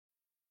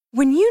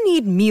When you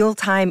need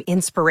mealtime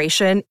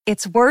inspiration,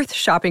 it's worth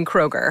shopping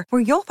Kroger,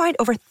 where you'll find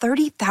over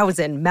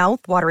 30,000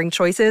 mouth-watering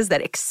choices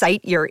that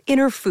excite your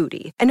inner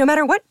foodie. And no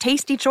matter what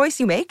tasty choice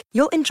you make,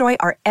 you'll enjoy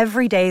our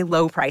everyday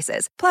low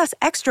prices, plus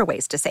extra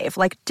ways to save,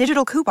 like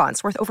digital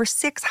coupons worth over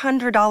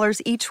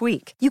 $600 each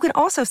week. You can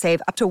also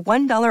save up to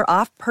 $1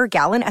 off per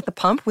gallon at the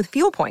pump with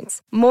fuel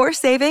points. More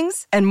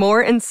savings and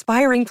more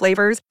inspiring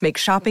flavors make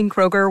shopping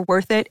Kroger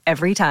worth it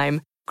every time.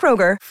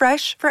 Kroger,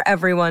 fresh for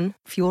everyone.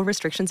 Fuel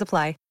restrictions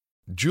apply.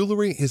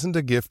 Jewelry isn't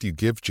a gift you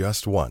give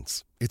just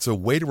once. It's a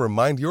way to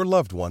remind your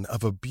loved one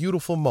of a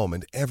beautiful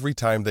moment every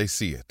time they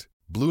see it.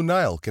 Blue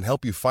Nile can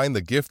help you find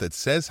the gift that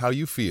says how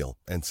you feel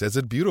and says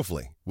it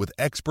beautifully, with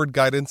expert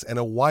guidance and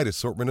a wide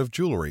assortment of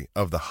jewelry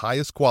of the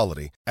highest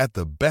quality at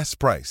the best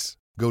price.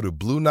 Go to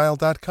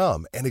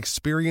BlueNile.com and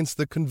experience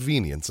the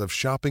convenience of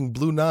shopping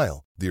Blue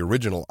Nile, the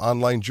original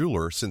online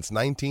jeweler since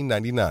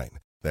 1999.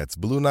 That's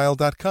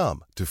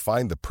BlueNile.com to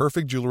find the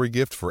perfect jewelry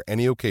gift for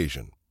any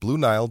occasion.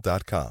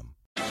 BlueNile.com.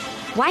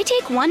 Why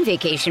take one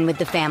vacation with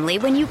the family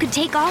when you could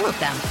take all of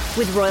them?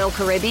 With Royal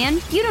Caribbean,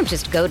 you don't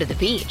just go to the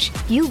beach.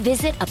 You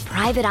visit a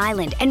private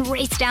island and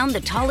race down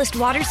the tallest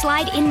water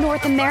slide in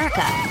North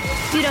America.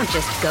 You don't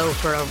just go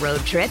for a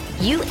road trip.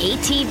 You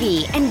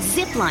ATV and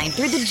zip line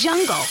through the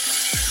jungle.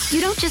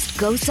 You don't just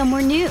go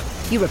somewhere new.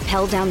 You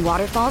rappel down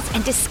waterfalls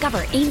and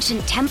discover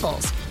ancient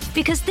temples.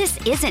 Because this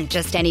isn't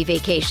just any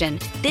vacation.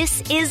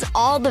 This is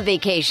all the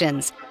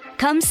vacations.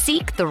 Come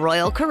seek the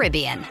Royal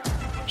Caribbean.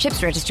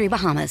 Ships Registry,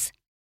 Bahamas.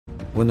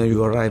 When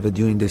you arrive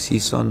during the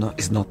season,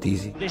 it's not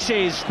easy. This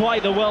is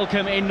quite the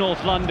welcome in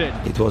North London.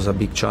 It was a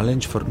big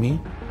challenge for me.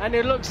 And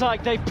it looks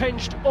like they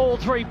pinched all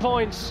 3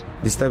 points.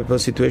 This type of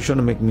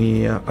situation make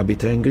me a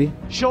bit angry.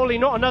 Surely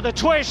not another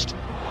twist.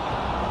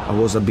 I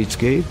was a bit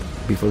scared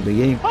before the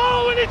game.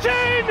 Oh, and it's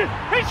in!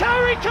 It's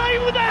Harry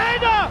Kane with the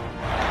header!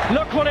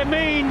 Look what it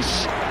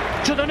means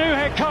to the new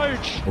head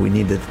coach. We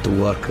needed to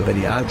work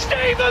very hard.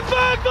 Stephen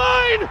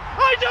Bergwijn!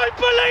 I don't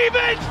believe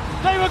it!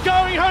 They were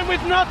going home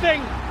with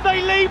nothing.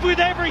 They leave with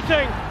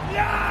everything.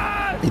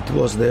 Yes! It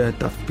was the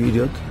tough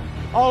period.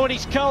 Oh, and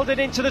he's curled it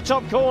into the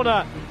top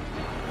corner.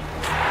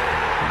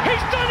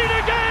 He's done it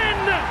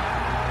again!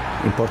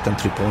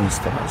 Important 3 points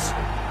for us.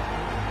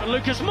 And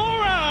Lucas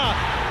Moura!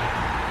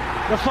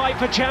 The fight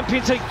for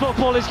Champions League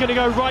football is going to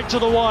go right to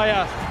the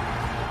wire.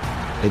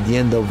 At the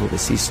end of the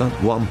season,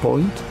 1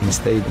 point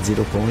instead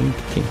 0 point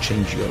can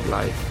change your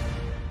life.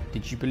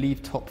 Did you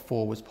believe top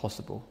 4 was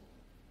possible?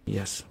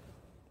 Yes.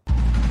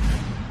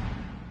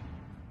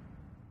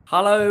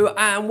 Hello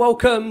and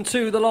welcome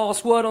to The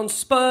Last Word on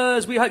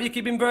Spurs. We hope you're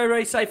keeping very,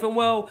 very safe and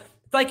well.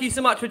 Thank you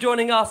so much for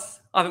joining us.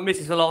 I haven't missed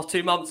this for the last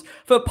 2 months.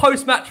 For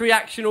post-match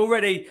reaction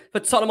already for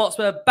Tottenham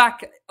Hotspur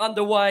back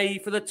underway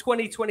for the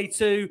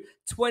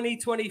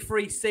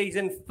 2022-2023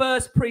 season.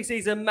 First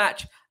pre-season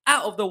match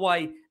out of the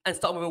way and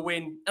starting with a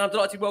win. And I'm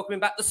delighted to be welcoming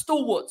back the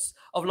stalwarts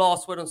of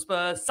Last Word on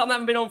Spurs. Some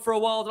haven't been on for a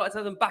while. I'd like to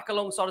have them back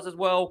alongside us as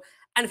well.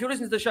 And if you're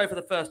listening to the show for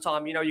the first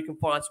time, you know you can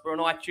find us. We're on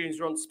iTunes,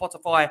 we're on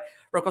Spotify,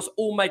 we're across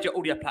all major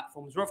audio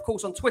platforms. We're, of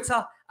course, on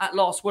Twitter at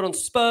Last Word on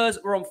Spurs.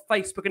 We're on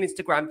Facebook and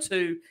Instagram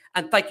too.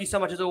 And thank you so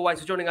much, as always,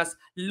 for joining us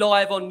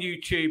live on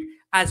YouTube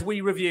as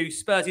we review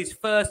Spurs'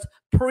 first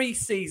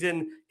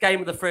pre-season game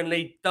of the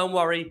friendly. Don't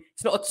worry,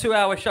 it's not a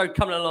 2-hour show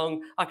coming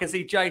along. I can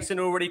see Jason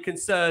already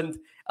concerned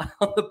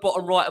on the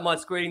bottom right of my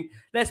screen.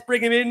 Let's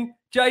bring him in.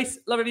 Jace,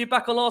 love having you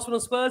back on Last Word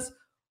on Spurs.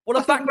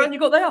 What a background you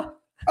got there.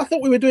 I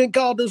thought we were doing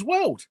Gardener's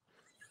World.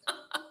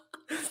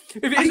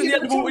 If it isn't the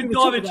Underwater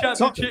Diving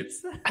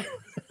Championships.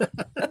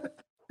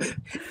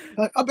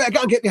 I better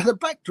go and get the other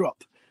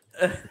backdrop.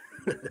 If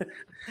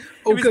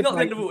it's not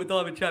the Underwater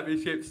Diving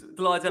Championships,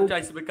 delighted to have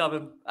Jason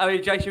McGovern. How are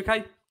you, Jason? You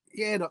okay?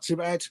 Yeah, not too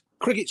bad.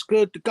 Cricket's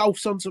good. The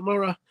golf's on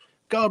tomorrow.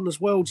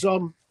 Gardener's World's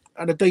on.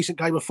 And a decent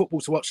game of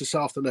football to watch this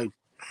afternoon.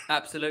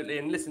 Absolutely.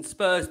 And listen,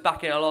 Spurs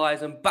back in our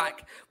lives and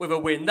back with a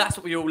win. That's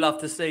what we all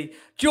love to see.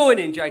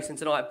 Joining Jason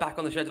tonight, back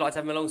on the show. Delighted to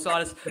have him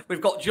alongside us. We've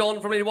got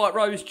John from Lily White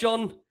Rose.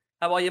 John,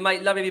 how are you,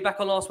 mate? Lovely to be back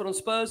on Last Word on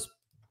Spurs.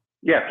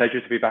 Yeah,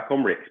 pleasure to be back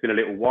on, Rick. It's been a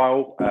little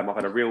while. I've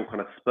had a real kind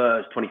of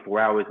Spurs 24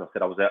 hours. I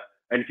said I was at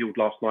Enfield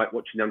last night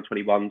watching the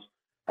under-21s.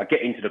 I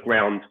get into the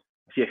ground,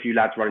 see a few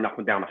lads running up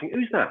and down. I think,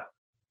 who's that?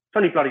 It's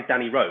only bloody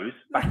Danny Rose,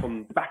 back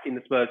in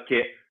the Spurs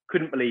kit.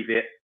 Couldn't believe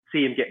it.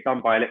 See him get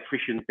done by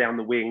electricians down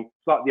the wing.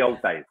 It's like the old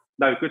days.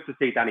 No, good to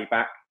see Danny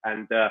back.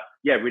 And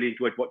yeah, really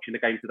enjoyed watching the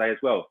game today as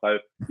well. So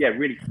yeah,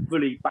 really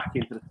fully back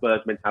into the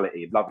Spurs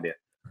mentality. Loving it.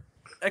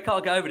 I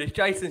can't get over this.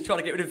 Jason's trying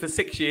to get rid of him for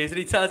 6 years and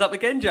he turns up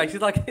again,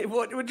 Jason's like,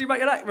 what did you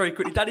make of that very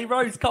quickly? Danny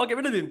Rose, can't get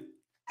rid of him.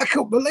 I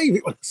couldn't believe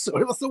it when I saw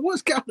him. I thought,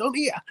 what's going on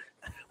here?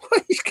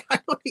 What is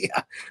going on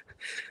here?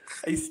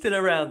 He's still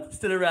around,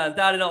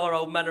 down in our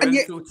old manor. And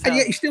yet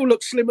he still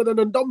looks slimmer than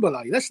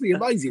Ndombele. That's the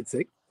amazing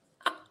thing.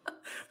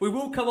 We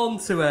will come on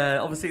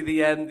to, obviously,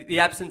 the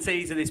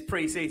absentees of this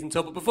pre-season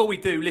tour. But before we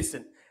do,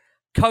 listen,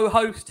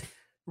 co-host,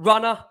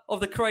 runner of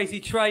the crazy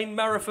train,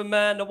 marathon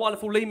man, the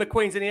wonderful Lee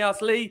McQueen's in the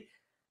house. Lee,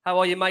 How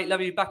are you, mate?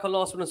 Love you back on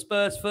Last One on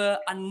Spurs for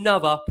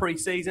another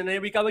pre-season. Here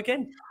we go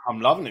again.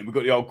 I'm loving it. We've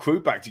got the old crew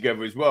back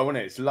together as well, isn't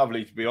it? It's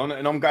lovely to be on it.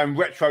 And I'm going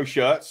retro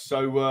shirts.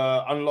 So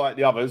unlike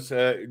the others,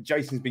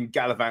 Jason's been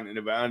gallivanting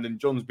around and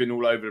John's been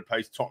all over the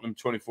place. Tottenham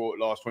 24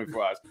 last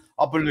 24 hours.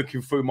 I've been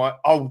looking through my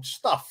old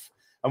stuff.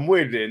 And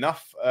weirdly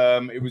enough,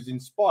 it was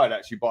inspired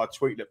actually by a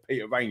tweet that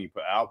Peter Rainey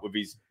put out with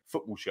his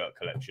football shirt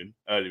collection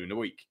earlier in the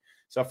week.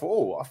 So I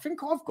thought, I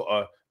think I've got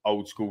an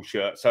old school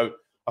shirt. So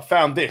I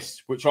found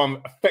this, which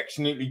I'm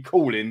affectionately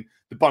calling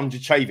the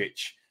Bunjacevic,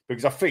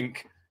 because I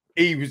think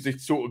he was the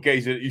sort of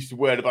geezer that used to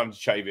wear the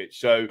Bunjacevic.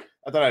 So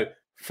I don't know,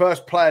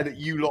 first player that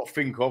you lot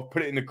think of,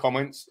 put it in the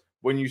comments.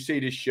 When you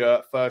see this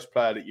shirt, first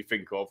player that you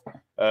think of.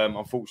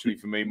 Unfortunately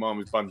for me, mine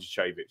was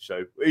Bunjacevic.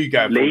 So who are you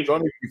going for,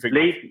 John?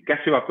 Lee, guess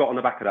who I've got on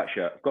the back of that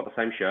shirt? I've got the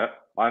same shirt.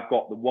 I've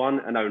got the one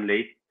and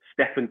only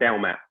Stefan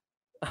Dalmat.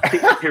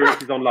 6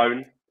 appearances on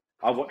loan.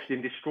 I watched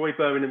him destroy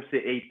Birmingham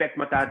City, begged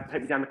my dad to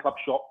take me down the club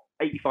shop,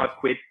 85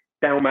 quid,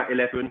 Dalmat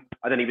 11,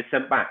 and then he was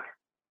sent back.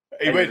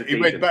 He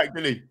went back,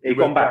 didn't he? He's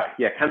gone back.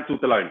 Yeah,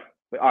 cancelled the loan.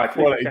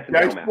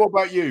 What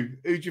about you?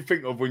 Who do you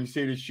think of when you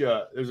see this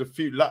shirt? There's a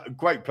few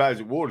great players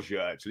that wore the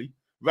shirt, actually.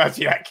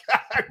 Raziak,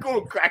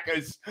 call them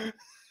crackers.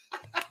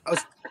 I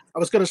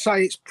was going to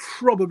say it's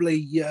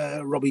probably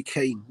Robbie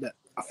Keane that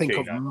I think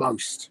of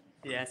most.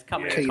 Yeah, it's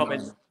coming in the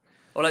comments.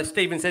 Although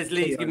Stephen says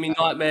Lee's giving me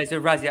nightmares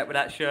of Raziak with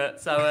that shirt.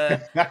 So,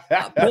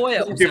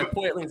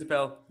 Poyet rings a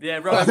bell. Yeah,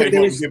 right.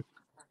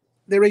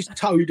 There is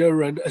Toda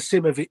and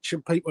Asimovic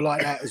and people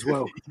like that as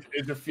well.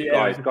 There's a few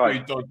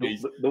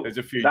dodgies. There's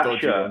a few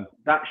dodgy ones.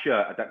 That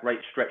shirt had that great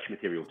stretch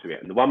material to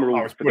it. And the one we're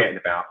all forgetting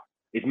about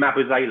is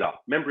Mabuzela.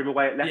 Remember him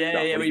away at Leicester?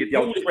 Yeah, he did the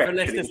old stretch. I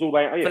didn't see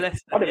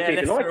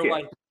anything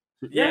like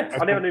it. Yeah,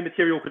 I never knew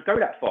material could go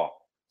that far.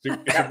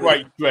 It's a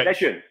great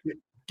stretch. Legend.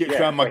 Gets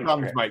around my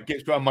guns, mate.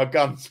 Gets around my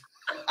guns.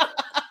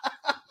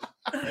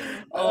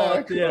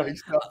 Dear.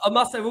 I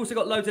must say, we've also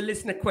got loads of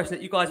listener questions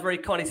that you guys very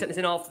kindly sent us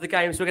in after the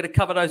game, so we're going to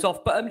cover those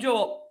off. But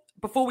Joe,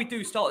 before we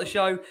do start the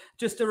show,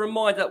 just a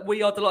reminder that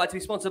we are delighted to be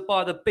sponsored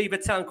by the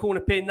Beavertown Corner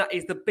Pin. That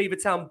is the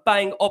Beavertown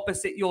Bang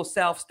opposite your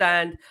south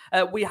stand.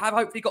 We have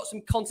hopefully got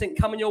some content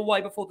coming your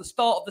way before the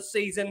start of the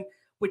season.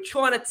 We're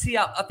trying to tee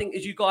up, I think,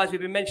 as you guys, we've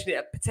been mentioning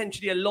it,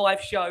 potentially a live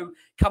show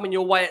coming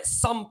your way at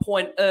some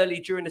point early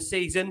during the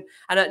season.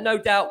 And no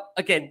doubt,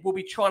 again, we'll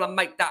be trying to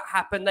make that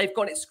happen. They've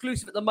got an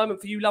exclusive at the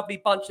moment for you lovely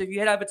bunch. If you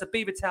head over to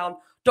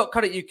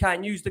beavertown.co.uk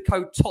and use the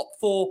code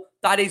TOP4,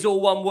 that is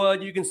all one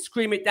word. You can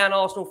scream it down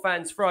Arsenal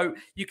fans' throat.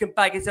 You can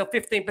bag yourself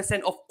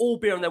 15% off all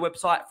beer on their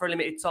website for a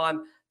limited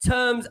time.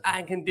 Terms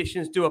and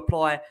conditions do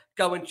apply.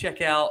 Go and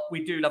check out.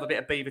 We do love a bit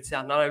of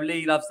Beavertown. I know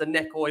Lee loves the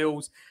neck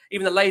oils.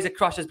 Even the Laser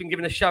Crush has been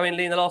given a show in,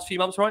 Lee, in the last few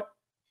months, right?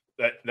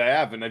 They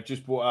have, and they've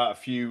just brought out a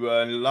few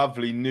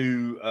lovely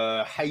new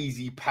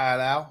hazy pale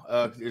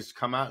ale. It's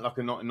come out like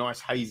a nice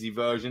hazy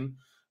version.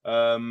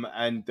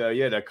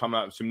 They're coming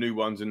out with some new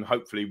ones, and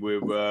hopefully we'll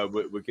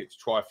get to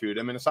try a few of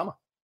them in the summer.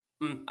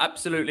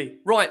 Absolutely.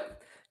 Right,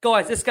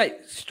 guys, let's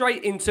get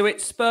straight into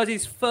it.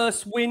 Spurs'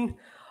 first win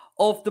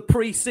of the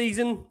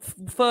pre-season.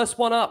 First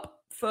one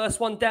up, first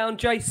one down.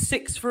 Jay,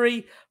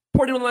 6-3.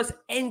 Probably one of the most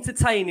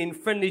entertaining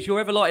friendlies you're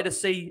ever likely to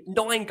see.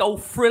 9-goal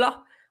thriller.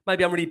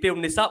 Maybe I'm really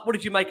building this up. What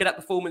did you make of that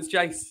performance,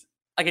 Jace,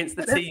 against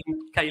the team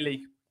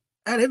K-League?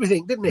 And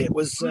everything, didn't it? It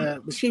was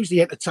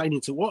hugely entertaining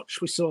to watch.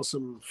 We saw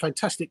some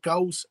fantastic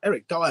goals.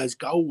 Eric Dyer's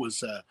goal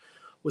was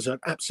an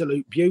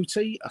absolute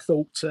beauty. I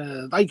thought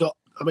they got,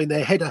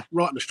 their header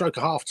right in the stroke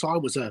of half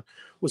time was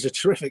a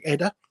terrific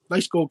header.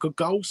 They scored good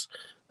goals.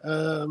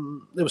 There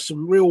were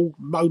some real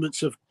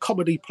moments of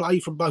comedy play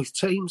from both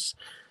teams.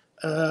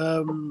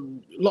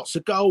 Lots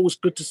of goals.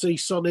 Good to see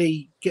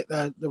Sonny get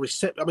the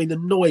reception. The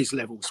noise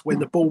levels when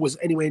the ball was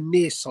anywhere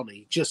near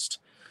Sonny just,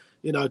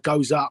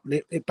 goes up,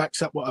 and it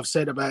backs up what I've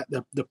said about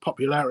the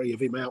popularity of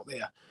him out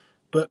there.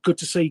 But good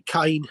to see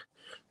Kane.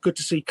 Good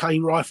to see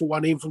Kane rifle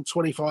one in from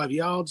 25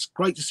 yards.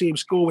 Great to see him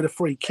score with a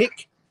free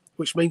kick,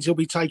 which means he'll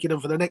be taking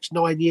them for the next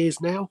 9 years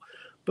now.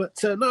 But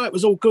no, it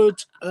was all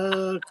good.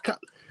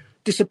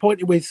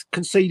 Disappointed with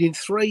conceding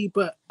 3,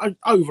 but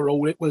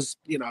overall it was,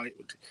 it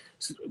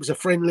was a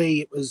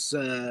friendly. It was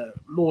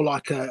more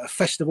like a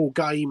festival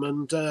game,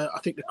 and I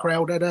think the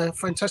crowd had a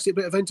fantastic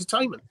bit of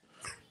entertainment.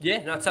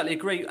 Yeah, no, I totally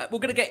agree. We're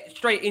going to get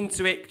straight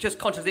into it. Just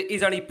conscious it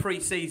is only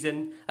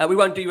pre-season. We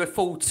won't do a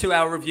full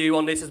 2-hour review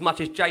on this as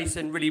much as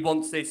Jason really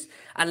wants this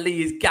and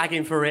Lee is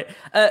gagging for it.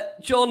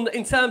 John,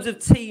 in terms of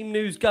team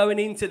news going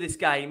into this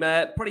game,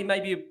 probably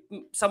maybe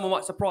someone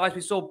might surprise.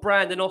 We saw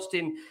Brandon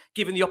Austin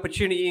given the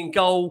opportunity in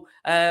goal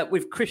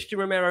with Christian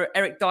Romero,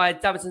 Eric Dyer,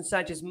 Davinson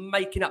Sanchez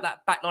making up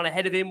that back line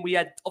ahead of him. We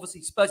had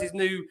obviously Spurs'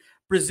 new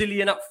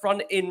Brazilian up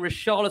front in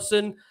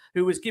Richarlison,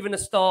 who was given a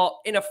start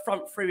in a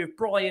front three with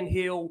Brian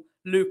Hill,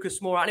 Lucas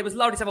Moura. And it was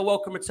lovely to have a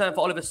welcome return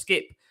for Oliver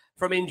Skipp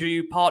from injury,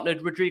 who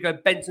partnered Rodrigo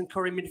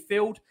Bentancur in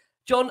midfield.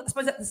 John, I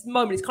suppose at this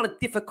moment it's kind of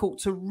difficult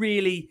to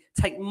really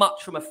take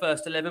much from a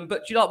first 11,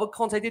 but do you like what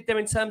Conte did there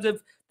in terms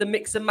of the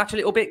mix and match a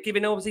little bit,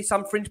 giving obviously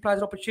some fringe players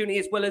an opportunity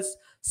as well as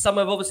some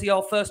of obviously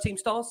our first team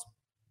stars?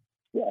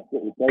 Yeah, I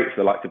thought it was great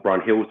for the likes of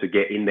Brian Hill to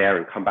get in there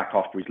and come back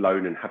after his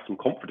loan and have some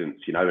confidence,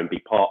 and be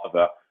part of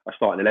a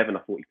starting 11. I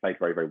thought he played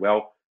very, very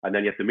well. And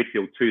then you have the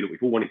midfield too that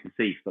we've all wanted to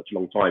see for such a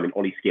long time in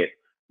Ollie Skip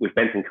with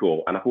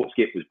Bentancur. And I thought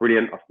Skip was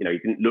brilliant. He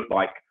didn't look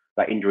like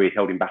that injury had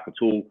held him back at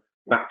all.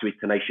 Back to his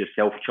tenacious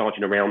self,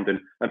 charging around. And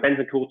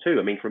Bentancur too.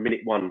 I mean, from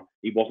minute one,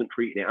 he wasn't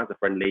treating it as a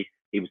friendly.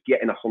 He was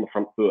getting us on the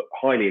front foot,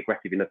 highly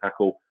aggressive in the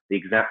tackle, the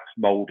exact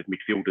mould of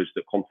midfielders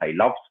that Conte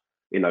loves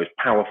in those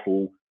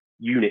powerful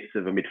units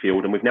of a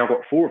midfield. And we've now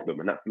got 4 of them.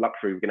 And that's the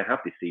luxury we're going to have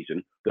this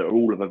season that are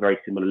all of a very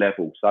similar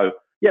level. So,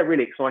 yeah,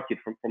 really excited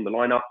from the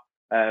lineup.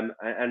 And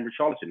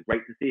Richarlison,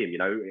 great to see him.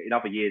 In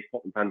other years,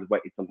 Tottenham fans have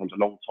waited sometimes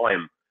a long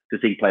time to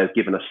see players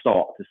given a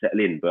start to settle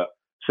in. But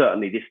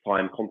certainly this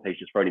time, Conte's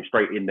just thrown him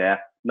straight in there.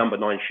 Number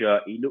 9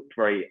 shirt. He looked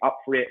very up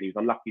for it. He was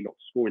unlucky not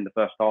to score in the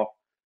first half.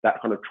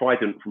 That kind of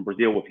trident from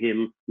Brazil with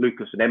him,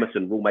 Lucas and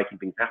Emerson were all making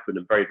things happen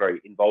and very,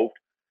 very involved.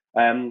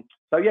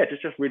 So yeah,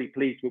 just really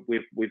pleased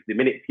with the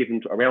minutes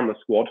given around the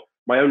squad.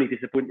 My only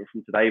disappointment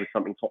from today was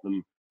something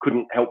Tottenham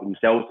couldn't help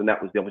themselves, and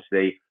that was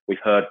obviously we've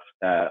heard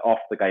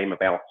after the game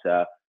about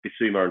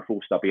Bissouma and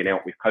Forster being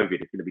out with COVID.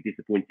 It's going to be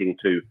disappointing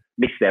to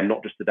miss them,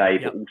 not just today,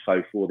 but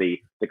also for the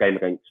game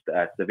against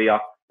Sevilla.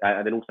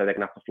 And then also they're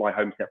going to have to fly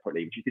home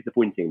separately, which is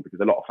disappointing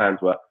because a lot of fans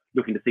were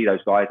looking to see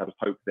those guys. I just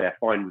hope they're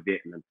fine with it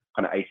and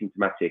kind of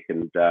asymptomatic,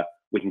 and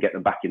we can get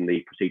them back in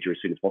the procedure as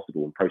soon as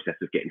possible and process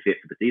of getting fit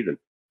for the season.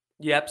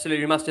 Yeah,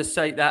 absolutely. We must just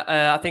say that.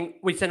 I think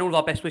we send all of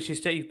our best wishes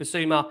to Steve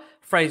Bissouma,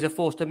 Fraser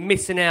Forster,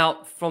 missing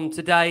out from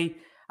today.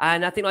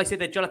 And I think, like I said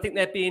there, John, I think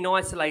they're being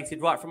isolated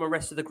right from the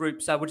rest of the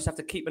group. So we'll just have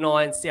to keep an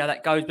eye and see how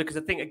that goes, because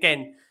I think,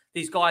 again,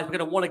 these guys are going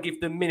to want to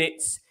give them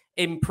minutes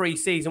in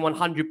pre-season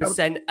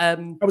 100%.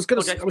 I was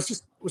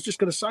just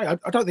going to say,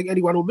 I don't think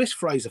anyone will miss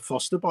Fraser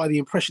Forster by the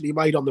impression he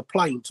made on the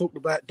plane talking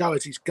about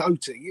Doherty's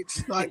goatee.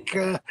 It's like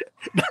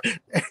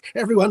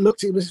everyone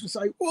looked at him as if to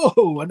say,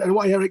 "Whoa!" And the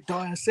way Eric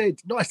Dyer said,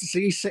 "Nice to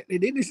see he's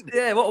settling in, isn't it?"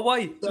 Yeah, what a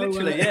way! So,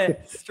 literally, yeah.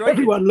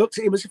 Everyone looked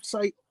at him as if to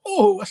say,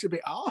 "Oh, that's a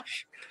bit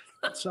harsh."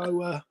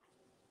 So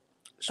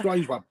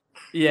strange one.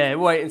 Yeah,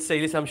 wait and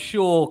see. Listen, I'm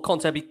sure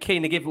Conte will be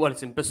keen to give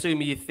Wellington.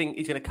 Basuma, you think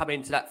he's going to come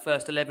into that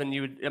first 11,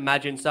 you would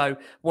imagine. So,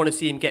 want to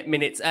see him get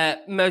minutes.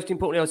 Most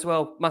importantly as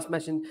well, must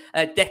mention,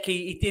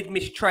 Decky, he did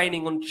miss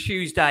training on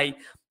Tuesday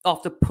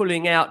after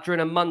pulling out during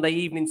a Monday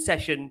evening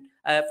session.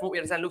 From what we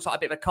understand, looks like a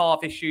bit of a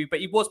calf issue, but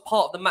he was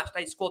part of the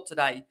matchday squad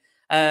today.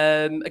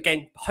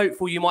 Again,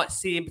 hopeful you might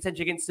see him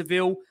potentially against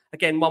Seville.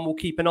 Again, one we'll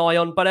keep an eye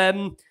on. But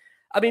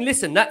I mean,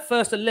 listen, that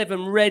first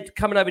 11 red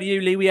coming over to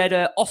you, Lee. We had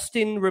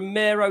Austin,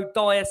 Romero,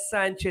 Dyer,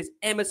 Sanchez,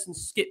 Emerson,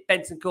 Skip,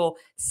 Bentancur,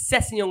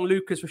 Sessegnon,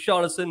 Lucas,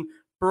 Richarlison,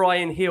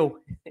 Brian Hill.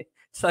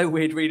 So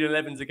weird reading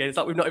 11s again. It's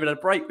like we've not even had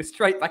a break. We're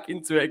straight back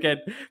into it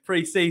again,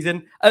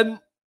 pre-season. Do you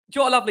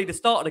know what lovely the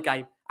start of the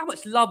game? How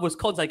much love was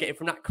Conte getting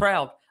from that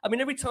crowd? I mean,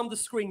 every time the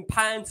screen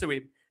panned to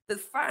him, the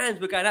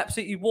fans were going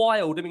absolutely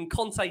wild. I mean,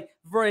 Conte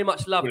very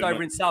much loved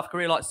over in South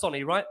Korea like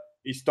Sonny, right?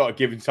 He started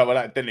giving some of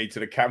that, didn't he,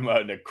 to the camera,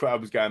 and the crowd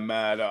was going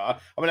mad. I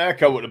mean, I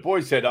echo what the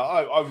boys said.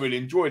 I really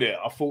enjoyed it.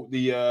 I thought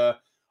the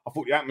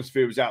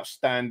atmosphere was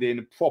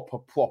outstanding.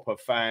 Proper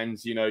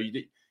fans. You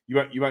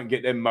won't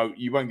get them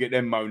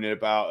moaning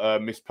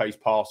about misplaced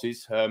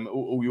passes.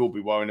 All you'll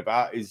be worrying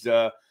about is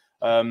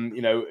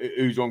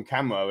who's on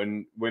camera.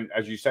 And when,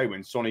 as you say,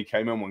 when Sonny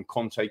came on, when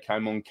Conte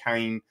came on,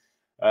 Kane,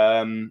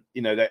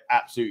 they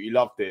absolutely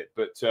loved it.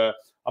 But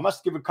I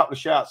must give a couple of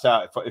shouts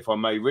out, if I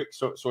may, Rick.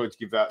 Sorry to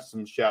give out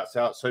some shouts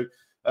out. So,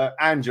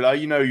 Angela,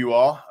 you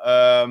are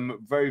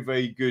very,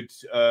 very good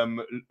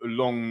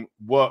long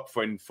work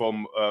friend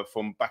from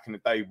back in the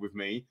day with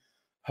me.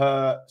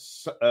 Her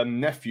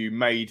nephew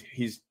made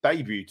his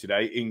debut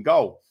today in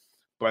goal,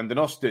 Brandon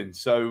Austin.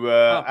 So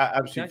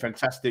absolutely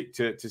fantastic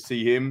to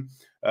see him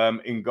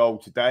in goal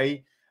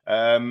today.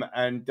 I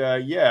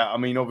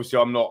mean, obviously,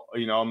 I'm not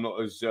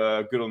as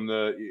good on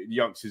the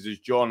youngsters as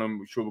John.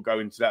 I'm sure we'll go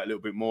into that a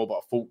little bit more. But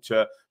I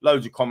thought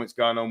loads of comments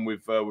going on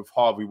with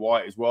Harvey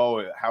White as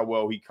well, how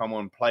well he come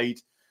on and played.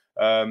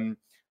 I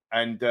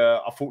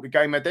thought the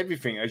game had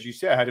everything, as you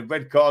said. Had a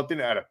red card,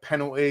 didn't it? Had a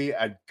penalty,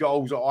 had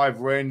goals at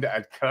either end,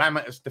 had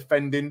calamitous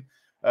defending,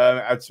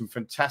 had some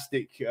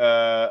fantastic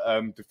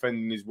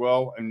defending as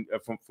well, and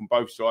from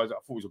both sides. I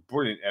thought it was a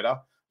brilliant header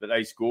that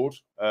they scored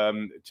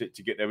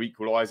to get their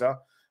equaliser.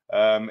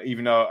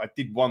 Even though I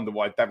did wonder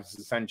why Davinson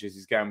Sanchez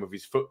is going with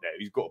his foot there.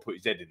 He's got to put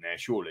his head in there,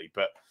 surely.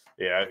 But,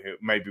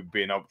 maybe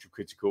being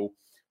ultra-critical.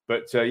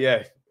 But,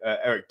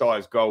 Eric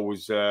Dyer's goal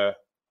was...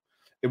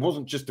 it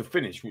wasn't just the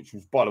finish, which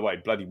was, by the way,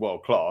 bloody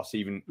world-class.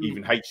 Even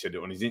H said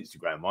it on his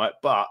Instagram, right?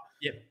 But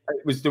it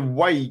was the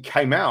way he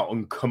came out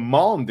and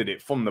commanded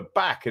it from the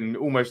back and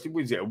almost,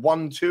 was it a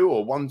 1-2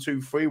 or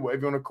 1-2-3,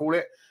 whatever you want to call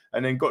it,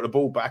 and then got the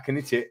ball back and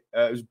hit it.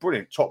 It was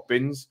brilliant. Top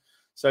bins.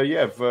 So,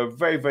 for a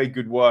very, very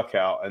good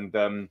workout.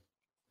 And,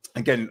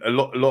 again, a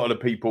lot of the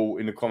people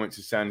in the comments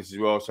are saying this as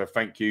well. So,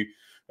 thank you,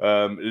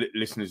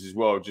 listeners as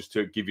well, just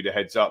to give you the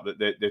heads up that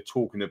they're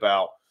talking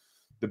about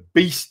the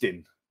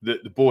beasting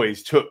that the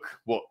boys took.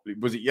 What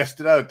was it,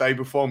 yesterday or the day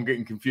before? I'm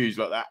getting confused.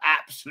 Like that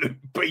absolute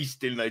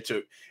beasting they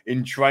took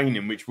in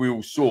training, which we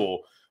all saw.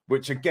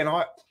 Which again,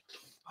 I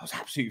was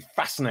absolutely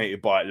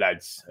fascinated by it,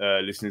 lads,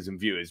 listeners and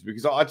viewers,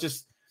 because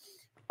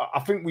I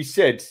think we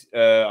said,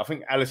 I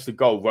think Alistair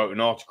Gold wrote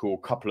an article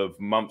a couple of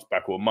months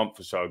back or a month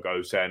or so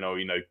ago saying,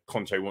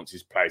 Conte wants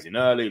his players in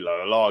early,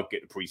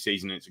 get the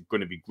pre-season, it's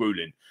going to be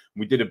grueling.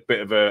 We did a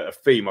bit of a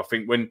theme, I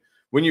think, when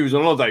you was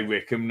on holiday,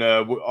 Rick, and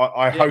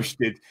I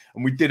hosted,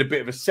 and we did a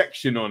bit of a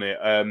section on it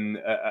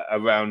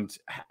around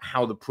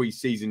how the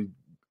pre-season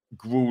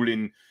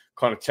grueling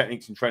kind of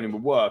techniques and training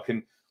would work.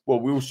 And, well,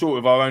 we all saw it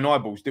with our own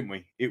eyeballs, didn't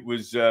we? It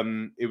was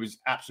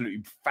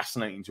absolutely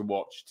fascinating to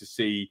watch, to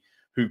see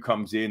who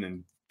comes in,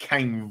 and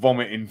Kane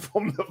vomiting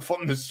from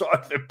the side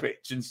of the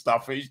pitch and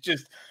stuff. It's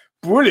just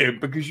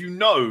brilliant, because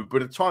by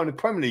the time the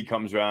Premier League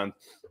comes around,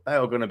 they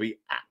are going to be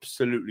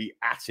absolutely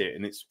at it,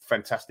 and it's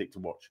fantastic to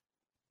watch.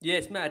 Yeah,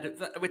 it's mad.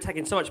 We're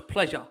taking so much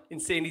pleasure in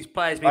seeing these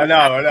players. I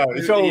know.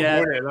 It's all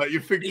brilliant. Like,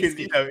 you're thinking,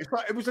 it's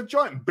like it was a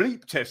giant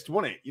bleep test,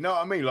 wasn't it? You know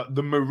what I mean? Like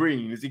the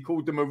Marine, is he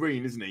called the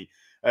Marine, isn't he?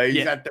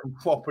 He's had them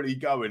properly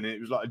going, and it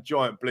was like a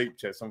giant bleep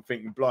test. I'm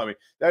thinking, blimey,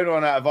 the only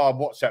one out of our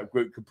WhatsApp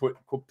group could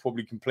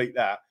probably complete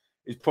that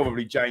is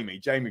probably Jamie.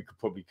 Jamie could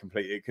probably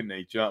complete it, couldn't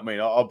he? Do you know what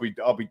I mean?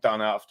 I'll be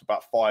done after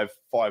about five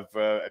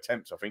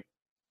attempts, I think.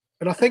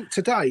 And I think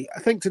today,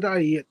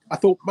 I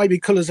thought maybe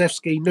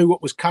Kulusevski knew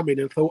what was coming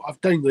and thought, I've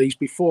done these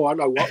before. I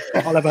know what.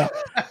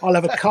 I'll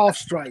have a calf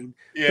strain.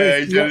 Yeah,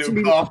 he's got a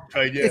little calf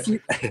strain.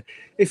 Yeah.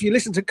 If you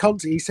listen to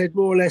Conte, he said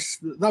more or less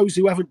that those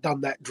who haven't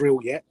done that drill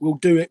yet will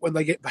do it when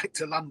they get back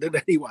to London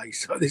anyway.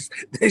 So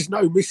there's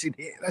no missing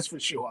here, that's for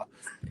sure.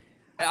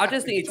 I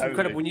just think it's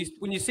incredible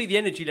when you see the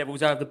energy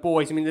levels out of the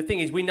boys. I mean, the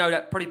thing is, we know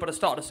that probably by the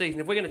start of the season,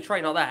 if we're going to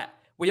train like that,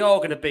 we are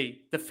going to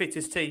be the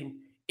fittest team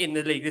in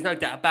the league. There's no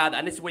doubt about that.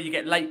 And this is where you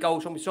get late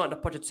goals from. We saw it in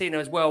Pochettino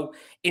as well,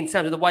 in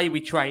terms of the way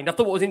we trained. I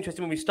thought what was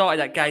interesting when we started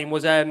that game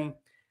was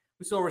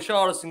we saw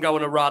Richarlison go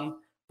on a run.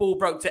 Ball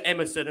broke to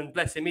Emerson, and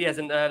bless him, he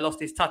hasn't lost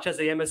his touch, has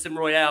he? Emerson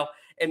Royale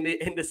in the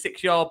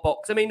 6-yard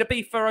box. I mean, to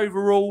be fair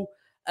overall,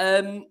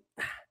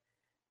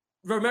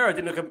 Romero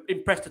didn't look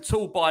impressed at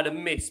all by the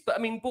miss. But,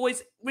 I mean,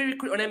 boys, really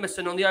quick on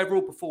Emerson on the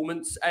overall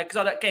performance. Because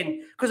of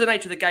the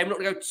nature of the game, I'm not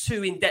going to go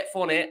too in-depth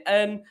on it.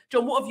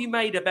 John, what have you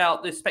made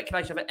about the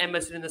speculation of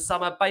Emerson in the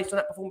summer based on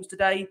that performance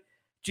today?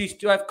 Do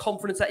you have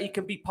confidence that he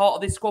can be part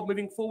of this squad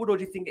moving forward, or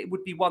do you think it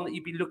would be one that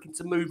you'd be looking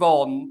to move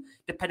on,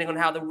 depending on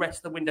how the rest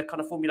of the window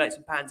kind of formulates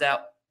and pans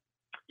out?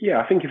 Yeah,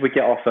 I think if we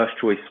get our first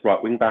choice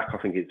right wing back, I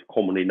think it's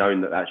commonly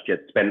known that that's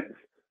Jed Spence.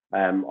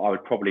 I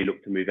would probably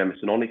look to move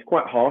Emerson on. It's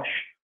quite harsh,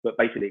 but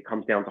basically it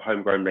comes down to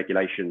homegrown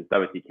regulations.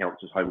 Doherty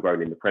counts as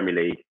homegrown in the Premier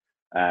League.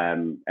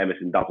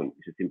 Emerson doesn't.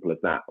 It's as simple as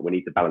that. We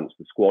need to balance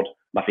the squad.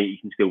 And I think you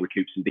can still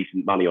recoup some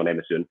decent money on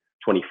Emerson,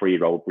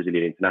 23-year-old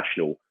Brazilian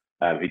international,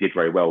 who did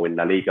very well in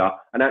La Liga.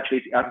 And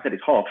actually, as I said,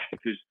 it's harsh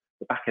because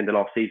the back end of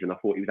last season, I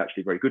thought he was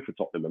actually very good for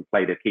Tottenham and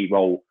played a key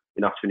role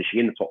in us finishing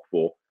in the top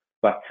four.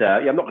 But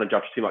I'm not going to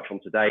judge too much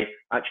on today.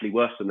 Actually,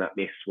 worse than that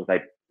miss was a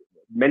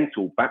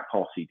mental back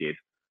pass he did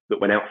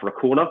that went out for a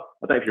corner.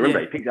 I don't know if you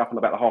remember, he picked it up on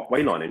about the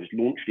halfway line and just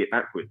launched it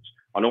backwards.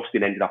 And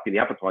Austin ended up in the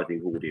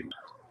advertising audience.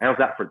 How's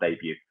that for a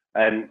debut?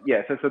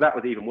 So that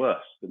was even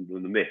worse than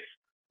the miss.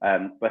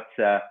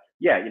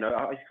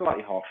 It's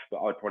slightly harsh,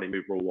 but I'd probably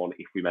move Raw on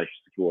if we manage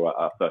to secure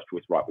a first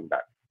choice right wing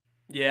back.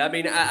 Yeah, I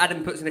mean,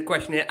 Adam puts in a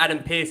question here. Adam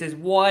Pearce says,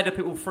 why do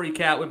people freak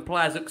out when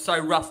players look so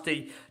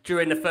rusty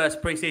during the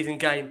first pre-season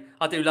game?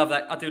 I do love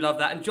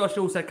that. And Josh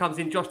also comes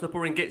in. Josh the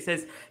Boring Git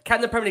says,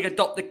 can the Premier League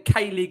adopt the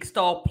K-League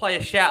style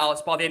player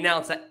shout-outs by the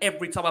announcer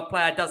every time a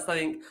player does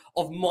something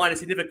of minor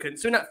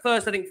significance? So in that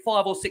first, 5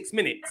 or 6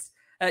 minutes,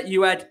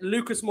 you had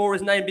Lucas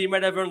Moura's name being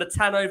read over on the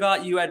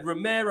Tanover. You had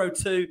Romero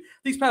too.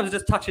 These players were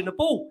just touching the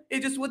ball.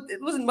 It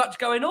wasn't much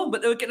going on,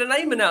 but they were getting a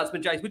name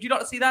announcement, Jace. Would you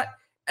like to see that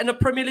in a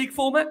Premier League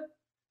format?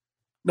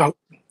 No,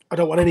 I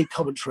don't want any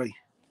commentary.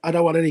 I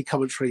don't want any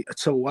commentary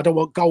at all. I don't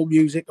want goal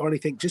music or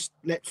anything. Just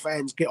let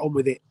fans get on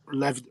with it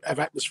and have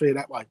atmosphere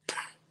that way.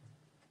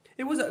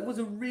 It was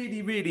a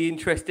really, really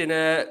interesting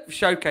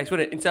showcase,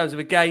 wasn't it, in terms of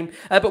a game?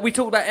 But we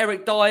talked about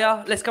Eric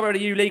Dyer. Let's come over to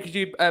you, Lee, because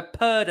you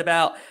purred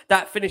about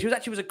that finish.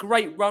 It was a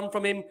great run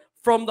from him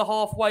from the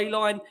halfway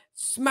line,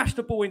 smashed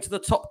the ball into the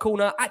top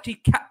corner, actually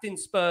captained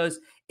Spurs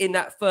in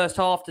that first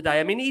half today.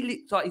 I mean, he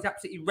looks like he's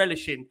absolutely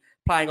relishing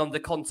playing under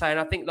Conte. And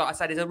I think, like I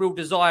said, there's a real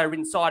desire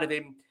inside of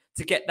him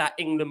to get that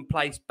England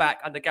place back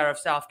under Gareth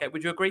Southgate.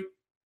 Would you agree?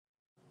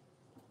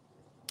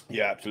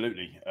 Yeah,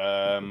 absolutely.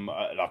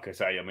 Like I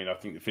say, I mean, I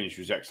think the finish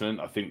was excellent.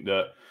 I think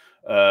that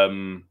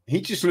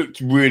he just looked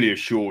really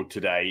assured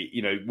today.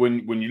 You know,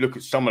 when you look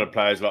at some of the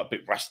players, like a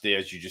bit rusty,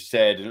 as you just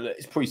said, and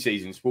it's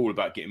pre-season, it's all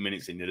about getting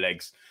minutes in the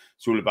legs.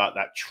 It's all about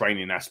that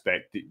training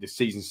aspect. The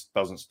season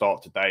doesn't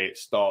start today. It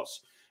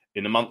starts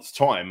in a month's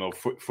time or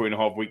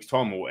 3.5 weeks'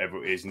 time or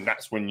whatever it is. And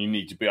that's when you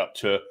need to be up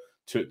to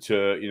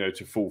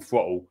full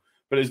throttle.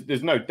 But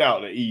there's no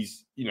doubt that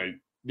he's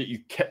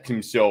kept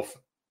himself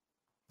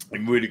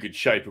in really good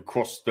shape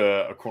across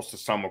the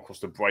summer, across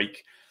the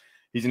break.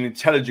 he's an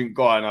intelligent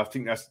guy, and I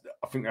think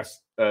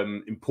that's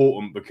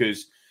important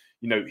because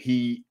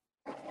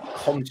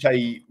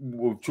Conte.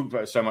 We've talked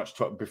about it so much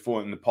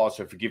before in the past,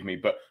 so forgive me,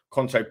 but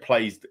Conte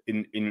plays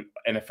in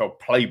NFL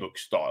playbook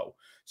style.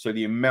 So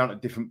the amount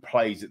of different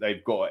plays that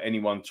they've got at any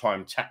one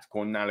time,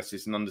 tactical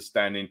analysis and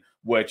understanding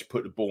where to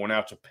put the ball and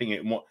how to ping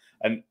it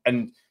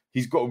and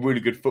he's got a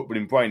really good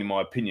footballing brain, in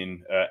my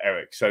opinion,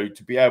 Eric. So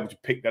to be able to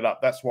pick that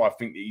up, that's why I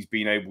think that he's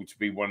been able to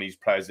be one of these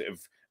players that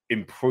have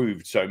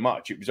improved so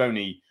much. It was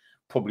only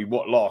probably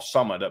last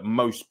summer that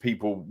most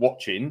people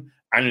watching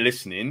and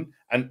listening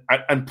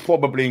and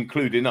probably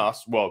including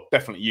us, well,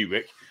 definitely you,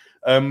 Rick,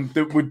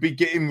 that would be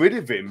getting rid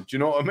of him. Do you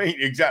know what I mean?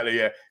 Exactly,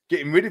 yeah.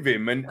 Getting rid of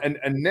him. And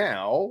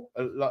now,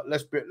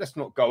 let's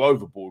not go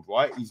overboard,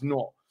 right? He's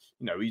not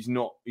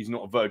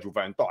a Virgil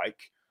van Dijk,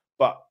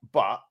 but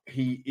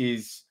he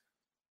is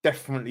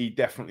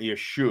definitely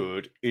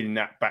assured in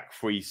that back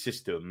three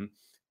system,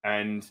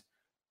 and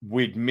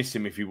we'd miss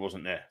him if he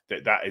wasn't there.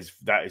 That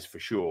is for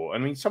sure. I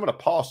mean, some of the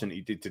passing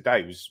he did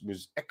today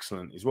was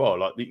excellent as well.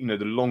 Like the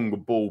longer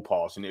ball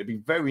passing. It'd be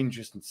very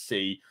interesting to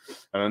see.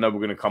 And I know we're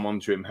going to come on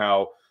to him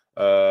how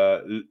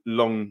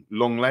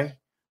Longley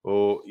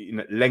or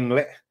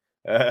Lenglet,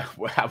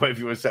 however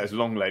you want to say it's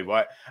Longley,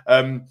 right?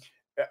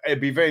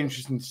 It'd be very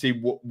interesting to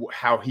see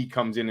how he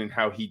comes in and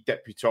how he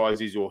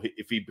deputises, or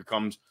if he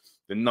becomes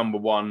the number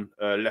one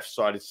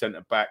left-sided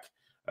centre back.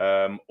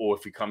 Or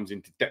if he comes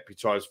in to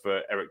deputise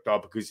for Eric Dyer,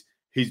 because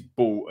his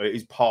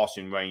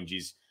passing range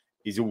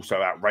is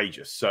also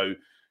outrageous. So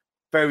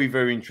very,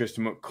 very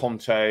interesting what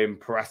Conte and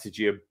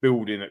Paratici are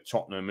building at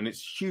Tottenham, and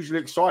it's hugely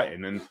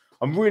exciting. And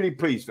I'm really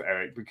pleased for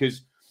Eric,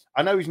 because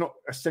I know he's not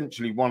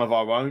essentially one of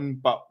our own,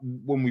 but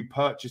when we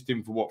purchased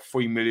him for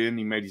 $3 million,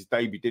 he made his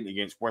debut, didn't he,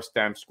 against West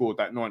Ham, scored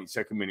that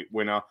 92nd minute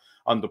winner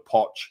under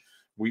Poch.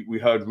 We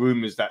heard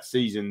rumours that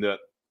season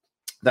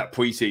that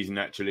pre-season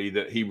actually,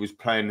 that he was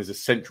playing as a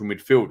central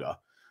midfielder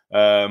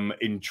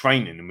in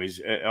training,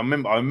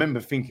 and I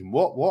remember thinking,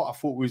 what? I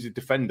thought he was a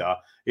defender.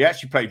 He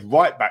actually played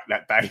right back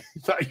that day.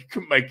 So you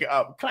couldn't make it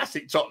up.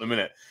 Classic Tottenham,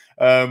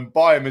 innit?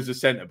 Buy him as a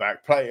centre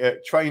back,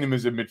 train him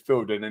as a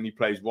midfielder, and then he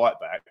plays right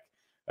back.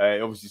 He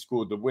obviously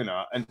scored the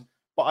winner,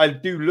 but I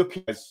do look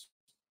at,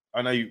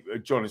 I know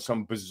John is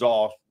some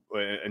bizarre,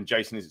 and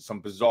Jason is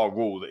some bizarre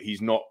rule that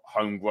he's not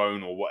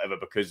homegrown or whatever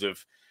because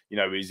of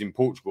he's in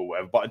Portugal or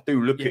whatever, but I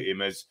do look at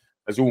him as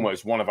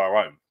almost one of our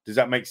own. Does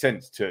that make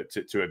sense to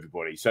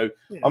everybody? So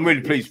I'm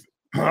really pleased.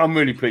 I'm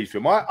really pleased for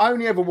him. I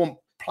only ever want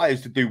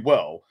players to do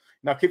well.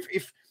 Now,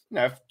 if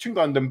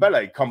Chingan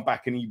Dembele come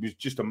back and he was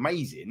just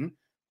amazing,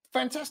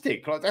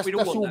 fantastic. Like that's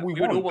all we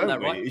want. All want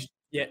that, right?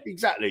 Yeah,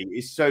 exactly.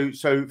 It's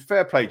so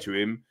fair play to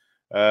him.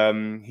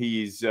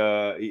 He's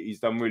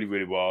done really,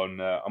 really well,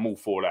 and I'm all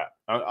for that.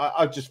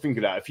 I just think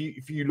of that.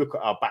 If you look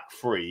at our back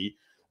three,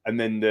 and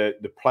then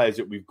the players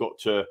that we've got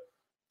to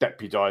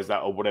deputise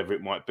that, or whatever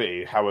it might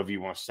be, however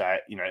you want to say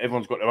it,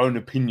 everyone's got their own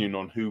opinion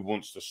on who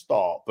wants to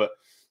start. But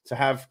to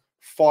have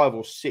 5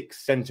 or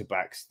 6 centre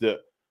backs that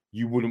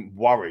you wouldn't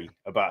worry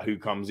about who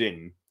comes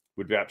in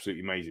would be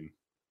absolutely amazing.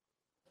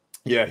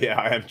 Yeah,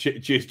 I am.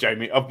 Cheers,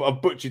 Jamie.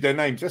 I've butchered their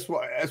names. That's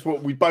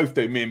what we both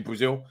do. Me and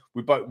Brazil,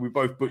 we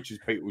both butchers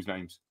people's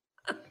names.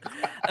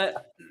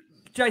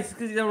 Jason,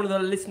 because he's one of the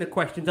listener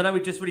questions. I know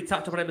we just really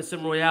touched on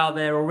Emerson Royale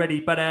there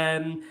already, but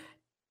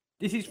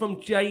this is from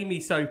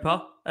Jamie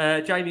Soper.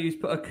 Jamie, who's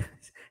put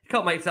you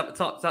can't make this up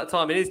at that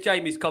time. It is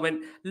Jamie's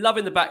comment.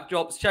 Loving the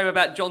backdrops. Shame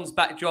about John's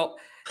backdrop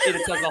in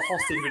terms of a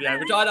hostage video,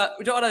 which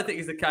I don't think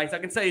is the case. I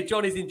can say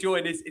John is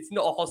enjoying this. It's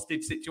not a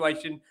hostage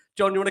situation.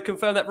 John, you want to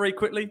confirm that very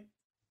quickly?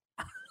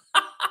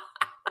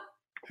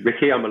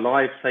 Ricky, I'm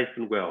alive, safe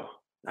and well.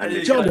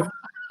 And John,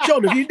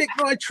 have you nicked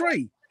my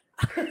tree?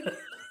 Have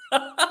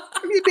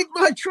you nicked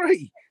my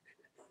tree?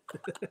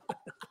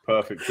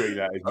 Perfect tree,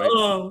 that is, mate.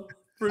 Oh,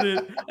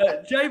 brilliant.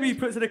 Jamie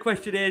puts in a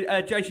question in.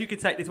 Jace, you can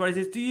take this one. He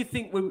says, do you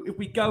think if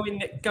we go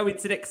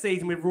into next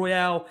season with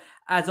Royale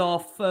as our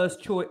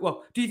first choice?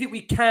 Well, do you think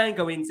we can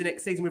go into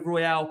next season with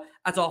Royale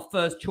as our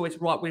first choice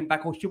right wing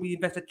back, or should we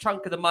invest a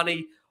chunk of the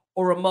money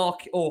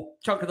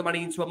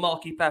into a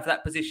marquee player for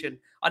that position?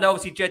 I know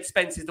obviously Jed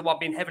Spence is the one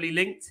being heavily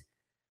linked.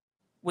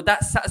 Would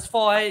that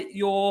satisfy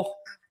your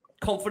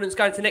confidence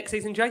going to next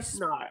season, Jace?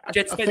 No,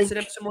 Jed Spence and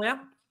Emerson Royale?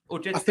 Or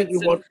Jed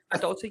Spence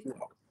and Doherty?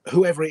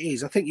 Whoever it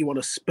is, I think you want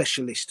a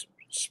specialist,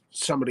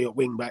 somebody at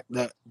wing back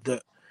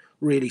that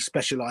really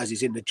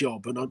specialises in the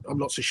job. And I'm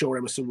not so sure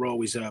Emerson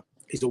Royale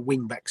is a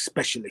wing back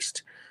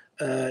specialist.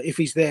 If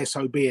he's there,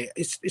 so be it.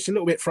 It's a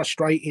little bit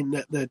frustrating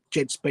that the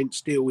Jed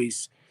Spence deal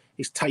is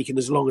taken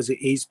as long as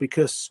it is,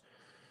 because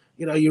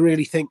you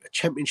really think a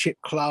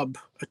Championship club,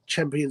 a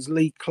Champions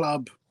League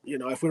club,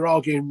 if we're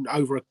arguing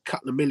over a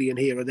couple of million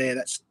here or there,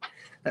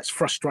 that's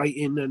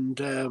frustrating.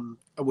 And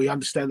we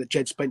understand that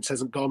Jed Spence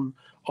hasn't gone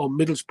on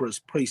Middlesbrough's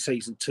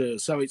pre-season tour,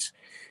 so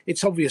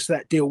it's obvious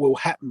that deal will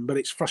happen. But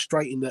it's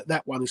frustrating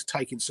that one is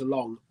taking so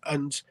long.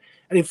 And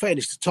in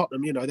fairness to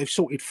Tottenham, they've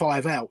sorted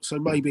 5 out, so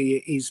maybe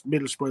it is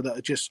Middlesbrough that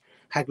are just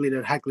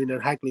haggling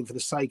for the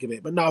sake of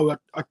it. But no,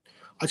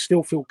 I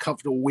still feel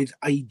comfortable with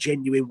a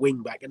genuine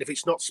wing back, and if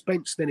it's not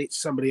Spence, then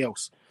it's somebody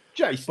else.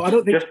 Jace, but I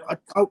don't think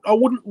I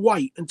wouldn't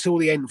wait until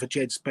the end for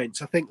Jed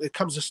Spence. I think there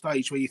comes a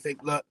stage where you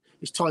think, look,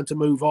 it's time to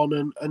move on,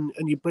 and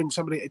you bring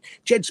somebody.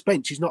 Jed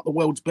Spence is not the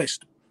world's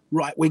best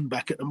right wing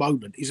back at the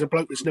moment. He's a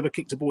bloke that's never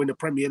kicked a ball in the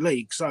Premier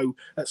League. So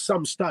at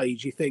some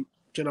stage, you think,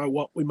 do you know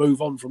what, we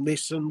move on from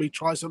this and we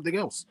try something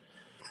else.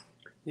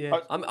 Yeah,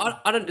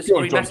 I don't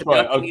disagree massively.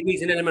 I think he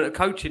needs an element of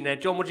coaching there.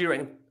 John, what do you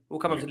reckon?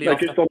 We'll come up to Lee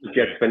after. Just on the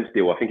Jed Spence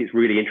deal, I think it's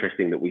really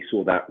interesting that we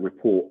saw that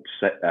report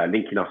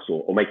linking us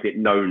or making it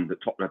known that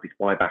Tottenham had this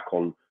buyback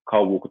on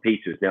Kyle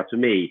Walker-Peters. Now, to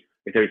me,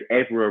 if there is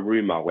ever a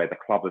rumour where the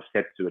club has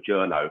said to a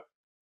journo,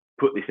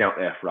 put this out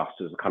there for us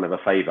as a kind of a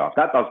favour,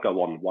 that does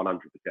go on 100%.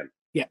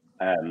 Yeah.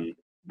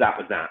 That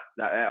was that.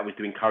 That was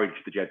to encourage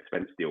the Jed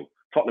Spence deal.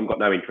 Tottenham got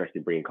no interest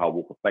in bringing Kyle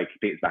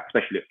Walker-Peters back,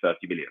 especially at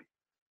 30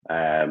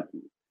 million.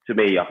 To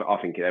me,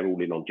 I think they're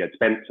all in on Jed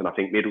Spence, and I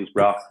think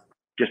Middlesbrough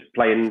just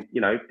playing,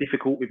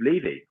 difficult with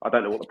Levy. I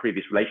don't know what the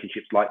previous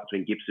relationship's like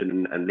between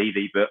Gibson and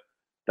Levy, but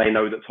they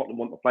know that Tottenham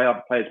want to play.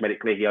 Other players made it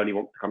clear he only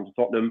wants to come to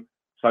Tottenham.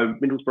 So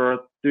Middlesbrough are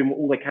doing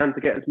all they can to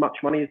get as much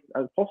money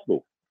as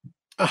possible.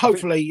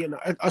 Hopefully,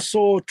 I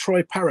saw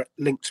Troy Parrott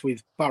linked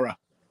with Borough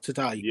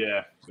today.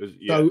 Yeah.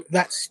 So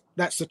that's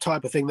the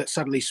type of thing that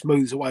suddenly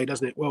smooths away,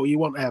 doesn't it? Well, you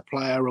want our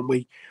player, and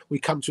we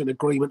come to an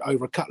agreement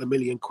over a couple of £1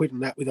 million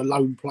and that with a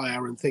loan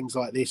player and things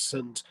like this,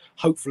 and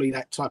hopefully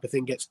that type of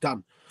thing gets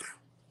done.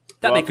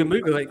 That'd be a good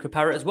move, I think, for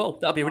Parrott as well.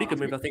 That'd be a really good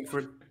move, I think, for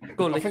him.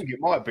 I think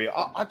it might be.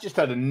 I just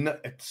had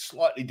a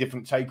slightly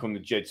different take on the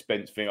Jed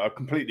Spence thing. I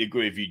completely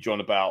agree with you, John,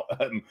 about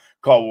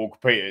Kyle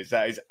Walker-Peters.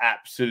 That is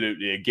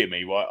absolutely a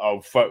gimme. Right? I'll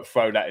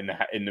throw that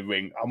in the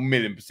ring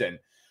 1,000,000%.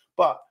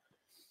 But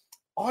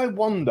I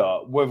wonder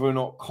whether or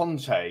not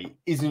Conte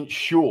isn't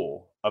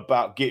sure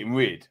about getting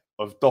rid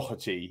of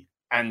Doherty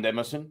and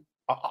Emerson.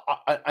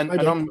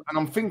 And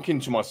I'm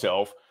thinking to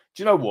myself,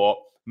 do you know what?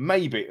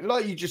 Maybe,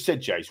 like you just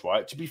said, Jace,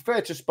 right? To be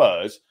fair to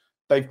Spurs,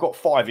 they've got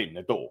 5 in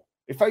the door.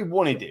 If they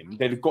wanted him,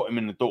 they'd have got him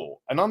in the door.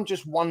 And I'm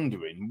just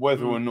wondering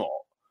whether or not,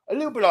 a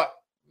little bit like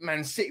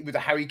Man City with the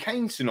Harry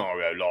Kane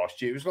scenario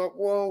last year, it was like,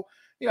 well,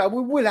 we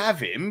will have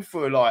him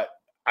for like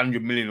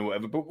 100 million or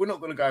whatever, but we're not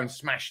going to go and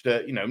smash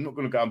I'm not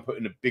going to go and put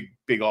in a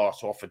big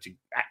arse offer to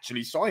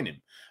actually sign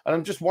him. And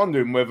I'm just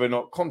wondering whether or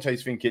not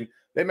Conte's thinking,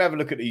 let me have a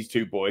look at these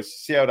two boys,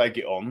 see how they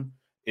get on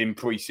in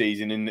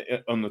pre-season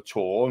on the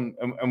tour,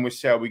 and we'll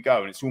see how we go.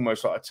 And it's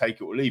almost like a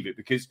take it or leave it,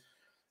 because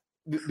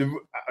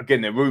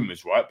again, they're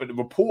rumours, right? But the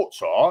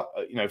reports are,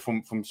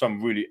 from some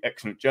really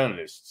excellent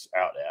journalists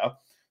out there,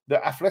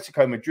 that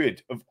Atletico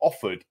Madrid have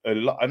offered I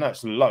know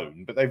it's a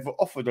loan, but they've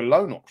offered a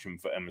loan option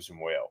for Emerson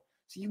Royale.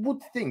 So you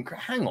would think,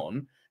 hang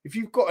on, if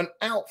you've got an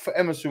out for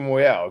Emerson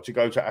Royale to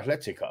go to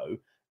Atletico,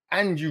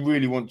 and you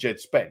really want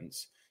Jed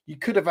Spence, you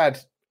could have had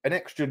an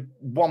extra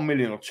 1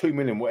 million or 2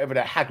 million, whatever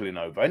they're haggling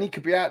over, and he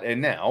could be out there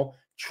now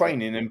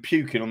training and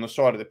puking on the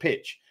side of the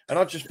pitch. And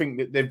I just think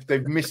that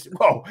they've missed.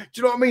 Well, do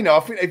you know what I mean? I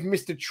think they've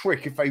missed a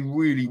trick if they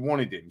really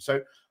wanted him. So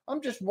I'm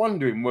just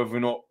wondering whether or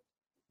not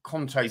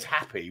Conte's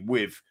happy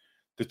with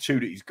the two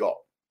that he's got.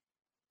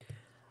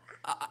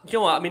 You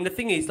know what? I mean, the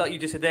thing is, like you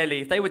just said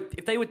earlier, if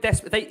they were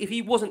desperate, if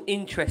he wasn't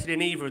interested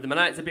in either of them, and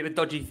I know it's a bit of a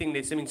dodgy thing.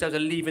 This, in terms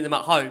of leaving them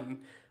at home,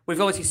 we've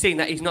obviously seen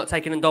that he's not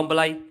taking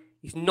Ndombele,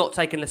 he's not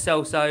taking Lo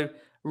Celso.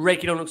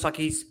 Reguilon looks like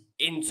he's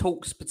in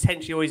talks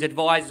potentially, or his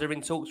advisors are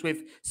in talks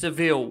with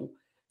Seville.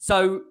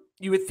 So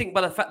you would think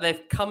by the fact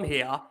they've come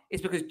here,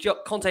 it's because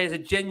Conte has a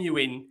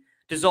genuine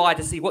desire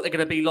to see what they're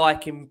going to be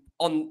like in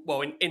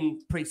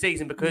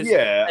pre-season, because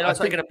they know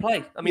they're going to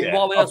play. I mean,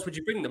 why else would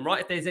you bring them,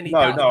 right? If there's any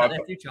doubt about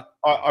their future,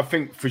 I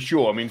think for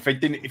sure. I mean,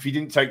 if he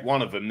didn't take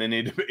one of them, then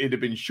it'd have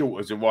been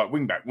short as a right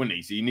wing back, wouldn't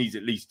he? So he needs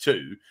at least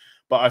 2.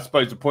 But I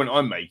suppose the point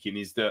I'm making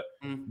is that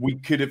we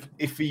could have,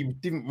 if he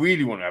didn't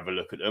really want to have a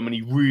look at them and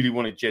he really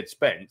wanted Jed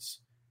Spence,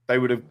 they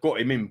would have got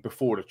him in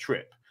before the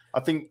trip. I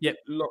think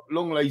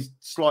Longley's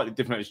slightly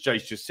different, as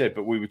Jace just said,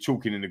 but we were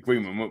talking in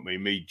agreement, weren't we,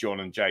 me,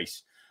 John and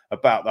Jace,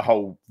 about the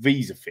whole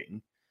visa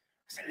thing.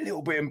 It's a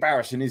little bit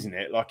embarrassing, isn't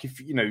it? Like,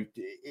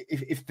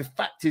 if the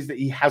fact is that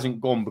he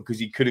hasn't gone because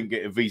he couldn't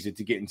get a visa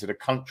to get into the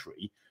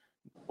country,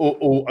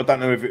 or I don't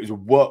know if it was a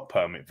work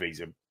permit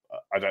visa.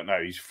 I don't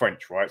know. He's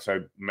French, right?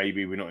 So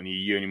maybe we're not in the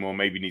EU anymore.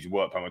 Maybe he needs a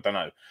work permit. I don't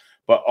know.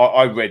 But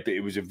I read that it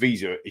was a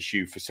visa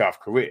issue for South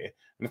Korea.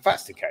 And if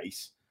that's the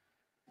case,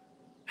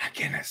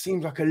 again, that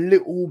seems like a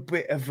little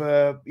bit of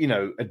a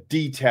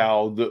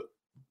detail that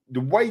the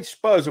way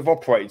Spurs have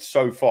operated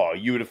so far,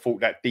 you would have thought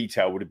that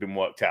detail would have been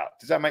worked out.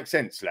 Does that make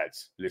sense,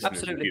 lads? Listeners,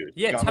 absolutely. viewers?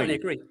 Yeah, totally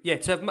agree. Yeah,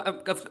 so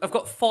I've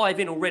got 5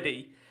 in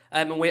already,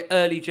 and we're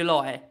early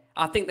July.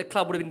 I think the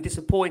club would have been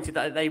disappointed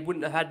that they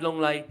wouldn't have had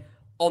Longley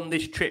on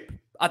this trip.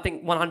 I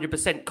think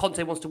 100%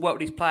 Conte wants to work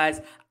with his players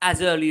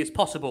as early as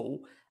possible.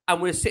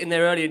 And we're sitting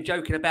there early and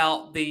joking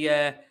about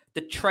the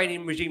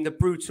training regime, the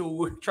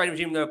brutal training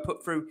regime they were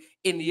put through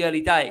in the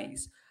early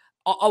days.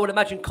 I would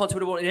imagine Conte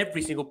would have wanted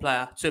every single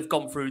player to have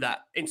gone through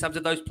that in terms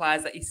of those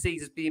players that he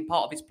sees as being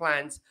part of his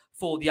plans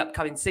for the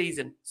upcoming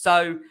season.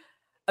 So,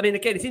 I mean,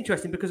 again, it's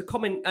interesting because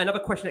another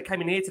question that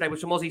came in here today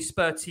was from Aussie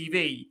Spur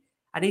TV,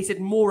 and he said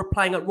Moura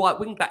playing at right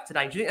wing back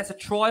today. Do you think that's a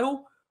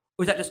trial,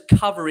 or is that just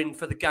covering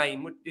for the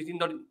game?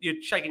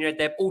 You're shaking your head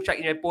there, all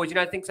shaking your head, boys. You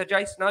don't think so,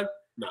 Jace? No?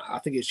 No, I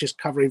think it's just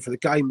covering for the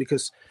game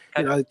because,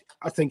 I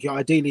think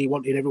ideally he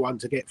wanted everyone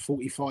to get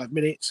 45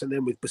 minutes, and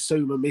then with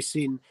Basuma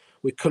missing,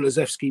 with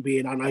Kulusevski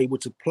being unable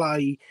to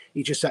play,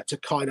 he just had to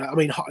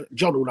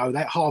John will know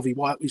that Harvey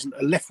White isn't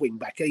a left wing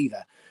back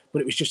either,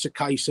 but it was just a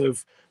case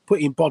of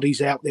putting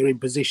bodies out there in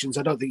positions.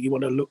 I don't think you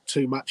want to look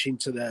too much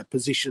into the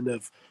position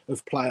of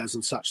players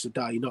and such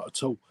today, not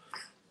at all.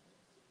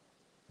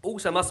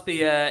 Also, must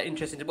be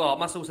interesting. Well, I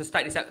must also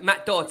state this out.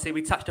 Matt Doherty,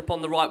 we touched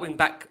upon the right wing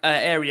back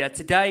area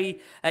today.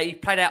 He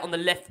played out on the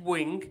left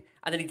wing,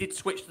 and then he did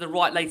switch to the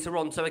right later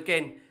on. So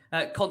again,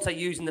 Conte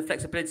using the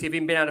flexibility of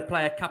him being able to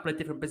play a couple of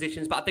different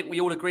positions. But I think we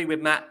all agree with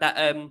Matt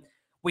that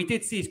we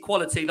did see his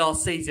quality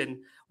last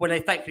season when they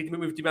thankfully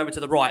moved him over to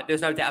the right.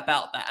 There's no doubt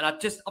about that. And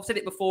I've said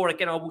it before, and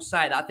again, I will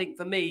say that I think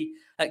for me,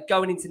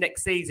 going into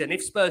next season,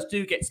 if Spurs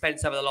do get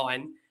Spence over the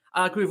line,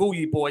 and I agree with all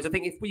you boys, I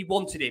think if we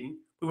wanted him,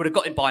 we would have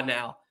got him by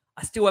now.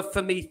 I still have,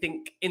 for me,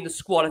 think in the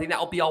squad, I think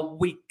that'll be our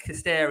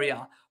weakest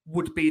area,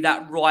 would be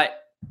that right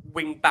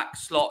wing back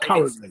slot.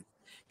 Currently.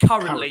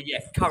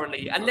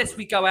 Unless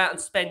we go out and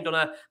spend on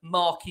a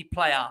marquee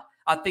player.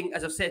 I think,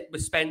 as I've said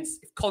with Spence,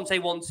 if Conte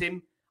wants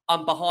him,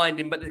 I'm behind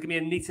him, but there's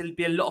going to need to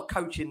be a lot of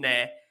coaching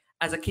there.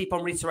 As I keep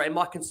on reiterating,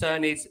 my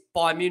concern is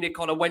Bayern Munich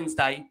on a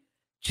Wednesday,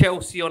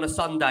 Chelsea on a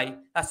Sunday.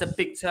 That's a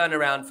big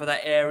turnaround for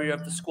that area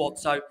of the squad.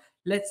 So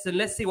let's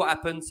see what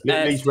happens.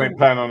 At least we ain't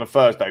playing on a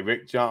Thursday,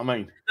 Rick. Do you know what I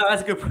mean? No,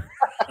 that's a good point.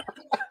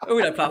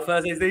 We don't play on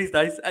Thursdays these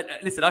days.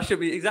 Listen, I should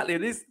be exactly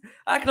this.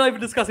 How can I even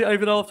discuss it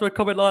over after a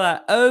comment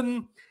like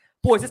that?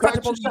 Boys, let's touch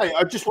upon.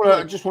 I just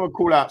want to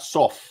call out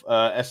SOF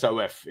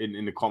SOF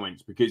in the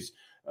comments because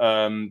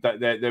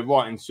they're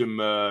writing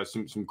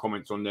some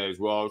comments on there as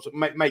well. So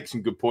make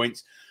some good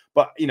points,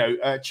 but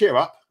cheer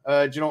up.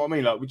 Do you know what I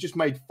mean? Like we just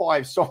made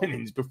 5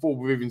 signings before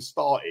we've even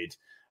started.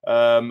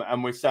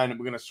 And we're saying that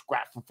we're going to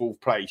scrap for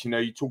 4th place.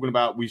 You're talking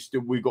about we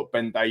got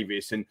Ben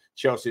Davies and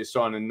Chelsea are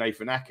signing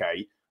Nathan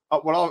Ake.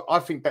 Well, I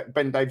think that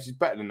Ben Davies is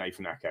better than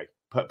Nathan Ake,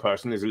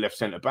 personally, as a left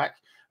centre back.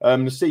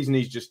 The season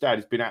he's just had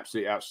has been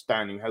absolutely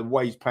outstanding. The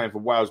way he's playing for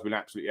Wales has been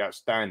absolutely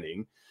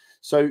outstanding.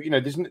 So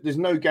there's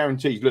no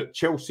guarantees. Look,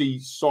 Chelsea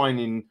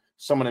signing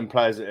some of them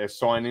players that they're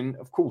signing,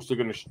 of course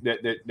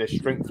they're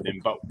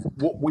strengthening. But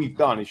what we've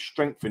done is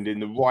strengthened in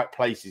the right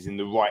places, in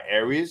the right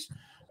areas.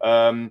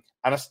 And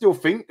I still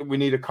think that we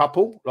need a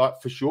couple,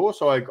 like for sure.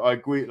 So I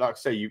agree. Like I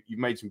say, you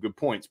made some good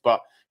points,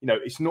 but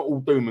it's not all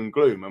doom and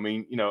gloom. I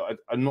mean,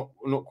 I'm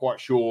not quite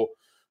sure.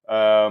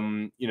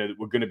 That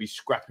we're going to be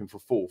scrapping for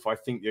 4th. I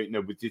think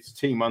with this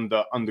team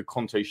under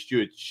Conte's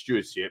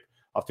stewardship,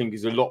 I think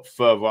is a lot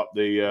further up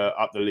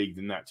the league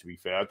than that. To be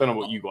fair, I don't know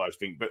what you guys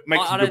think, but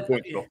make some good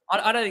points.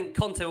 I don't think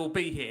Conte will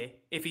be here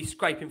if he's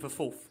scraping for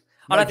 4th.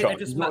 I don't think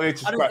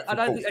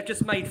they've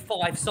just made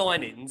 5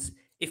 signings.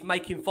 If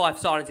making 5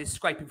 signings is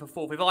scraping for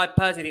 4th,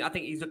 I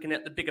think he's looking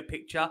at the bigger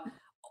picture.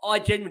 I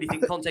genuinely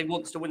think Conte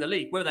wants to win the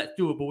league. Whether that's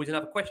doable is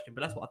another question,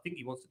 but that's what I think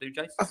he wants to do,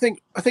 Jason.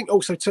 I think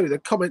also too the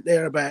comment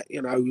there about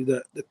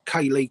the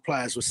K-League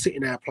players were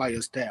sitting our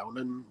players down,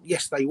 and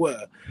yes, they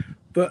were.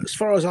 But as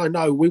far as I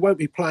know, we won't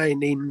be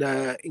playing in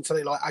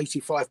something like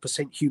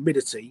 85%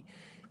 humidity,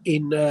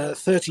 in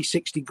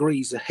 36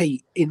 degrees of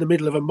heat in the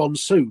middle of a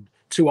monsoon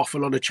too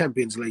often on a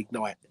Champions League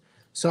night.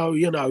 So,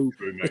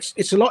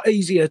 it's a lot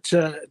easier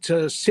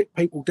to sit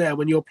people down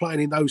when you're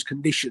playing in those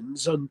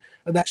conditions. And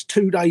that's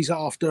 2 days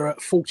after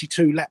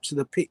 42 laps of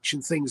the pitch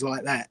and things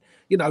like that.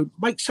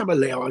 Make some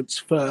allowance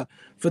for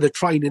the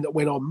training that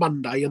went on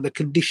Monday and the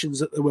conditions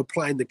that they were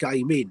playing the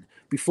game in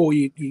before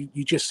you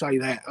just say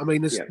that. I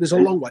mean, there's a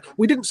long way.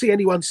 We didn't see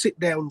anyone sit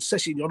down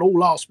Sessegnon all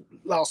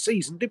last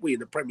season, did we, in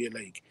the Premier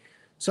League?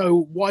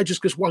 So why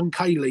just because one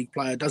K-League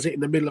player does it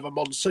in the middle of a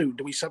monsoon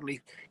do we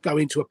suddenly go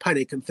into a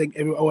panic and think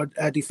our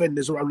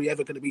defenders are only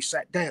ever going to be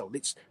sat down?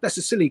 That's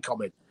a silly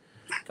comment.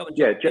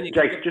 Yeah,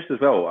 Jake, just as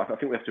well, I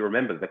think we have to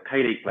remember the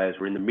K-League players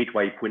were in the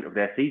midway point of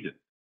their season.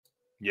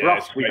 Yeah, for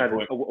us, we've had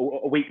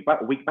a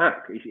week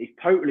back. It's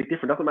totally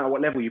different. Doesn't matter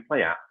what level you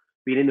play at.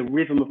 Being in the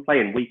rhythm of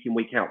playing week in,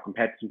 week out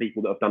compared to some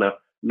people that have done a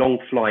long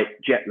flight,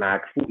 jet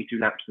lag, 42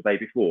 laps the day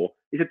before,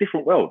 is a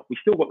different world. We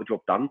still got the job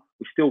done.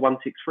 We still won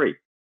 6-3.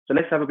 So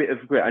let's have a bit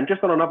of grit. And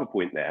just on another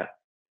point there,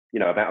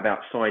 about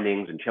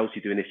signings and Chelsea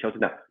doing this, Chelsea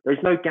that. There is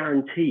no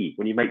guarantee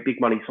when you make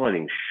big money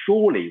signings.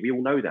 Surely we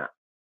all know that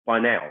by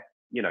now.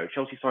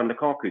 Chelsea signed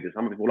Lukaku.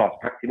 Some people will ask,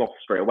 packed him off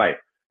straight away.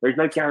 There is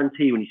no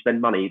guarantee when you spend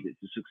money that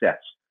it's a success.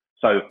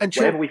 So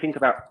whatever we think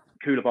about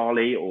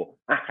Koulibaly or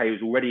Ake,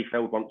 who's already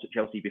failed once at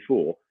Chelsea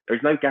before, there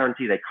is no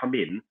guarantee they come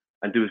in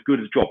and do as good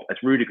a job as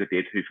Rudiger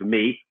did, who for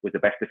me was the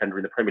best defender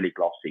in the Premier League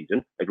last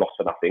season. They've lost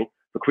for nothing.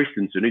 For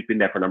Christensen, who's been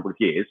there for a number of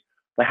years,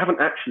 they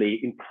haven't actually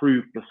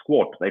improved the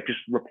squad. They've just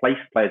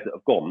replaced players that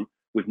have gone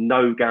with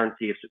no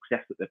guarantee of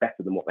success that they're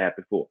better than what they had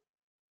before.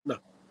 No,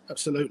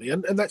 absolutely.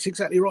 And that's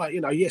exactly right.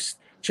 Yes,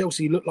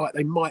 Chelsea look like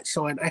they might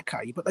sign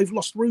Ake, but they've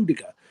lost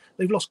Rudiger.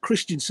 They've lost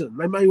Christensen.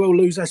 They may well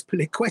lose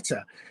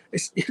Azpilicueta.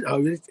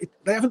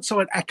 They haven't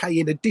signed Ake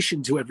in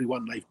addition to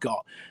everyone they've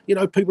got.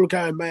 People are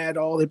going mad,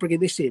 they're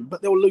bringing this in,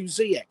 but they'll lose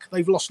Ziyech.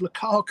 They've lost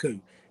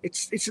Lukaku.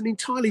 It's an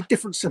entirely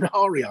different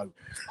scenario.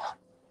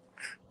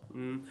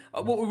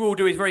 What we will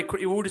do is very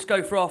quickly, we'll just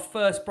go for our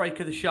first break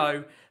of the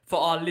show. For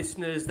our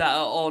listeners that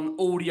are on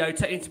audio,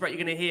 taking into break,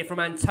 you're going to hear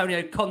from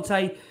Antonio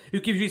Conte, who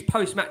gives you his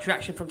post-match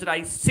reaction from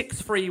today's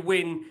 6-3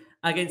 win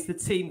against the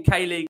Team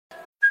K-League.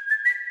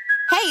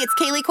 Hey, it's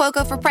Kaylee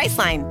Cuoco for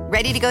Priceline.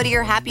 Ready to go to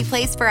your happy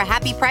place for a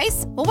happy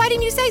price? Well, why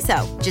didn't you say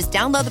so? Just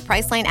download the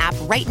Priceline app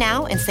right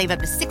now and save up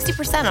to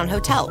 60% on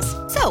hotels.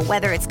 So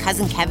whether it's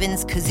Cousin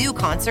Kevin's Kazoo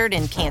Concert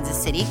in Kansas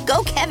City,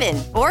 go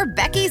Kevin, or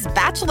Becky's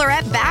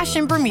Bachelorette Bash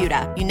in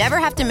Bermuda, you never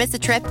have to miss a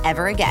trip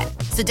ever again.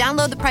 So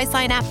download the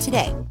Priceline app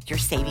today. Your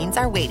savings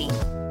are waiting.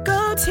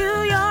 Go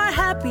to your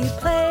happy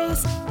place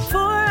for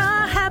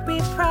a happy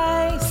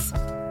price.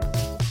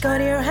 Go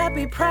to your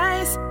happy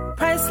price,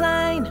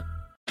 Priceline.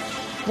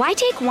 Why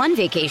take one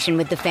vacation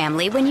with the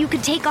family when you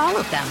could take all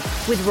of them?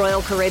 With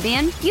Royal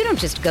Caribbean, you don't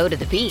just go to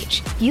the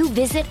beach. You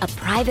visit a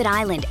private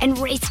island and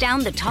race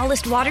down the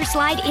tallest water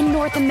slide in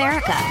North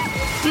America.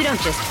 You don't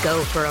just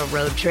go for a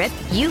road trip.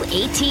 You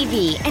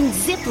ATV and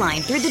zip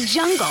line through the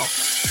jungle.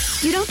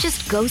 You don't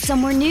just go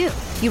somewhere new.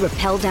 You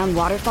rappel down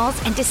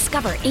waterfalls and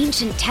discover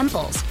ancient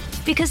temples.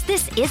 Because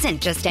this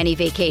isn't just any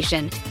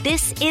vacation.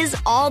 This is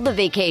all the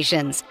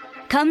vacations.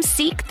 Come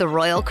seek the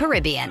Royal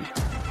Caribbean.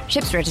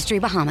 Ships Registry,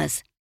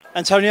 Bahamas.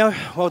 Antonio,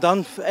 well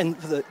done. And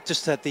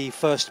just had the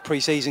first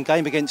pre-season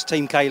game against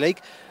Team K-League,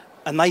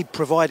 and they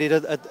provided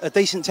a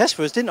decent test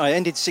for us, didn't they? It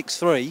ended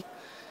 6-3.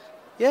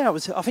 Yeah, I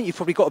think you've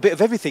probably got a bit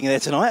of everything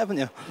there tonight, haven't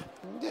you?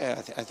 Yeah,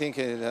 I think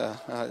it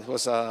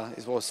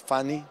was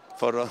funny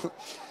for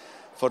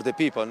the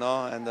people,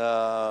 no, and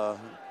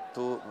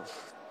to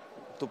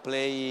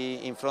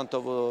play in front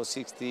of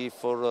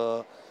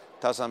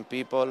 64,000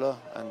 people,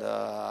 and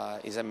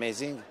is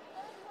amazing,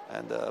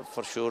 and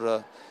for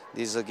sure.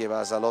 This gave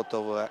us a lot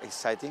of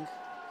exciting.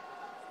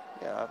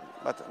 Yeah,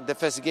 but the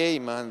first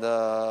game, and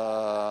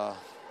I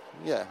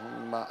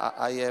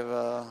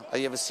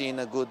have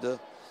seen good,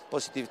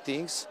 positive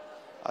things.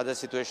 Other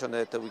situation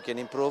that we can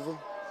improve.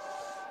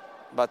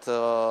 But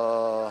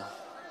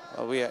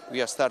we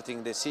are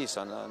starting the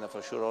season, and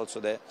for sure also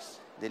the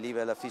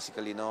level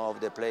physically, of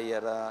the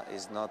player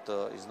is not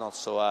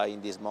so high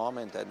in this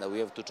moment, and we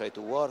have to try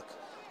to work,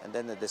 and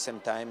then at the same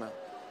time.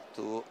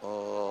 To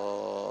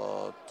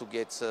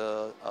get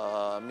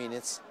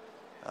minutes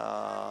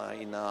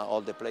in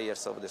all the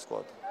players of the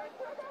squad.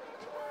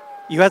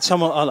 You had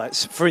someone, like,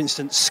 for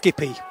instance,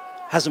 Skippy,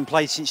 hasn't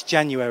played since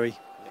January,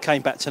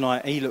 came back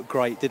tonight. He looked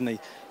great, didn't he?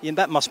 And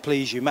that must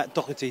please you. Matt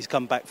Doherty's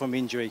come back from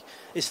injury.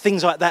 It's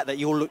things like that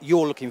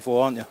you're looking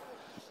for, aren't you?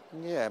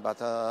 Yeah, but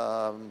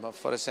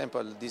for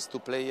example, these two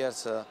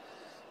players,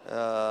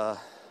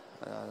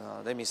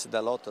 they missed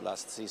a lot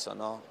last season,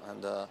 no?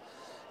 And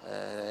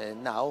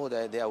now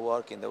they are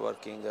working. They're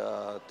working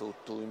to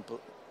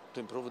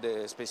improve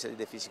especially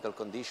the physical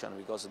condition,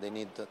 because they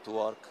need to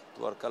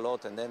work a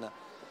lot, and then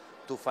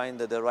to find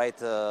the right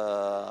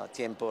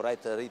tempo, right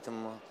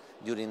rhythm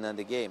during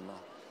the game.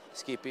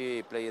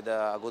 Skippy played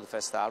a good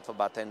first half,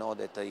 but I know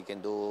that he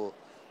can do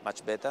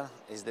much better.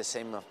 It's the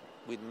same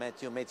with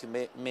Matthew. Matthew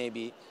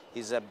maybe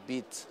is a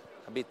bit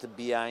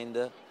behind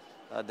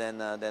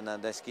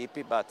than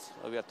Skippy, but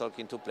we are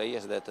talking to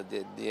players that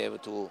they have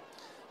to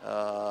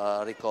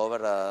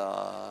recover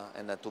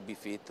and to be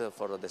fit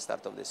for the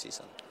start of the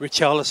season.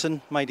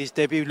 Richarlison made his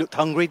debut, looked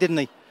hungry, didn't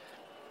he?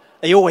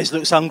 He always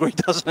looks hungry,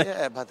 doesn't he?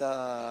 Yeah, but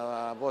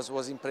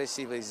was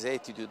impressive, his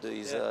attitude,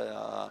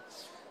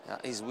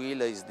 his will,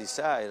 his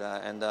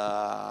desire, and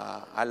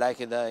I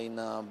like it in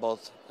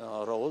both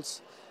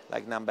roles,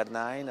 like number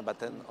 9, but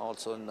then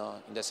also in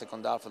the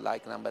second half,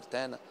 like number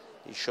 10.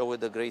 He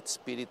showed a great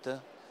spirit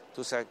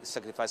to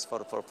sacrifice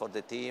for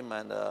the team,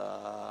 and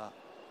a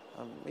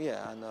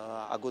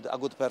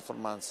good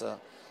performance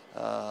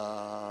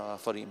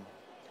for him.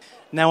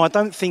 Now, I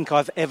don't think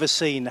I've ever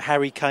seen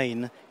Harry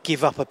Kane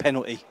give up a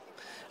penalty,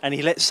 and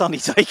he let Sonny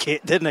take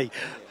it, didn't he?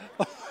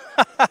 Yeah,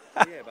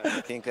 but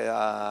I think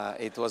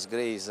it was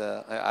great,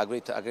 a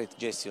great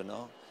gesture,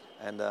 no?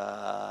 And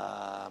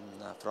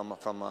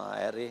from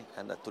Harry,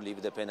 and to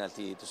leave the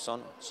penalty to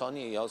Son.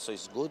 Sonny also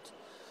is good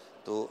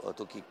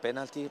to kick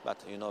penalty, but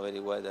you know very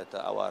well that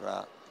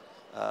our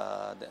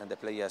the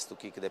players to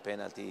kick the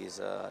penalty is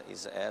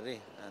Harry,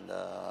 and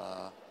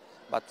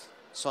but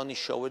Sonny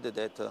showed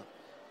that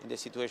in the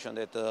situation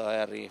that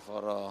Harry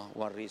for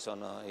one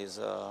reason is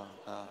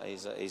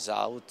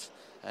out,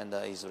 and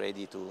is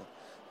ready to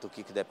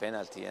kick the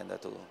penalty and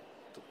to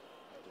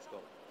score.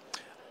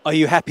 Are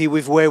you happy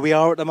with where we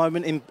are at the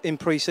moment in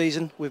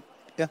pre-season?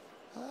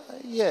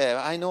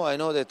 Yeah, I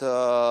know that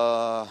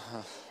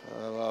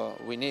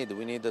we need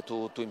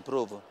to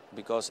improve,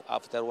 because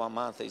after 1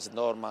 month it's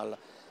normal,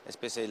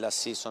 especially last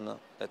season,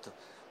 that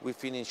we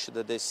finished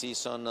the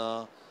season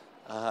to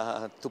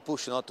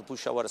push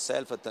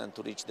ourselves and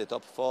to reach the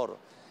top 4.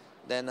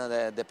 Then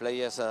the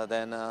players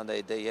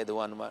they had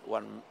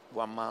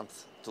one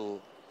month to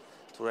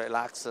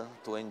relax,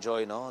 to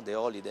enjoy the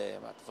holiday.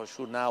 But for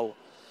sure now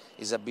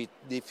it's a bit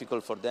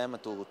difficult for them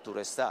to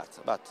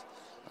restart. But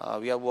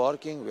we are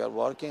working,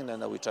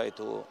 and we try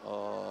to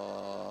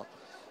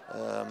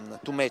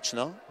match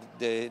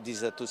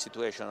these two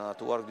situations,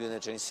 to work during the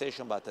training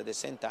session, but at the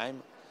same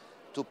time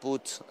to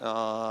put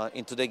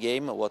into the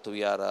game what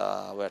we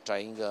are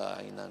trying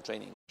in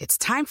training. It's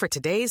time for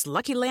today's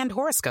Lucky Land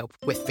horoscope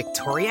with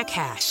Victoria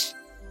Cash.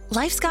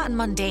 Life's gotten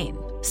mundane,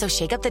 so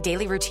shake up the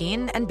daily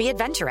routine and be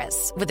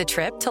adventurous with a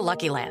trip to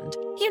Lucky Land.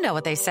 You know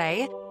what they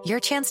say, your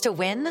chance to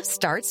win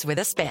starts with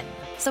a spin.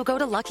 So go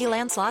to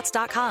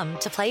LuckyLandSlots.com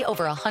to play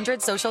over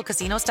 100 social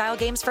casino-style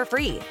games for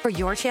free for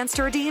your chance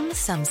to redeem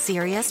some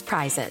serious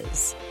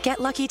prizes. Get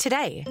lucky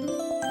today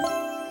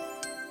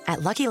at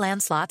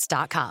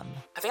LuckyLandSlots.com.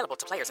 Available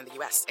to players in the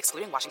U.S.,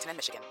 excluding Washington and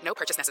Michigan. No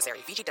purchase necessary.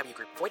 VGW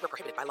Group. Void where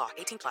prohibited by law.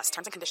 18+.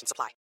 Terms and conditions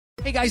apply.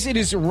 Hey guys, it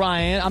is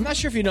Ryan. I'm not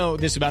sure if you know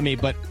this about me,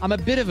 but I'm a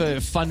bit of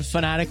a fun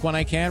fanatic when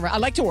I can. I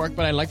like to work,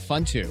 but I like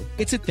fun too.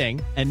 It's a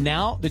thing. And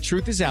now the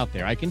truth is out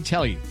there. I can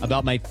tell you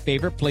about my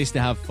favorite place to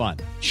have fun.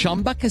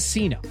 Chumba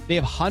Casino. They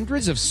have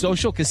hundreds of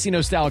social casino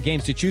style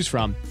games to choose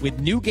from with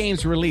new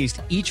games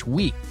released each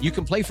week. You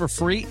can play for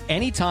free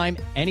anytime,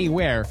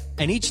 anywhere.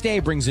 And each day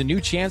brings a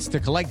new chance to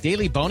collect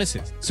daily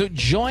bonuses. So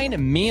join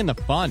me in the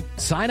fun.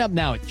 Sign up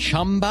now at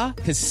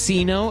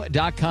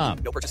ChumbaCasino.com.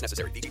 No purchase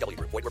necessary. VGW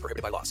Group. Void where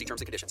prohibited by law. See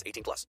terms and conditions.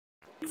 18+.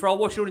 For our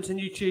watching audience on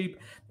YouTube,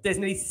 there's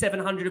nearly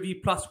 700 of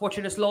you plus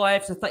watching us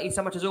live. So thank you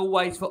so much as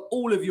always for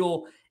all of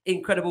your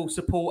incredible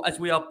support as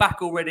we are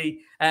back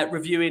already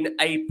reviewing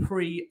a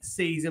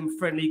pre-season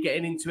friendly,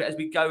 getting into it as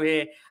we go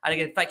here. And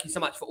again, thank you so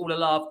much for all the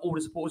love, all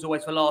the support as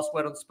always for Last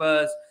Word on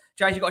Spurs.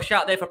 James, you got a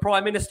shout there for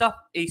Prime Minister.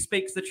 He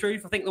speaks the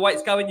truth. I think the way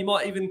it's going, you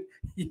might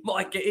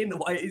get in the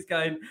way it is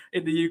going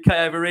in the UK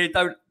over here.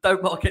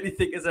 Don't mark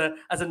anything as a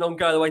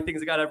non-go the way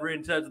things are going over here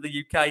in terms of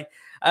the UK.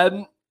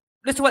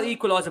 Let's talk about the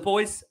equaliser,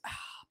 boys.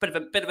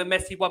 Bit of a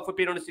messy one, for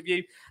being honest with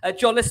you.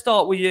 John, let's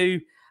start with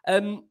you.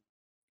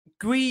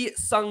 Gui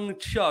Sung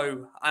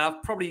Cho.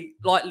 I've probably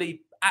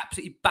lightly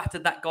absolutely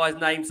battered that guy's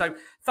name. So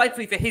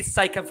thankfully for his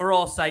sake and for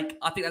our sake,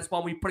 I think that's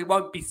one we probably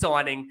won't be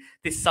signing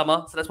this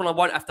summer. So that's one I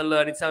won't have to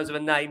learn in terms of a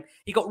name.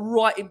 He got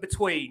right in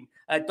between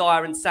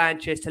Dyer and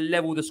Sanchez to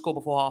level the score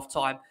before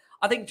half-time.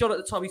 I think John at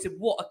the time, he said,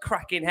 what a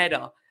cracking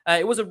header.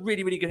 It was a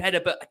really, really good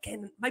header. But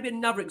again, maybe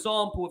another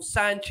example of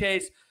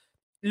Sanchez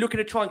looking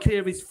to try and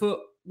clear his foot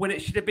when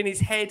it should have been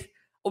his head.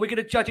 Are we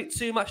going to judge it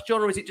too much,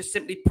 John, or is it just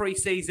simply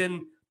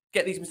pre-season,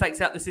 get these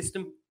mistakes out of the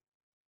system?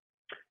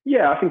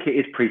 Yeah, I think it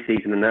is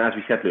pre-season, and as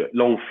we said, look,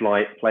 long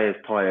flight, players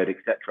tired,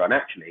 etc. And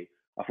actually,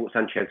 I thought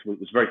Sanchez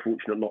was very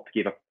fortunate not to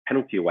give a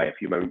penalty away a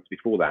few moments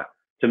before that.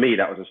 To me,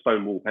 that was a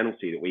stonewall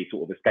penalty that we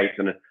sort of escaped,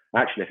 and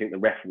actually, I think the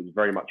ref was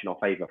very much in our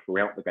favour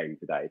throughout the game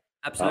today.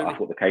 Absolutely. I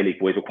thought the K-League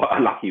boys were quite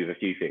unlucky with a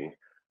few things.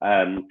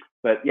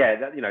 But yeah,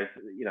 that,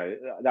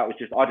 that was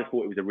just. I just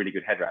thought it was a really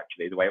good header.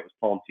 Actually, the way it was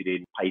planted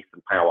in pace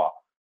and power,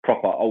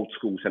 proper old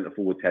school centre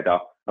forwards header.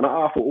 And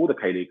I thought all the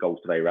K-League goals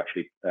today were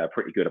actually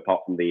pretty good,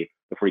 apart from the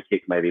free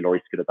kick maybe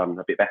Lloris could have done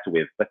a bit better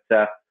with. But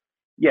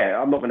yeah,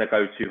 I'm not going to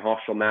go too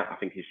harsh on that. I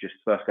think it's just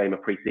first game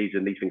of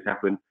pre-season. These things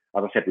happen.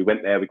 As I said, we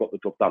went there, we got the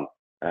job done.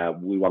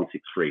 We won 6-3.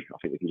 I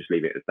think we can just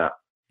leave it as that.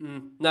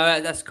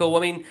 No, that's cool. I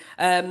mean,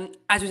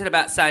 as we said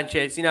about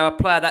Sanchez, a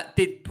player that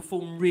did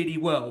perform really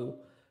well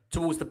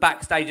towards the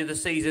backstage of the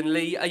season.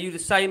 Lee, are you the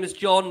same as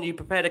John? Are you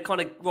prepared to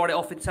kind of write it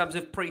off in terms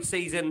of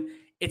pre-season?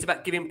 It's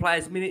about giving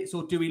players minutes,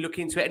 or do we look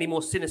into it any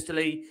more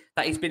sinisterly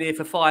that he's been here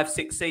for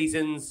 5-6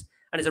 seasons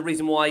and there's a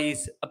reason why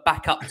he's a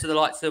backup to the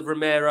likes of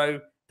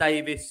Romero,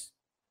 Davis?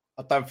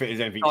 I don't think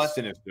there's anything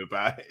sinister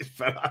about it,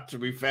 to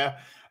be fair.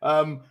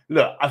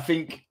 Look, I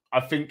think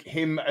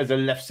him as a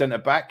left centre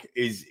back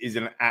is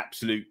an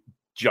absolute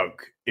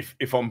joke.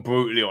 If I'm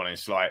brutally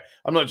honest, like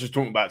I'm not just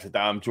talking about today,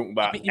 I'm talking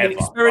about you mean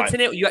experiencing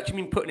it, or you actually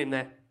mean putting him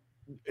there?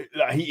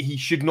 He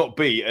should not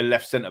be a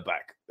left centre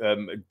back.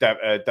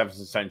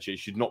 Davinson Sanchez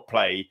should not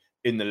play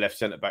in the left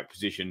centre back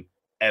position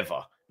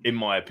ever, in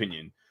my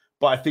opinion.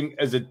 But I think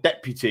as a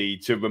deputy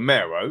to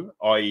Romero,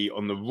 i.e.,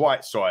 on the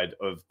right side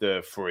of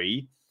the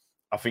three,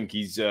 I think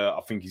he's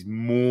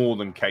more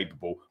than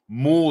capable.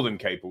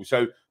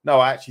 So no,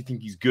 I actually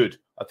think he's good.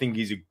 I think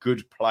he's a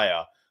good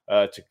player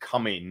to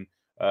come in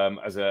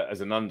as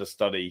an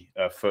understudy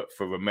for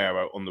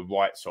Romero on the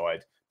right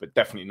side, but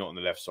definitely not on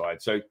the left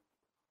side. So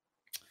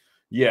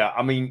yeah,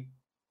 I mean,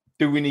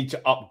 do we need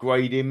to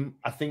upgrade him?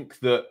 I think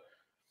that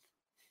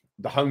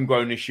the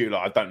homegrown issue,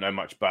 I don't know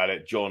much about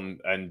it. John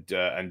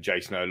and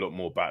Jason know a lot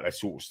more about that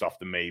sort of stuff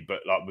than me. But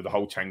with the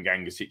whole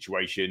Tanganga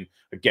situation,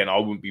 again, I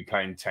wouldn't be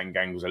playing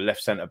Tanganga as a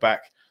left centre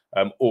back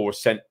or a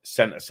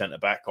centre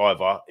back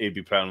either. He'd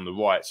be playing on the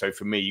right. So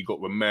for me, you've got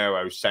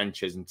Romero,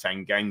 Sanchez, and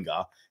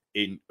Tanganga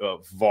in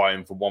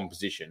vying for one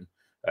position,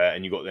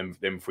 and you've got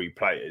them 3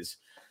 players.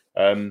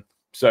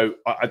 So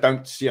I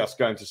don't see us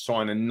going to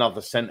sign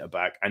another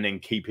centre-back and then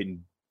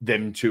keeping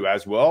them 2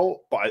 as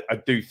well. But I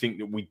do think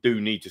that we do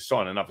need to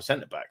sign another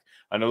centre-back.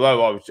 And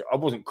although I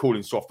wasn't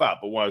calling Soft out,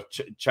 but when I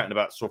was chatting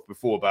about Soft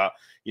before about,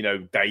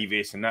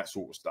 Davis and that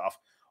sort of stuff,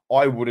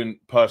 I wouldn't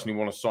personally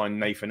want to sign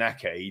Nathan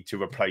Ake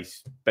to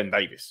replace Ben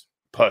Davis,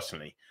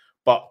 personally.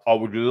 But I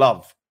would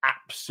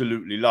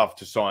absolutely love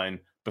to sign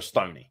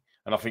Bastoni.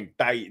 And I think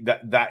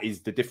that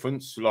is the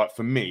difference. Like,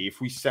 for me, if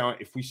we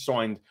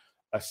signed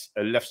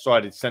a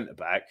left-sided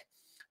centre-back,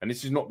 and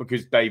this is not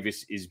because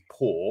Davis is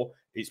poor,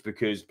 it's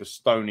because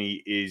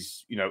Bastoni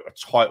is, a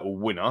title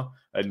winner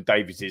and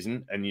Davis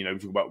isn't. And, we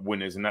talk about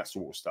winners and that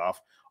sort of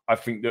stuff. I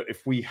think that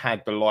if we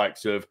had the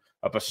likes of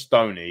a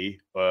Bastoni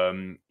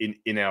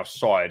in our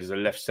side as a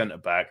left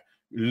centre-back,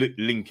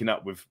 linking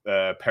up with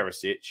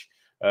Perisic,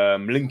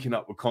 linking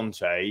up with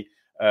Conte,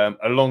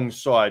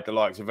 alongside the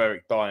likes of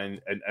Eric Dyer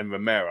and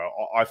Romero,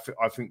 I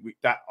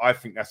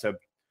think that's a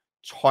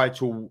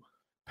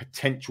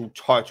potential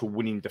title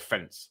winning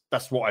defence.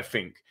 That's what I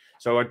think.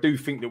 So I do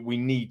think that we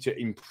need to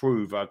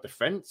improve our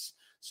defence.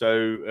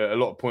 So a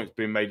lot of points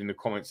being made in the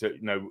comments that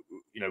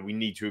we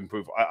need to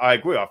improve. I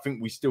agree. I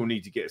think we still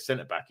need to get a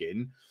centre back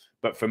in,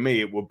 but for me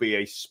it will be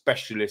a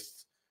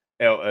specialist,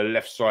 a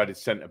left-sided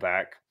centre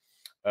back,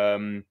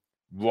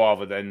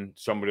 rather than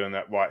somebody on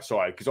that right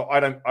side. Because I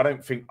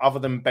don't think, other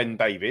than Ben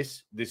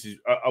Davis, this is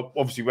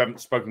obviously we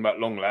haven't spoken about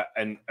Longley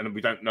and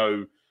we don't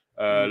know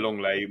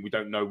Longley. We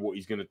don't know what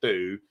he's going to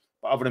do.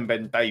 But other than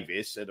Ben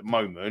Davis at the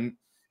moment,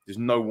 there's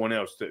no one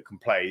else that can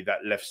play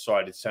that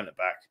left-sided centre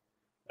back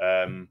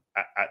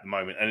at the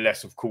moment,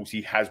 unless of course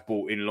he has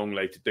brought in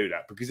Longley to do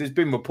that. Because there's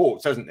been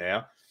reports, hasn't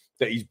there,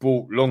 that he's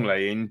brought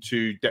Longley in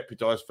to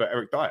deputise for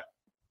Eric Dyer.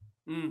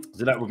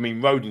 So that would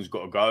mean Rodon's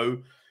got to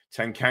go.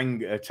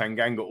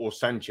 Tanganga or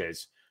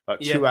Sanchez,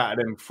 2 out of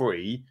them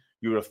 3,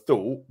 you would have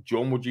thought.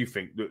 John, what do you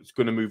think that's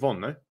going to move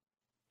on, though?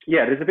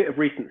 Yeah, there's a bit of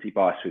recency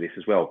bias with this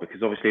as well,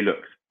 because obviously,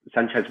 look,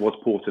 Sanchez was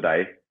poor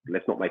today.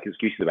 Let's not make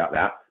excuses about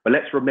that. But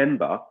let's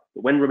remember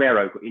that when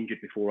Romero got injured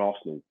before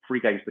Arsenal,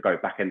 3 games to go,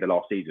 back end of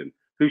last season,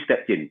 who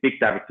stepped in? Big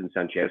Davidson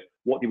Sanchez.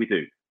 What did we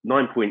do?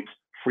 9 points,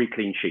 3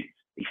 clean sheets.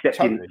 He stepped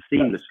in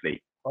seamlessly,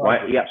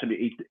 right? He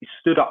absolutely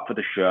stood up for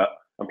the shirt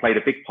and played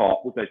a big part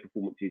with those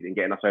performances in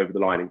getting us over the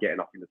line and getting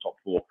us in the top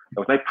 4.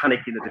 There was no panic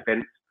in the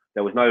defence.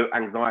 There was no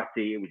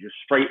anxiety. It was just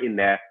straight in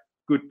there.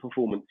 Good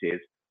performances.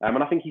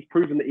 And I think he's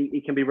proven that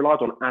he can be relied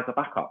on as a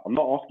backup. I'm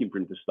not asking for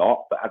him to start,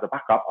 but as a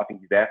backup, I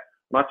think he's there.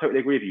 And I totally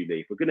agree with you,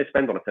 Lee. If we're going to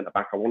spend on a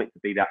centre-back, I want it to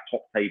be that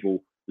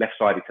top-table,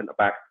 left-sided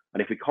centre-back.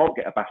 And if we can't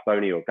get a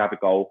Bastoni or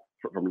Gabigol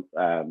from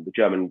the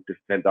German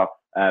defender,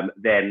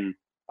 then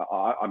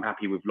I'm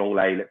happy with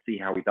Longley. Let's see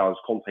how he does.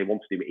 Conte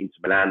wanted him at Inter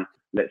Milan.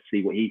 Let's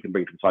see what he can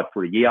bring to the side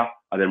for a year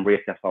and then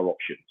reassess our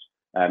options.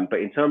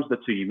 But in terms of the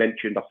 2 you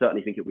mentioned, I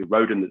certainly think it will be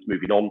Rodon that's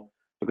moving on,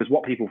 because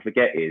what people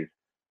forget is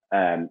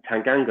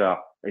Tanganga,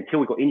 until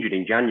we got injured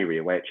in January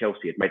away at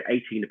Chelsea, had made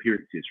 18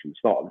 appearances from the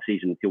start of the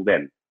season until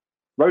then.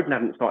 Rodon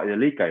hadn't started a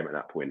league game at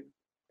that point.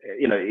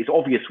 It's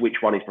obvious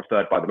which one is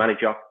preferred by the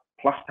manager,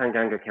 plus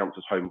Tanganga counts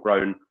as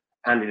homegrown,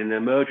 and in an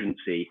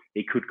emergency,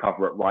 he could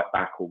cover at right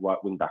back or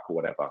right wing back or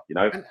whatever,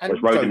 whereas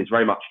Rodon is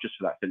very much just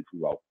for that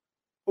central role.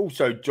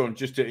 Also, John,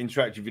 just to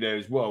interact with you there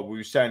as well, we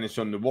were saying this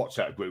on the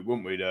WhatsApp group,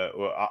 weren't we,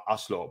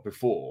 us lot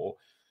before.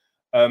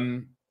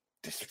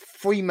 There's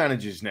 3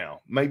 managers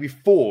now, maybe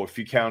 4 if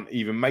you count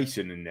even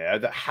Mason in there,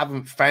 that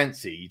haven't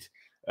fancied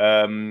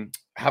Rodon.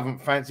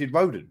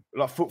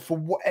 Like for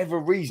whatever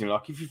reason,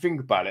 like if you think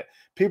about it,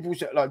 people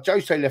say, like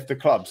Jose left the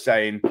club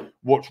saying,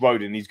 "Watch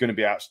Rodon, he's going to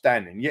be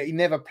outstanding." Yet he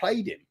never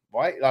played him,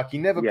 right? Like he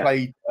never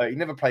played. He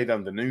never played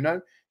under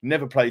Nuno. He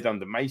never played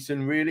under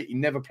Mason. Really,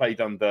 he hasn't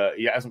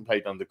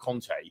played under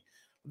Conte.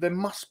 There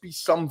must be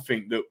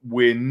something that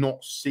we're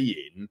not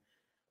seeing.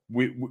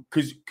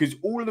 Because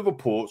all of the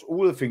reports,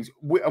 all of the things,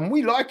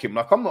 we like him.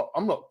 Like I'm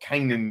not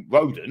Kane and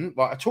Rodon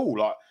like at all.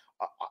 Like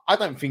I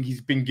don't think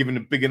he's been given a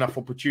big enough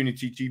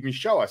opportunity to even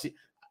show us.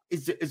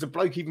 Is a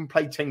bloke even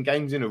played 10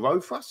 games in a row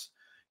for us?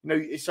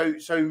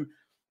 So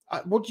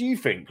what do you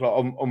think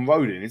on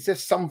Rodon? Is there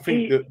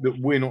something that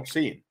we're not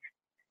seeing?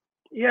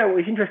 Yeah, well,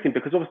 it's interesting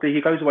because obviously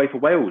he goes away for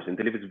Wales and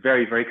delivers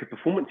very, very good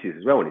performances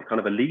as well, and he's kind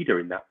of a leader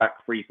in that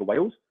back 3 for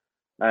Wales.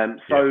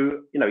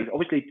 He's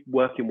obviously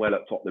working well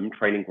at Tottenham,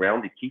 training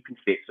ground. He's keeping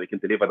fit so he can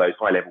deliver those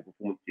high-level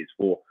performances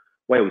for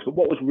Wales. But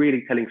what was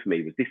really telling for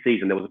me was this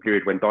season there was a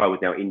period when Dyer was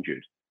now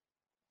injured.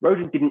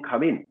 Rodon didn't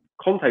come in.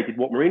 Conte did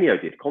what Mourinho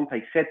did.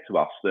 Conte said to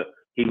us that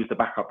he was the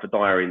backup for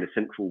Dyer in the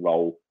central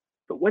role.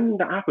 But when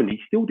that happened, he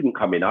still didn't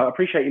come in. I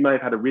appreciate he may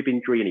have had a rib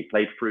injury and he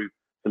played through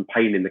some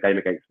pain in the game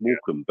against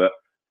Morecambe, but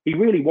he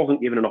really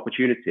wasn't given an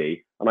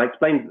opportunity. And I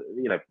explained,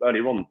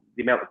 earlier on,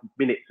 the amount of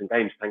minutes and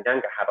games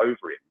Tanganga had over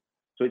him.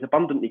 So it's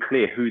abundantly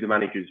clear who the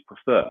managers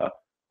prefer.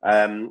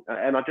 And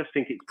I just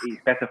think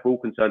it's better for all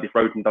concerned if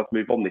Rodon does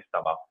move on this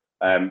summer,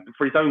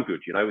 for his own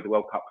good, with the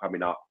World Cup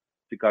coming up,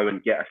 to go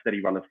and get a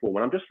steady run of form.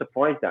 And I'm just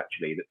surprised,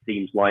 actually, that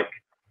teams like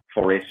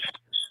Forest,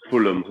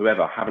 Fulham,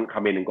 whoever, haven't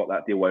come in and got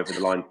that deal over the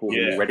line for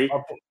them already.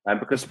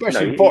 Because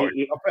especially Forest,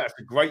 I bet that's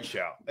a great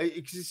shout.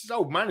 Because it's his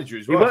old manager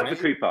as well. He worked for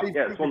Cooper,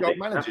 it's one thing,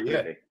 manager,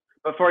 absolutely.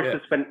 But Forest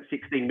has spent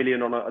 16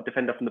 million on a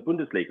defender from the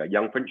Bundesliga, a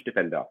young French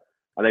defender,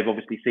 and they've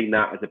obviously seen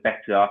that as a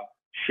better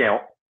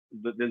shout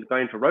than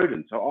going for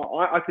Rodon. So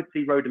I could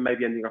see Rodon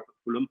maybe ending up at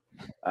Fulham,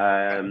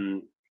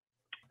 and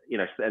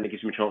it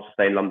gives him a chance to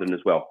stay in London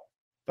as well.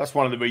 That's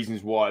one of the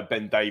reasons why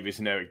Ben Davies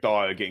and Eric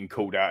Dyer are getting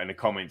called out in the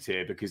comments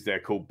here, because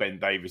they're called Ben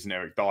Davies and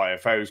Eric Dyer.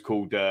 If they was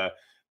called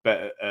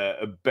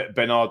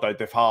Bernardo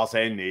De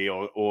Farseni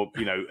or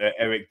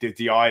Eric De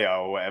Diaia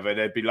or whatever,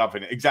 they'd be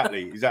loving it.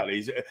 Exactly.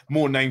 It's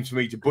more names for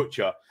me to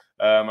butcher.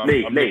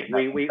 We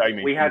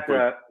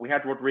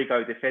had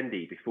Rodrigo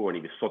Defendi before, and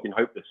he was sodding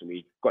hopeless, and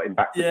we got him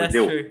back to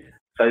Brazil. True.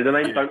 So the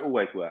names don't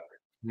always work.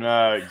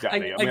 No,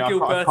 exactly. And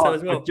Gilberto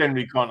as well. I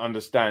generally can't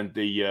understand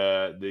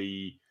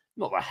the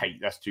not the hate,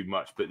 that's too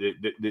much, but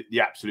the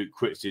absolute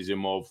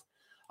criticism of.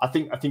 I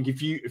think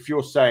if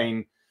you're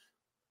saying,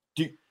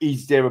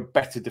 is there a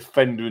better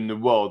defender in the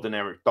world than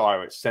Eric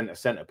Dyer at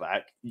centre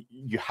back?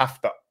 You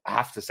have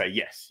to say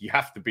yes. You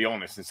have to be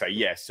honest and say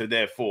yes. So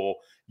therefore,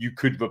 you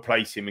could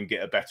replace him and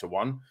get a better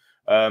one.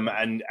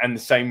 And the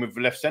same with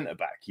left centre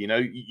back.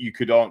 You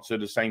could answer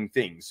the same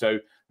thing. So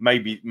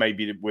maybe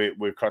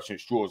we're clutching at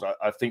straws.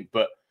 I think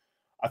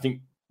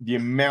the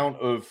amount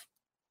of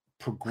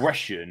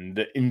progression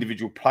that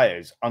individual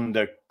players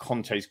under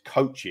Conte's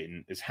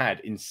coaching has had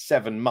in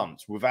 7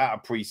 months without a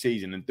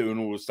pre-season and doing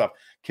all the stuff.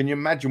 Can you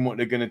imagine what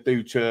they're going to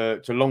do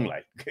to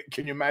Longley?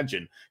 Can you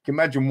imagine? Can you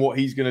imagine what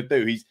he's going to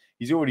do?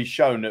 He's already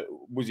shown that,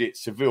 was it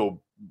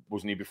Seville,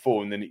 wasn't he,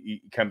 before? And then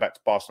he came back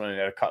to Barcelona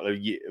and had a couple of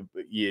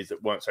years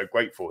that weren't so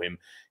great for him.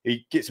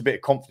 He gets a bit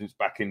of confidence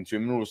back into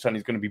him, and all of a sudden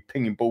he's going to be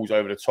pinging balls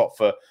over the top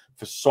for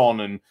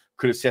Son and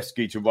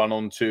Kulusevski to run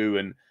onto.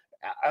 And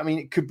I mean,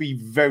 it could be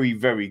very,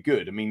 very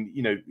good. I mean,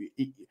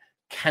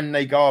 can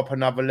they go up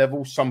another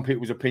level? Some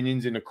people's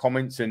opinions in the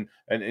comments and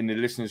in the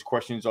listeners'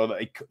 questions are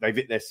that they've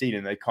hit their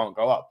ceiling, they can't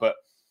go up. But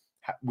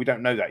we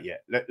don't know that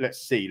yet.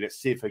 Let's see. Let's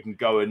see if they can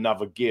go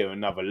another gear,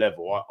 another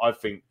level. I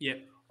think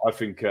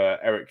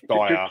Eric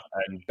Dyer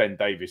and Ben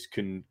Davies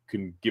can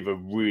give a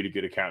really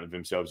good account of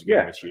themselves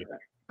again this year.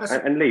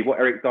 And Lee, what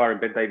Eric Dyer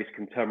and Ben Davies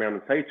can turn around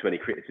and say to any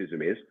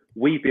criticism is,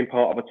 we've been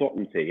part of a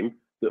Tottenham team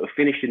that have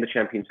finished in the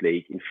Champions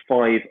League in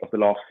 5 of the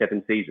last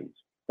 7 seasons.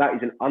 That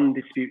is an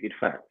undisputed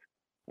fact,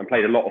 and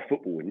played a lot of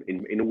football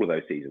in all of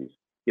those seasons.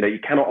 You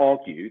cannot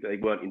argue that they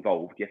weren't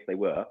involved. Yes, they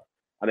were.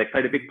 And they've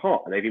played a big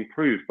part, and they've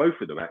improved.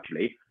 Both of them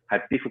actually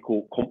had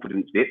difficult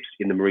confidence dips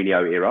in the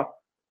Mourinho era.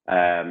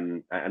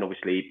 And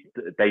obviously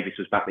Davies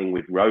was battling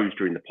with Rose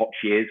during the Poch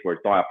years,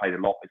 whereas Dyer played a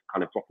lot,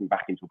 kind of dropping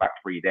back into a back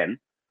three then,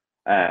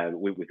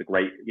 with the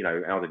great,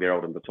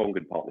 Alderweireld and the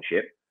Tongan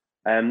partnership.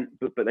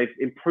 But they've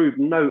improved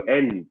no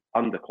end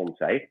under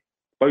Conte.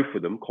 Both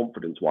of them,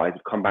 confidence-wise,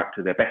 have come back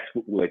to their best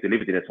football they've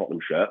delivered in a Tottenham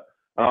shirt.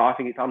 I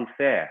think it's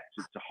unfair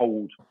to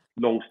hold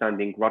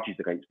long-standing grudges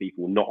against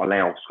people and not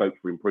allow scope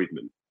for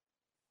improvement.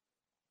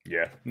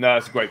 Yeah, no,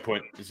 that's a great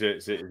point. It's a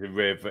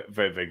very,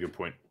 very, very good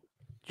point.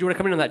 Do you want to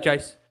come in on that,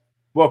 Jace?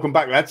 Welcome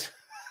back, lads.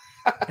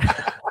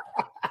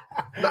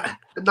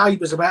 The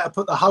neighbour's about to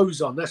put the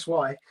hose on. That's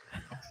why.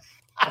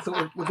 I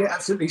thought we'd get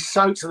absolutely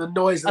soaked and the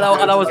noise. And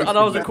I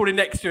was recording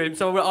next to him,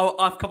 so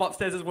I've come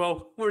upstairs as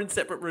well. We're in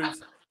separate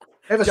rooms.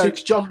 Ever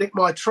since John nicked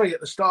my tree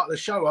at the start of the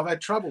show, I've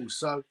had troubles.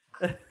 So,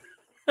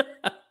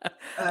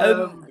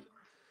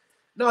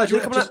 no, I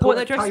just thought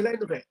I'd tail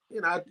end of it.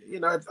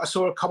 I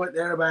saw a comment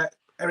there about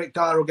Eric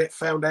Dyer will get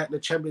found out in the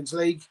Champions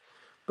League.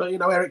 But,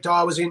 Eric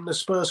Dyer was in the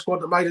Spurs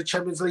squad that made a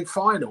Champions League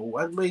final.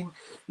 I mean,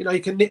 you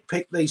can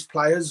nitpick these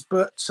players,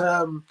 but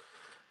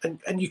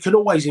and you can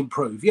always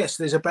improve. Yes,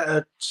 there's a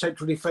better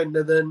central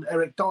defender than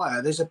Eric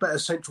Dyer. There's a better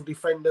central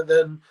defender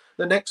than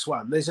the next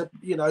one. There's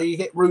you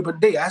get Ruben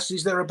Dias.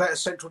 Is there a better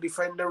central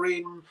defender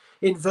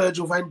in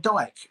Virgil van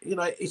Dijk?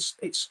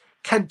 It's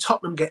can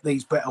Tottenham get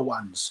these better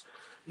ones?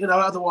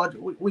 Otherwise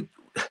we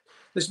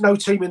there's no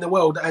team in the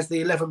world that has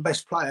the 11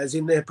 best players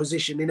in their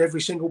position in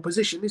every single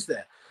position, is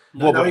there?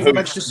 Robert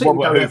Huth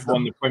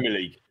won the Premier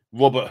League.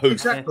 Robert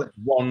Huth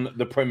won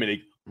the Premier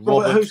League.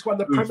 Robert Huth won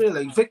the Premier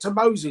League. Victor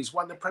Moses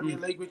won the Premier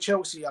League with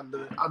Chelsea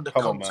under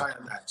Conte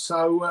and that.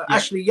 So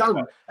Ashley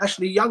Young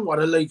won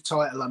a league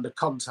title under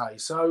Conte.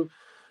 So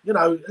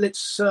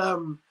let's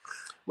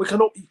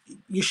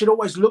you should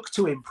always look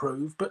to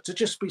improve, but to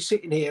just be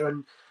sitting here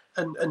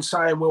and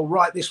saying, well,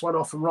 write this one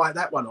off and write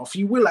that one off,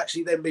 you will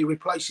actually then be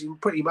replacing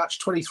pretty much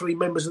 23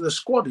 members of the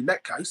squad in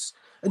that case,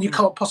 and you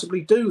can't possibly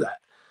do that.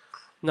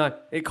 No,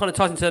 it kind of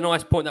ties into a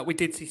nice point that we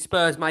did see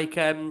Spurs make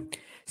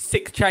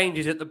 6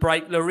 changes at the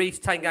break. Lloris,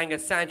 Tanganga,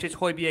 Sanchez,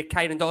 Højbjerg,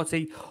 Kane and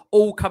Doherty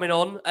all coming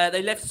on.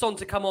 They left Son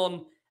to come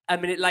on a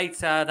minute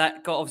later.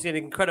 That got obviously an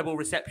incredible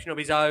reception of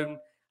his own,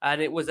 and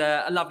it was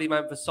a lovely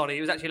moment for Sonny.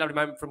 It was actually a lovely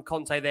moment from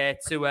Conte there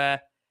to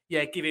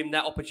give him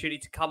that opportunity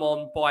to come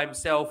on by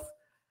himself.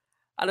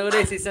 And look at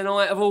this, it's a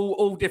night of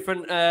all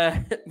different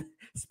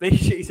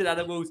species and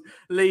animals.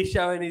 Lee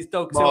showing his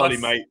dog Marley, to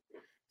us. mate.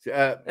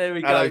 There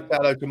we go.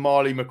 Hello to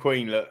Marley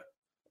McQueen. Look,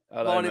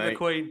 Hello, Marley mate.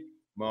 McQueen.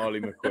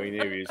 Marley McQueen,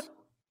 here he is.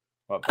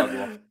 Right,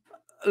 bugger off.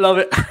 Love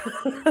it.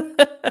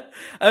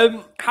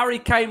 Harry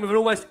Kane with an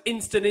almost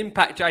instant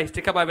impact, Jace,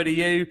 to come over to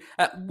you.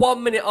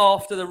 1 minute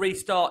after the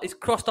restart, is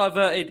cross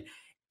diverted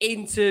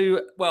into,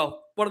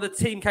 well, one of the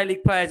Team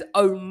K-League players'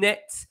 own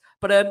net.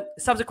 But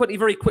subsequently,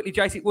 very quickly,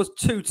 Jace, it was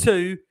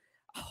 2-2.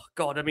 Oh,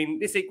 God, I mean,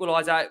 this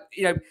equaliser,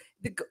 you know,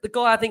 the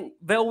guy, I think,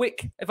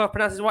 Velwick, if I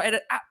pronounce it right, had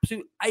an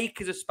absolute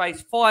acres of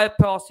space, fired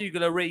past Hugo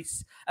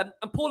Lloris. And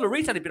Paul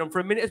Lloris had been on for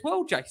a minute as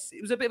well, Jace.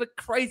 It was a bit of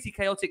a crazy,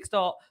 chaotic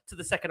start to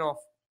the second half.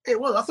 It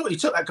was. I thought he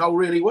took that goal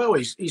really well.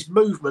 His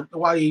movement, the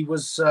way he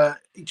was,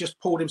 he just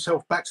pulled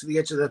himself back to the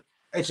edge of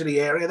the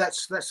area.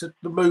 That's the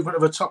movement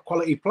of a top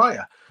quality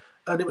player,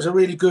 and it was a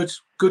really good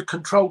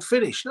controlled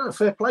finish. No,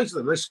 fair play to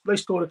them. They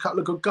scored a couple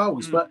of good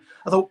goals. But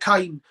I thought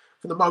Kane,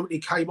 from the moment he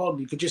came on,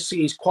 you could just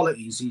see his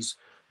qualities, his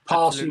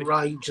passing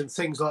range, and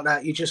things like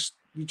that. You just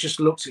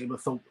looked at him and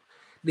thought,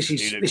 this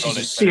is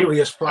a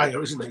serious player,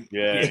 isn't he?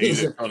 Yeah, he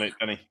looked on it,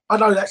 didn't he? I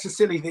know that's a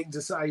silly thing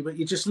to say, but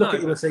you just look at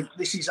him and think,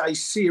 this is a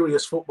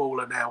serious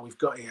footballer now we've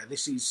got here.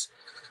 This is,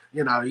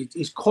 you know,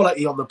 his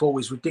quality on the ball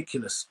is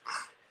ridiculous.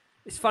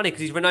 It's funny because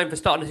he's renowned for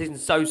starting the season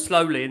so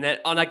slowly,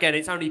 and again,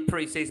 it's only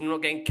pre-season,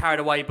 not getting carried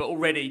away, but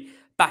already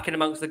back in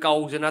amongst the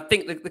goals. And I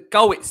think the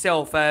goal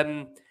itself,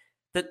 the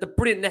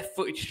brilliant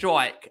left-footed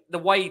strike, the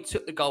way he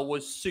took the goal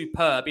was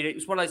superb. You know, it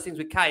was one of those things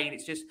with Kane.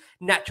 It's just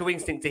natural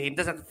instinct to him.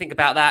 Doesn't have to think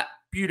about that.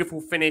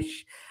 Beautiful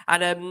finish.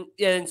 And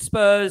and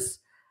Spurs,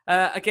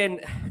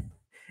 again,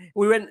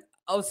 we went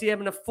obviously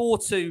having a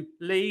 4-2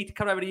 lead.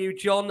 Coming over to you,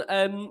 John.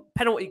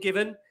 Penalty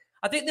given.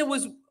 I think there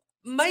was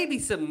maybe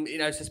some,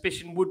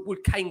 suspicion.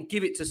 Would Kane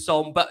give it to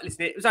Son? But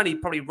listen, it was only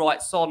probably right.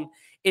 Son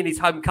in his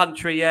home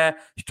country,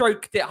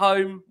 stroked it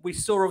home. We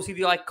saw obviously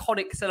the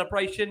iconic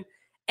celebration.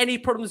 Any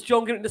problems,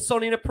 John, giving it to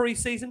Son in a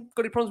pre-season?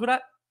 Got any problems with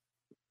that?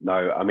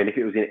 No, I mean, if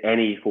it was in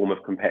any form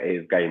of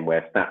competitive game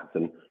where stats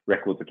and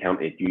records are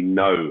counted,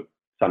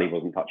 Sonny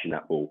wasn't touching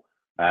that ball.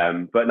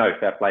 But no,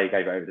 fair play,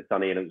 gave it over to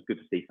Sonny, and it was good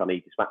to see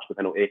Sonny dispatch the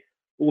penalty.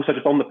 Also,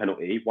 just on the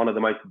penalty, one of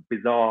the most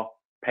bizarre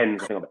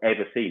pens I think I've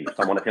ever seen.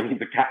 Someone attempting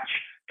to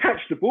catch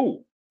the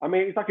ball. I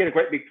mean, it's like he had a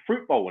great big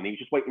fruit bowl and he was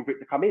just waiting for it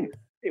to come in.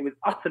 It was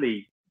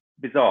utterly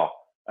bizarre.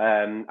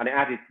 And it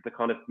added to the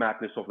kind of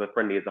madness of the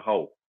friendly as a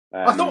whole.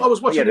 I thought I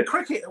was watching the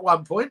cricket at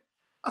one point.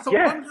 I thought,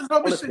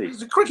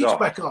 the cricket's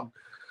back on.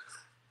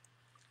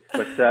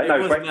 But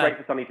great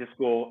for Sonny to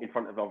score in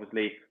front of,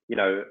 obviously,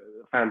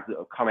 fans that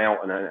have come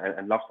out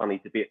and love Sonny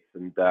to bits.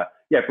 And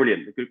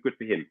brilliant. Good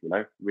for him,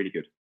 really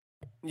good.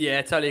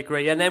 Yeah, totally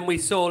agree. And then we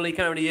saw, Lee,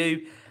 coming over to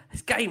you,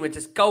 this game with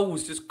just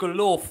goals, just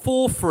galore,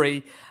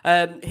 4-3,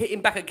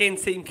 hitting back again,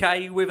 Team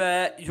K, with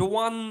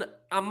Juan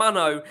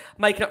Amano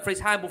making up for his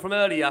handball from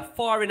earlier,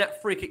 firing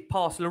that free kick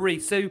past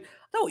Lloris. So,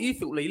 I don't know what you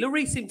thought, Lee.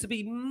 Lloris seemed to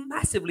be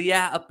massively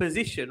out of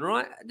position,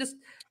 right? Just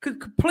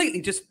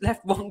completely just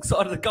left one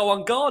side of the goal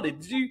unguarded.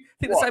 Did you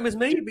think the same as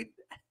me?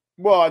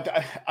 Well,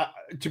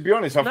 to be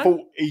honest, I thought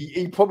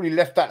he probably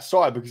left that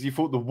side because he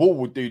thought the wall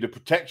would do the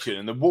protection,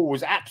 and the wall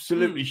was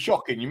absolutely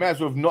shocking. You may as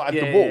well have not had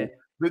the wall.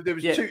 But there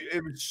was two.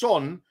 It was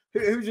Son.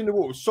 Who's in the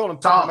wall? Son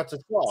and Sar.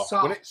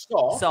 When it's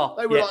Sar,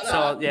 they were like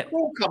that. The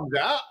ball comes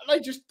out, and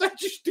they just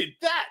did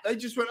that. They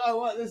just went,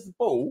 oh, right, there's the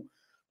ball.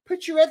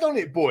 Put your head on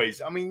it,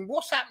 boys. I mean,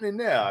 what's happening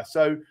there?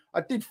 So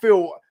I did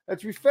feel, to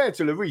be fair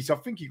to Lloris, I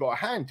think he got a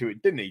hand to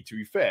it, didn't he? To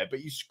be fair, but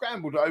he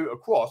scrambled out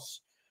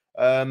across,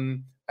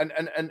 and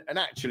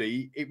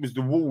actually, it was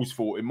the wall's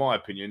fault, in my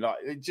opinion. Like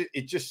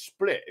it just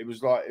split. It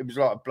was like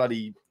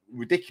bloody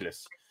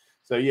ridiculous.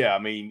 So yeah, I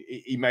mean,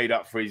 he made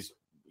up for his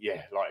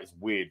his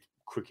weird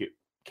cricket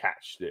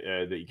catch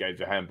that he gave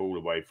the handball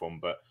away from.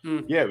 But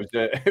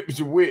it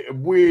was a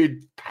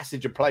weird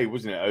passage of play,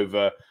 wasn't it?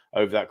 Over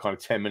that kind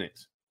of 10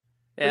 minutes.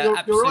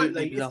 Yeah, you're right,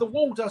 Lee. If the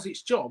wall does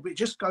its job, it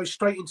just goes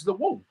straight into the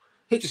wall.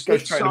 Hits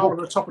Sar on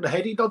the top of the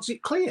head, he nods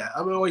it clear.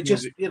 I mean, or he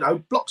just,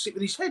 blocks it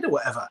with his head or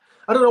whatever.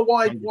 I don't know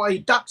why he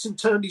ducked and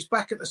turned his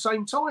back at the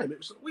same time. It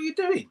was like, what are you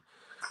doing?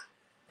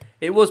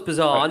 It was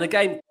bizarre, and the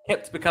game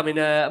kept becoming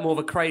more of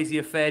a crazy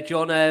affair,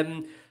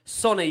 John.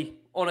 Sonny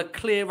on a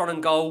clear run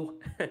and goal,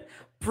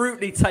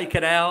 brutally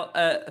taken out.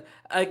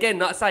 Again,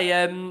 like I say,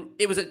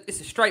 it's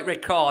a straight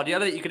red card. I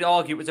don't think you could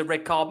argue it was a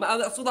red card.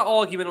 I saw that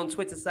argument on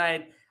Twitter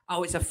saying,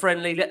 oh, it's a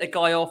friendly, let the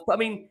guy off. But I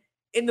mean,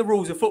 in the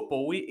rules of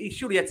football, he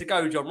surely had to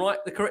go, John, right?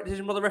 The correct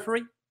decision by the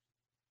referee?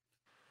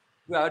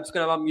 Well, I'm just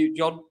going to unmute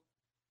John.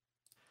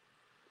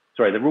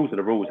 Sorry, the rules are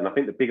the rules. And I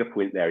think the bigger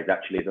point there is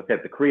actually, as I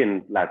said, the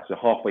Korean lads are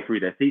halfway through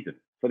their season.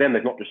 For them,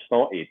 they've not just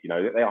started, they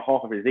are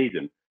half of the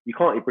season. You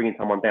can't be bringing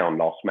someone down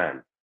last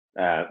man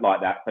like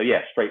that. So,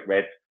 yeah, straight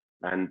red.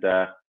 And,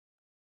 as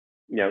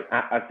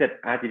I said,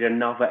 added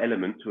another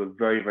element to a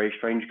very, very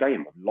strange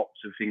game.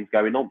 Lots of things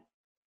going on.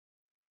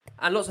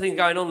 And lots of things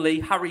going on, Lee.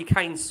 Harry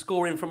Kane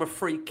scoring from a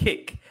free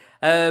kick.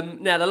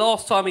 Now, the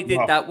last time he did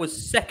that was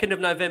 2nd of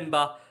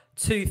November,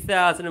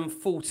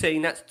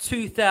 2014. That's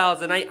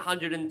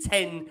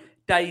 2,810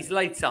 days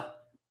later.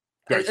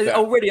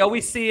 Already, are we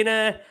seeing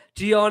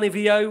Gianni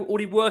Vio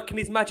already working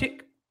his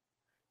magic?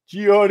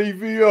 Gianni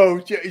Vio,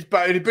 he's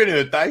back in the bin of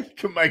the day.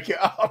 Couldn't make it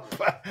up.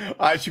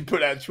 I actually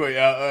put that tweet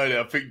out earlier.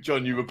 I think,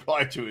 John, you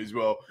replied to it as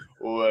well.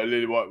 Or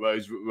Lily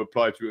Whiterose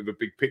replied to it with a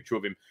big picture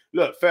of him.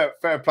 Look,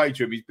 fair play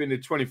to him. He's been there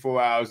 24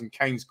 hours and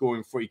Kane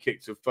scoring free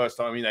kicks for the first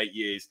time in 8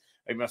 years.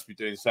 He must be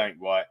doing something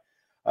right.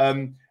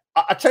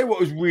 I tell you what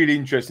was really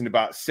interesting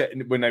about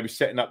when they were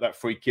setting up that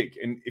free kick.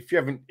 And if you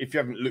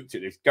haven't looked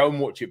at this, go and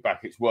watch it back.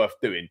 It's worth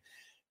doing.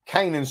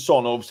 Kane and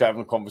Son obviously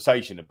having a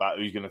conversation about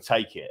who's going to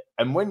take it,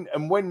 and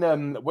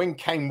when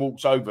Kane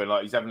walks over,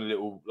 like he's having a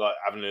little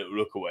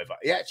look or whatever,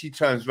 he actually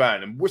turns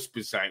around and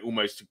whispers something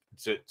almost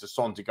to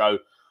Son to go,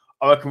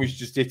 I reckon we should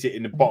just hit it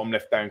in the bottom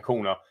left down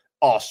corner.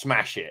 Oh,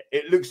 smash it!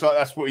 It looks like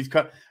that's what he's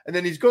got, and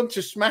then he's gone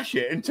to smash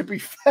it. And to be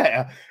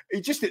fair,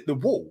 he just hit the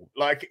wall.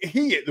 Like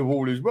he hit the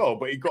wall as well,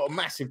 but he got a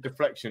massive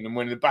deflection and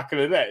went in the back of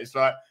the net. It's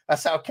like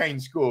that's how Kane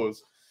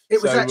scores. It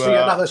was actually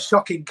another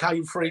shocking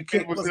Kane free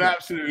kick. It was an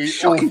absolutely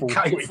shocking awful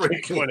Kane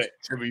free kick, wasn't it?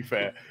 To be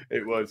fair,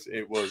 it was.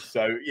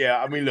 So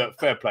yeah, I mean, look,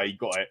 fair play, he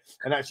got it.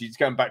 And actually, it's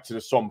going back to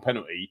the Son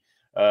penalty.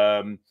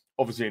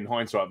 Obviously, in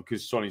hindsight,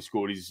 because Sonny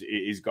scored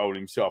his goal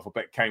himself, I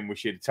bet Kane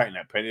wish he'd taken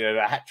that penalty. He had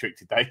a hat trick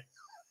today.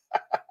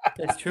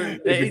 That's true.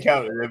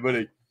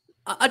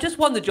 I just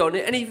wonder, John,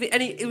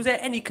 was there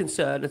any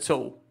concern at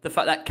all the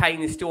fact that Kane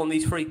is still on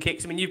these free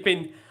kicks? I mean, you've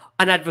been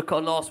an advocate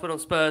on last one on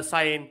Spurs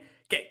saying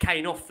get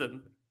Kane off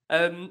them.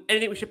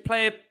 Anything we should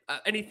play?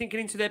 Any thinking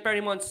into there? Bearing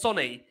in mind,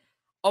 Sonny,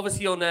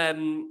 obviously on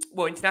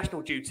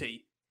international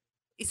duty,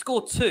 he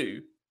scored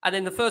 2, and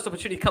then the first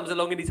opportunity comes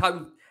along in his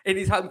home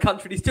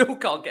country, and he still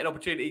can't get an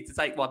opportunity to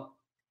take one.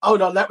 Oh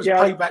no, that was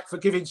payback for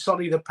giving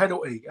Sonny the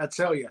penalty. I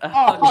tell you,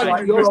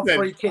 like, you're on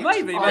free kicks.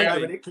 Maybe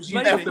because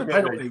you took the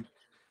penalty.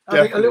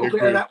 I think a little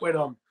bit of that went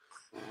on.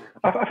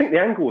 I think the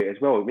angle is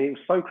as well. I mean, it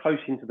was so close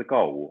into the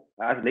goal.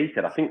 As Lee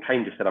said, I think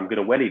Kane just said, "I'm going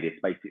to welly this."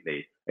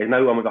 Basically, there's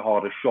no one with a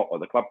harder shot at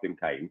the club than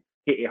Kane.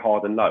 Hit it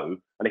hard and low,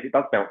 and if it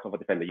does bounce off a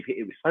defender, you've hit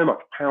it with so much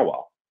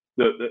power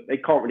that they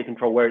can't really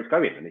control where it's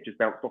going, and it just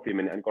bounced off him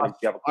and gone into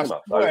the other corner.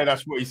 I swear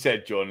that's what he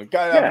said, John.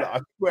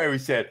 I swear he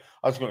said,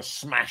 "I was going to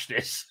smash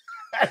this."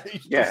 But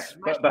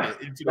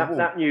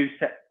that new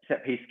set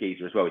piece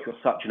geezer as well. He's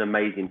got such an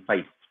amazing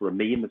face for a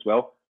meme as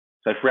well.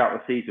 So throughout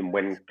the season,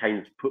 when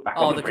Kane's put back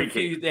on the free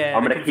kick,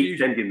 I'm going to keep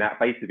sending that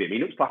face of him. He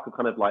looks like a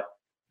kind of like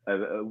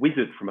a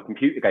wizard from a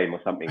computer game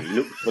or something. He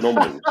looks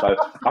phenomenal. So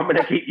I'm going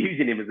to keep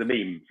using him as a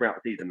meme throughout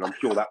the season. I'm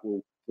sure that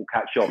will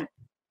catch on.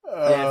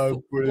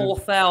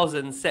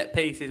 4,000 set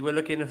pieces. We're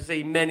looking to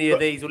see many of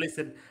these. Well,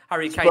 listen,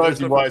 Harry Kane.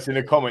 Spursy writes in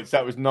the comments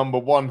that was number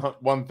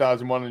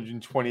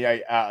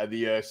 1,128 out of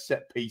the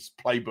set piece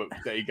playbook.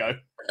 There you go.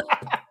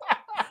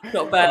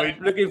 Not bad. I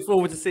mean, looking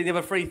forward to seeing the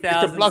other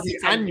 3,000. It's a bloody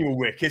annual,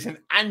 Rick. It's an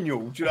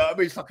annual. Do you know what I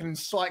mean? It's like an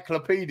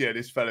encyclopedia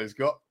this fella's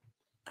got.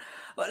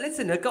 Well,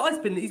 listen, the guy's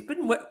been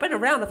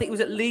around. I think he was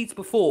at Leeds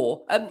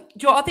before. Do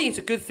you know, I think it's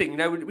a good thing. You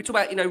know, we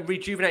talk about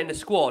rejuvenating the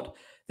squad.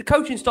 The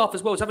coaching staff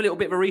as well is having a little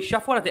bit of a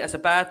reshuffle. I don't think that's a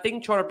bad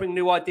thing. Trying to bring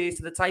new ideas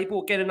to the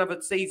table. Again,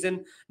 another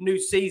season, new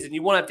season.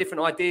 You want to have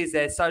different ideas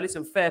there. So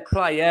listen, fair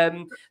play.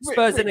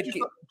 Spurs.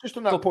 Just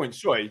on that point,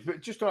 sorry,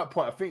 but just on that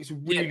point, I think it's a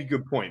really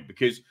good point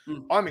because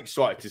I'm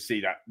excited to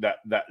see that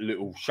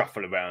little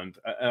shuffle around.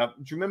 Do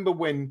you remember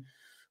when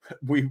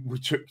we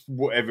took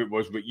whatever it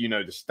was, but the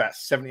stats,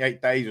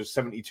 78 days or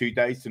 72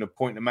 days to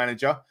appoint a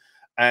manager?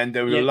 And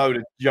there was a load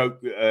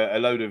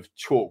of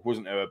talk,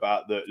 wasn't there,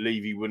 about that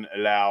Levy wouldn't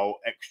allow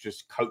extra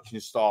coaching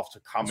staff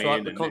to come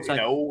in and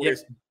all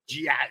this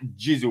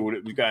jizzle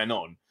that was going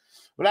on.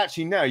 Well,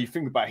 actually, now you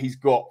think about it,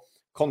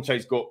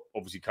 Conte's got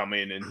obviously come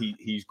in and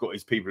he's got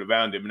his people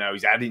around him, and now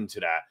he's adding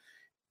to that.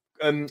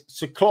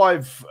 So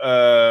Clive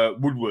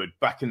Woodward,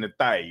 back in the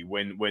day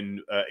when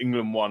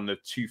England won the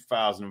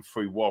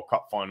 2003 World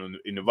Cup final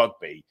in the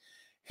rugby,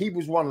 he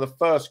was one of the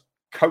first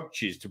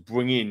coaches to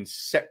bring in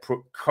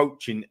separate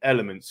coaching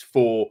elements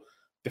for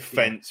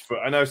defense.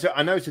 I know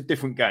it's a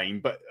different game,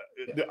 but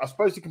I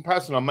suppose the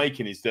comparison I'm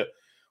making is that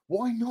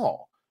why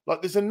not?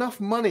 Like, there's enough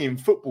money in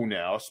football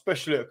now,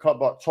 especially at a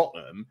club like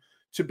Tottenham,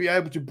 to be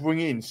able to bring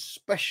in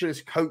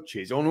specialist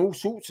coaches on all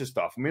sorts of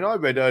stuff. I mean, I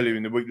read earlier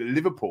in the week that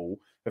Liverpool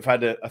have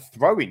had a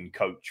throw-in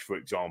coach, for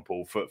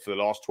example, for the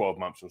last 12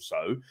 months or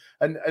so.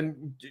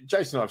 And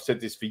Jason and I have said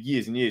this for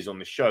years and years on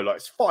the show, like,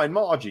 it's fine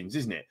margins,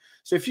 isn't it?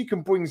 So if you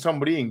can bring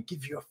somebody in,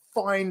 give you a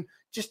fine,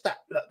 just that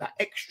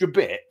extra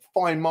bit,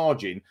 fine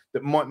margin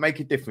that might make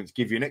a difference,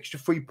 give you an extra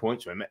 3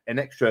 points or an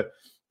extra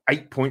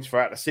 8 points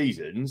throughout the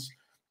seasons,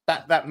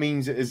 that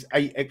means that there's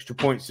 8 extra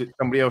points that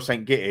somebody else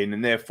ain't getting,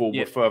 and therefore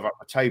we're further up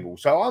the table.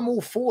 So I'm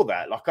all for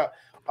that. Like,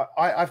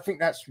 I think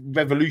that's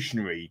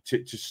revolutionary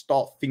to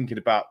start thinking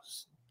about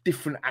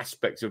different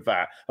aspects of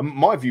that. And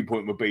my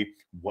viewpoint would be,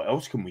 what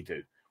else can we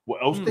do?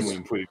 What else can we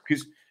improve?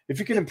 Because if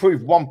you can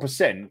improve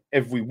 1%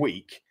 every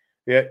week,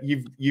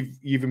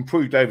 you've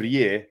improved over the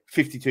year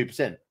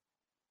 52%.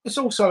 It's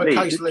also a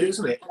case, Lee,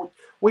 isn't it?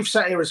 We've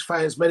sat here as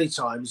fans many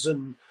times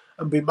and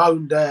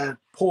bemoaned how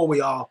poor we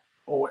are,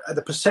 or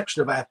the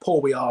perception of how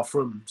poor we are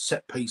from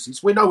set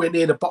pieces. We're nowhere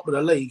near the bottom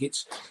of the league.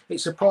 It's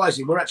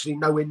surprising. We're actually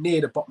nowhere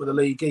near the bottom of the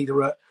league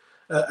either at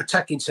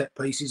attacking set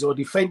pieces or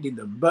defending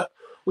them. But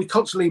we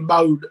constantly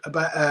moan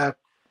about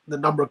the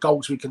number of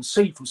goals we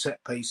concede from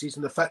set pieces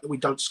and the fact that we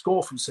don't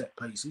score from set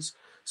pieces.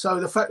 So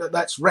the fact that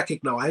that's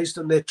recognised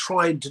and they're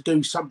trying to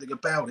do something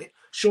about it,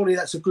 surely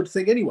that's a good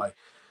thing anyway.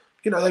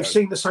 You know, they've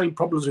seen the same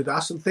problems with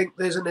us and think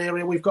there's an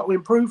area we've got to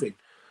improve in.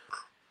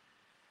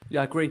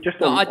 Yeah, I agree.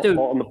 Just I do.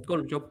 Go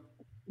on, John.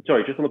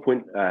 Sorry, just on the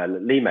point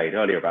Lee made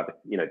earlier about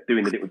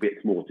doing the little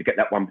bits more to get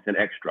that 1%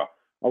 extra.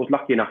 I was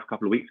lucky enough a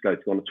couple of weeks ago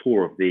to go on a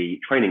tour of the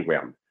training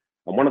ground,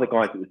 and one of the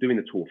guys that was doing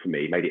the tour for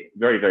me made it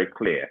very, very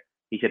clear.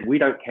 He said, "We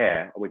don't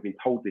care, and we've been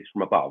told this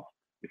from above.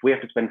 If we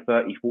have to spend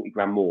 30, 40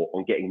 grand more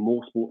on getting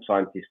more sports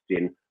scientists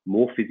in,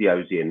 more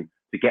physios in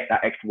to get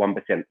that extra 1%,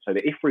 so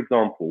that if, for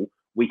example,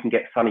 we can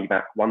get Sonny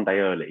back one day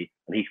early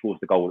and he scores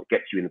the goal that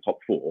gets you in the top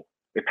 4,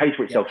 it pays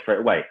for itself straight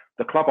away."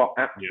 The club are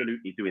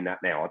absolutely doing that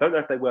now. I don't know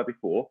if they were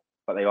before,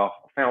 but they are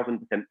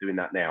 1,000% doing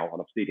that now,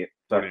 and I've seen it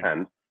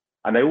firsthand.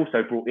 And they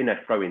also brought in a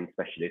throw-in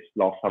specialist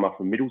last summer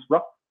from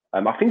Middlesbrough.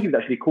 I think he was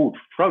actually called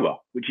Thrower,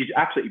 which is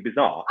absolutely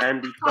bizarre.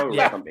 Andy Thrower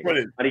or something.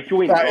 Brilliant. And he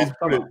joined last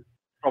summer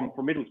from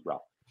Middlesbrough.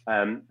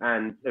 And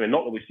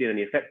not that we've seen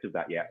any effects of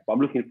that yet, but I'm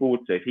looking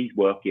forward to, if he's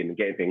working and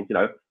getting things,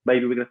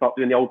 maybe we're going to start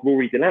doing the old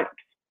Rory Delac.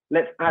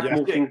 Let's add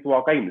more things to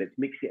our game. Let's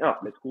mix it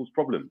up. Let's cause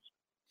problems.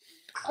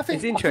 I think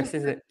it's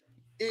interesting, isn't it?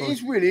 It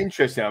is really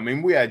interesting. I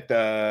mean, we had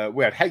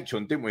H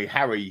on, didn't we?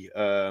 Harry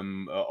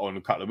on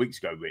a couple of weeks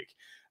ago, Rick.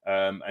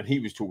 And he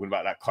was talking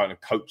about that kind of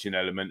coaching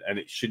element, and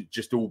it shouldn't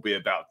just all be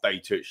about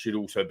data. It should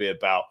also be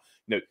about,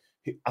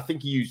 I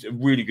think he used a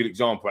really good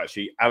example,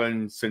 actually,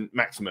 Alan St.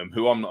 Maximum,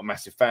 who I'm not a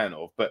massive fan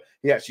of, but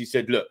he actually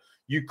said, look,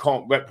 you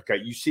can't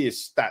replicate. You see his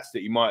stats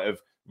that he might have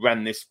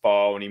ran this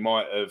far and he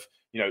might have,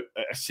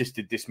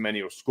 assisted this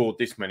many or scored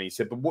this many. He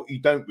said, but what you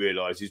don't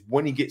realise is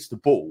when he gets the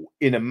ball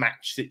in a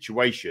match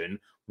situation,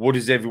 what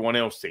does everyone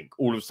else think?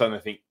 All of a sudden, I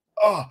think,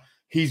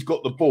 he's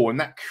got the ball, and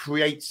that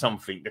creates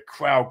something. The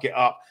crowd get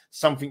up,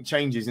 something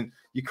changes, and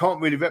you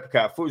can't really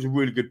replicate. I thought it was a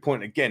really good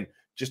point. Again,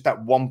 just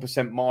that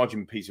 1%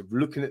 margin piece of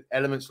looking at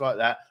elements like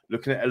that,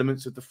 looking at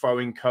elements of the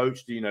throwing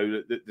coach,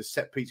 the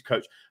set piece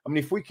coach. I mean,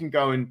 if we can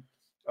go and,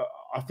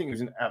 I think it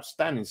was an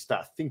outstanding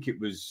stat. I think it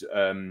was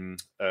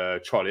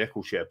Charlie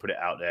Eccleshare put it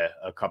out there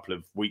a couple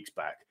of weeks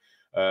back,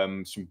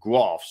 some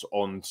graphs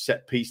on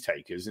set piece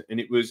takers, and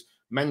it was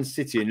Man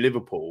City and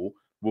Liverpool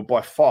were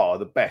by far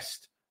the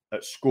best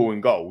at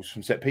scoring goals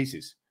from set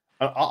pieces.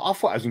 I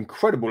thought it was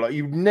incredible. Like,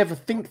 you'd never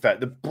think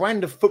that. The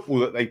brand of football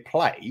that they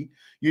play,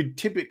 you'd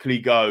typically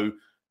go,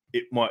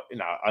 it might,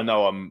 I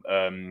know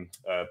I'm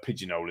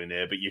pigeonholing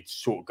here, but you'd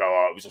sort of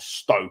go, it was a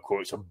Stoke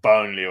or it's a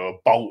Burnley or a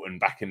Bolton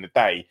back in the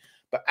day.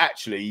 But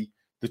actually,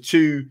 the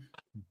two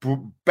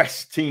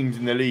best teams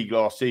in the league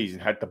last season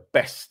had the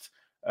best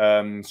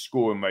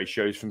scoring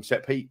ratios from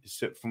set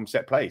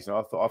plays. And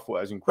I thought it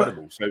was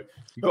incredible. So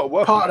you've got to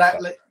work on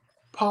that.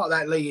 Part of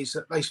that, Lee, is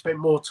that they spend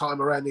more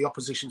time around the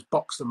opposition's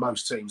box than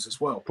most teams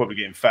as well. Probably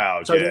getting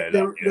fouled. So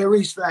there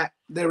is that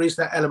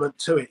element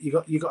to it.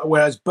 You got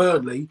whereas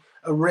Burnley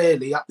are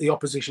rarely up the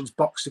opposition's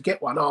box to get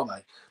one, are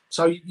they?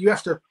 So you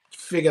have to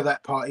figure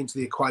that part into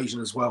the equation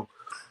as well.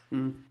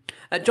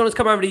 John, let's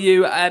come over to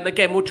you.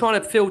 Again, we're trying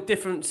to fill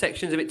different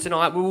sections of it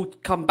tonight. We'll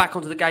come back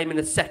onto the game in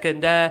a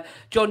second.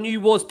 John,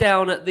 you was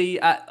down at the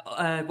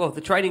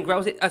training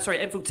ground.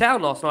 Enfield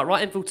Town last night,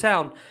 right? Enfield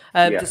Town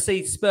to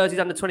see Spurs'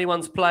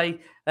 under-21s play.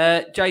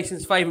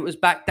 Jason's favourite was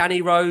back,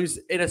 Danny Rose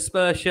in a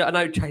Spurs shirt. I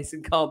know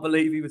Jason can't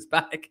believe he was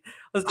back.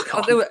 I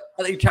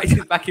think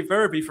Jason's back in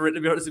therapy for it, to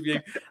be honest with you.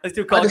 I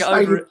still can't get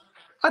over it.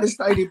 I'd have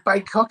stayed in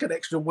Bangkok an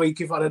extra week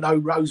if I'd have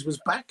known Rose was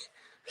back.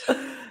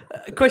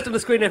 Question on the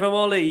screen there from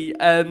Ollie.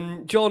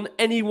 John,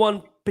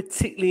 anyone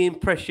particularly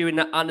impress you in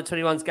that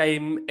under-21s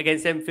game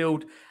against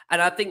Enfield?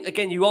 And I think,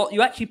 again,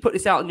 you actually put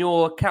this out on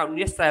your account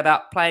yesterday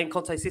about playing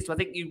Conte's system. I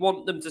think you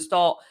want them to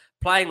start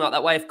playing like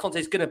that way if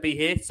Conte's going to be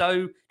here. So do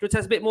you want to tell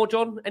us a bit more,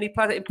 John? Any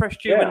players that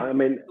impressed you? Yeah,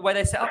 the way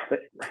they set up?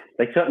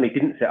 They certainly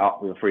didn't set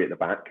up with a 3 at the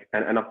back.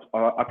 And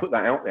I put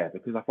that out there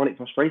because I find it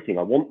frustrating.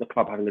 I want the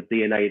club having the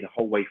DNA the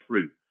whole way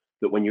through,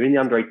 that when you're in the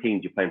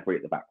under-18s, you're playing 3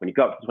 at the back. When you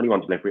go up to 21s,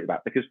 you're playing 3 at the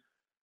back. Because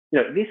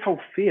this whole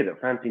fear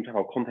that fans seem to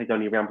have, Conte's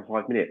only around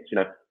for 5 minutes.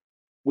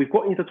 We've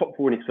got into the top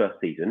 4 in his first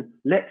season.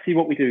 Let's see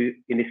what we do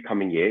in this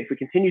coming year. If we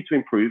continue to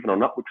improve and on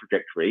an upward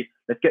trajectory,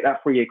 let's get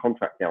that 3-year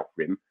contract out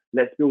for him.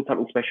 Let's build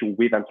something special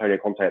with Antonio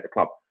Conte at the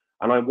club.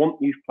 And I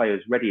want youth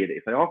players ready that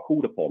if they are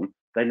called upon,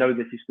 they know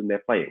the system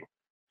they're playing.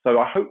 So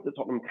I hope that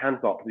Tottenham can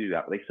start to do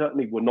that. But they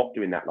certainly were not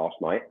doing that last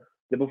night.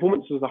 The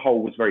performance as a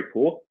whole was very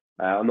poor.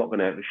 I'm not going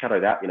to shadow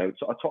that.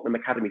 A Tottenham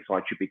academy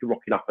side should be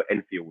rocking up at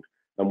Enfield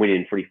and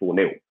winning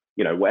 3-4-0.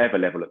 Whatever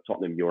level at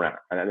Tottenham you're at.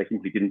 And they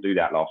simply didn't do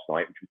that last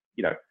night, which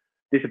was,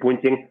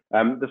 disappointing.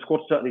 The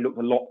squad certainly looked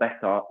a lot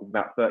better. With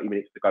about 30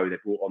 minutes to go, they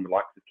brought on the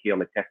likes of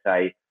Keon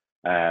Etete,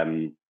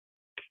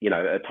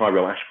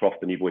 Tyrell Ashcroft,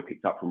 the new boy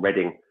picked up from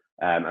Reading,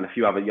 and a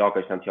few other,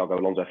 Santiago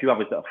Alonso, a few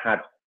others that have had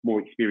more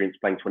experience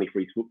playing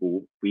 23s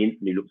football. We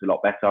instantly looked a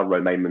lot better.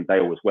 Romain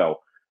Mandale as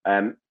well.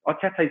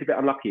 Arteta's a bit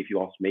unlucky, if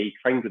you ask me. He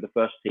trained with the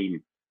first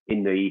team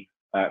in the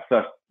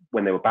first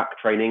when they were back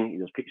training.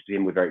 There was pictures of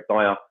him with Eric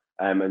Dyer.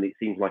 and it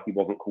seems like he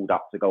wasn't called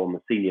up to go on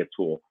the senior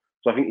tour.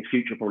 So I think his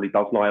future probably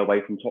does lie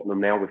away from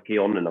Tottenham now with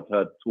Keon, and I've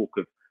heard talk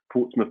of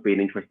Portsmouth being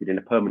interested in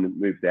a permanent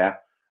move there.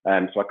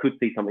 So I could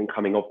see something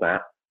coming of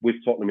that, with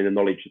Tottenham in the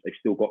knowledge that they've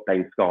still got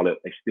Dane Scarlett,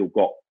 they've still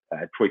got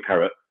Troy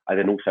Parrott, and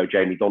then also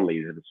Jamie Donnelly,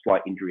 who has a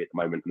slight injury at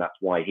the moment, and that's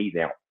why he's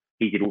out.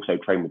 He did also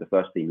train with the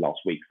first team last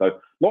week. So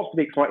lots to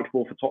be excited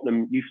for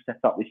Tottenham youth set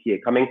up this year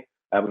coming.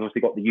 We've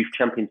obviously got the Youth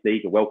Champions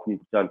League, a welcome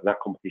return to that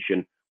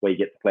competition where you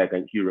get to play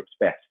against Europe's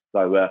best.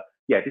 So,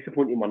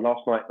 disappointing one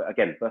last night. But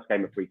again, first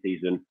game of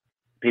pre-season,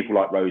 people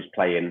like Rose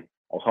playing.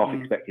 I was half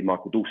expecting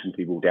Michael Dawson to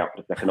be ruled out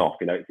for the second half.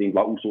 It seemed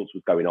like all sorts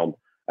was going on.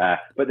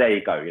 But there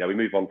you go. We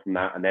move on from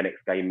that. And then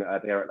next game,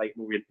 they're at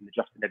Leighton Orient in the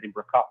Justin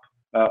Edinburgh Cup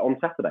on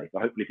Saturday. So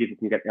hopefully people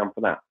can get down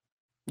for that.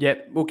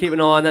 Yep, we'll keep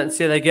an eye on that and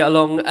see how they get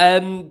along.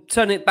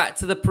 Turning it back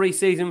to the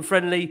pre-season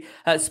friendly,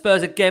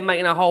 Spurs again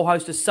making a whole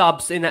host of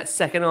subs in that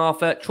second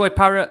half. Troy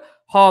Parrott,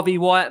 Harvey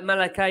White,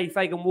 Malachi,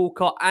 Fagan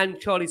Walcott and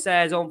Charlie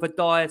Sayers on for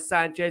Dyer,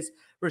 Sanchez,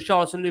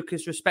 Richarlison,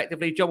 Lucas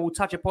respectively. John, will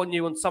touch upon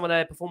you on some of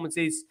their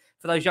performances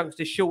for those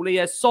youngsters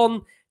shortly.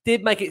 Son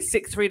did make it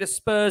 6-3 to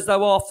Spurs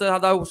though after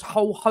those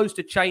whole host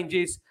of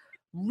changes.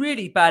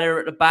 Really bad error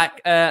at the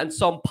back and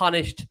Son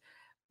punished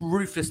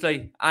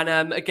ruthlessly.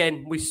 And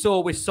again, we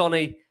saw with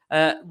Sonny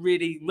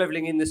really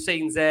reveling in the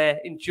scenes there,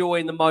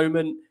 enjoying the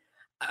moment.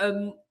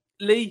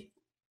 Lee,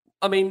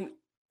 I mean,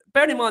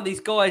 bearing in mind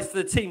these guys,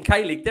 the Team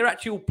K-League, they're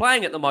actually all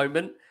playing at the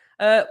moment.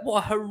 What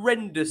a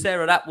horrendous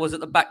error that was at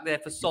the back there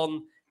for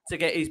Son to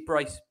get his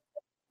brace.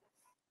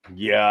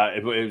 Yeah,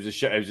 it was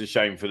a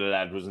shame for the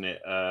lad, wasn't it?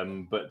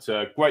 But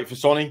great for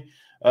Sonny.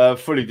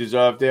 Fully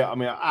deserved it. I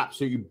mean,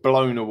 absolutely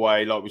blown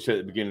away, like we said at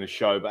the beginning of the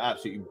show, but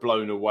absolutely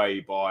blown away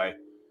by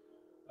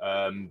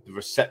the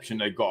reception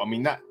they got. I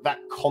mean, that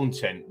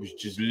content was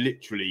just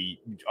literally,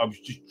 I was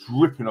just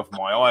dripping off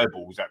my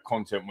eyeballs, that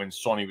content when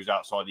Sonny was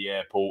outside the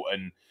airport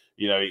and,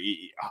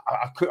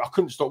 I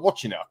couldn't stop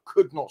watching it. I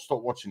could not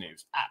stop watching it. It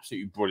was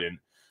absolutely brilliant.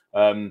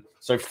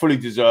 So fully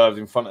deserved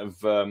in front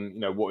of,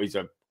 what is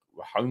a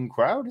home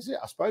crowd, is it?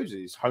 I suppose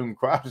it's home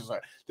crowd. It's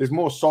like, there's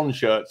more Son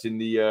shirts in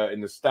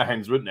the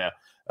stands, wouldn't there,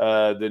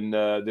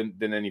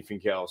 than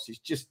anything else. It's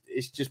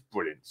just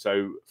brilliant.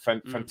 So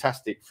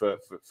fantastic for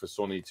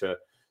Sonny to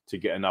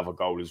get another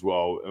goal as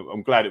well.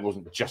 I'm glad it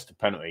wasn't just a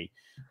penalty.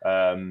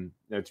 To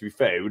be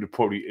fair, he would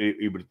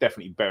have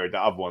definitely buried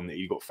that other one that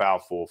he got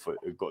fouled for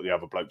got the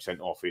other bloke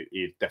sent off.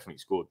 He had definitely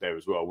scored there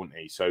as well, wouldn't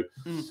he? So,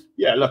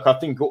 yeah, look, I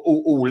think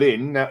all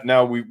in.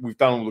 Now we've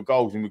done all the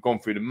goals and we've gone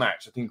through the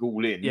match. I think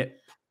all in. Yeah.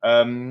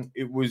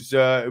 It was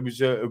a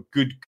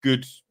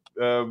good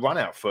run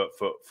out for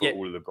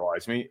all of the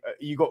guys. I mean,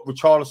 you got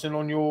Richarlison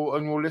on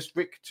your list,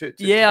 Rick?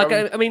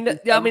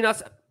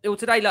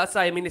 Today, like I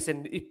say, I mean,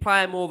 listen, he's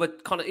playing more of a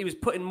he was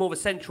put in more of a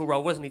central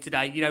role, wasn't he?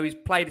 Today, he's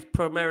played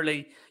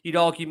primarily. You'd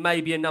argue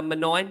maybe a number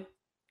 9.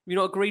 You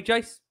not agree,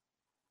 Jace?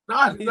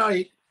 No,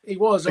 he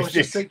was. I was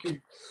just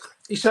thinking.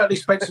 He certainly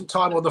spent some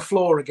time on the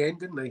floor again,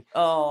 didn't he?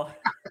 Oh,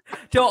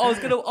 Joe, I was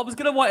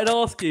gonna wait and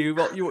ask you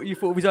what you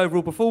thought of his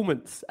overall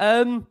performance.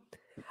 Listen,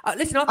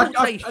 I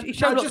thought he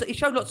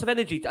showed lots of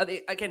energy.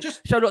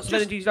 Showed lots of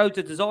energy, loads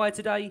of desire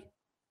today.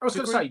 I was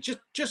going to say,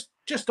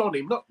 just on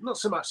him, not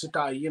so much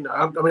today.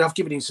 I mean, I've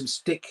given him some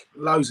stick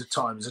loads of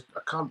times. I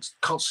can't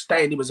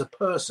stand him as a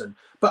person,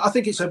 but I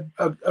think it's a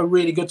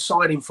really good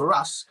signing for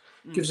us.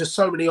 Gives us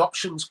so many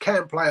options.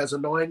 Can play as a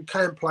 9,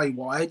 can play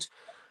wide.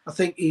 I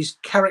think his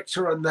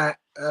character and that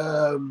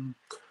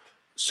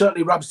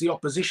certainly rubs the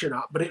opposition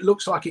up, but it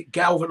looks like it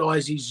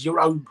galvanises your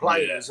own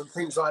players and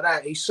things like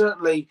that. He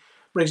certainly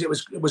brings it.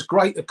 It was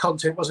great, the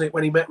content, wasn't it,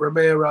 when he met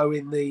Romero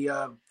in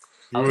the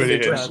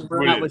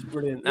that was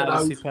brilliant. That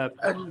was superb.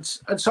 And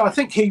so I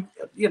think he,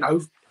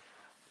 he'll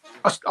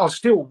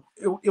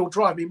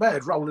drive me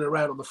mad rolling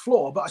around on the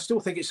floor, but I still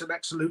think it's an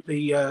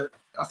absolutely, I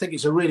think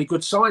it's a really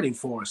good signing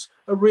for us.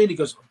 A really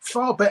good,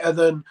 far better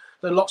than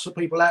lots of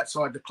people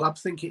outside the club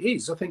think it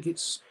is. I think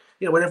it's,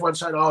 when everyone's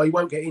saying, oh, he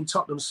won't get in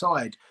Tottenham's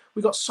side.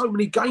 We've got so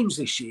many games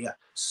this year,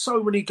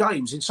 so many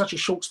games in such a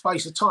short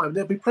space of time.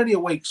 There'll be plenty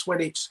of weeks when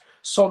it's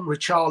Son,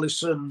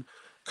 Richarlison,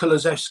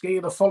 Kulusevski,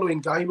 and the following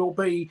game will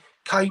be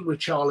Kane,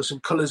 Richarlison,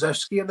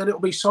 Kulusevski, and then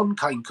it'll be Son,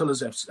 Kane,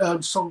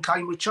 Kulusevski, Son,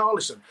 Kane,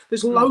 Richarlison.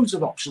 There's loads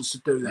of options to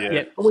do that.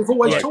 Yeah. And we've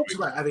always talked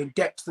about having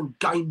depth and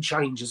game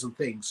changes and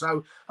things.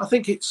 So I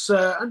think it's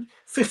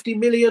 50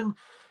 million,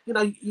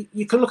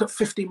 you can look at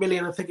 50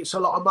 million and think it's a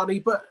lot of money,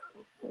 but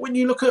when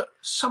you look at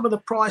some of the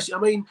price, I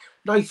mean,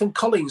 Nathan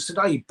Collins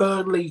today,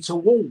 Burnley to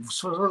Wolves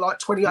for like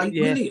 28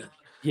 million.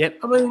 Yep.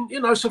 I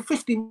mean, so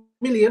 50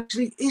 million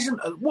actually isn't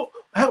what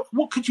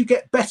could you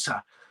get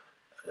better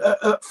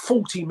at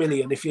 40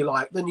 million, if you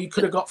like, than you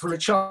could have got for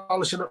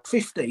Richarlison at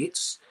 50?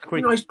 It's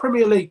he's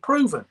Premier League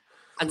proven,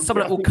 and some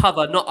of that will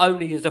cover not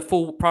only as a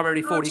full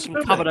primarily forward, he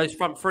can cover those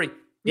front three.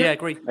 Yeah,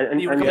 agree.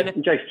 And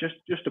Jace,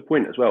 just a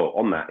point as well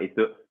on that is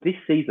that this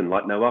season,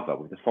 like no other,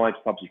 with the 5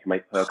 subs you can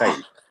make per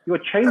game, you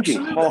are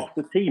changing half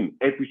the team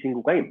every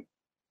single game.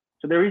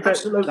 So there is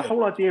the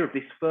whole idea of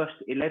this first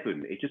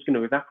 11 is just going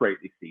to evaporate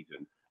this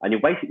season, and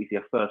you'll basically see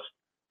a first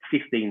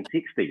 15,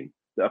 16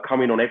 that are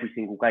coming on every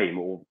single game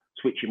or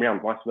switching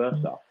around, vice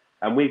versa.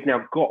 And we've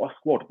now got a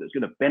squad that's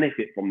going to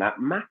benefit from that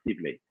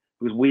massively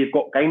because we've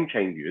got game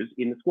changers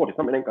in the squad. If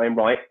something ain't going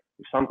right,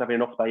 if Son's having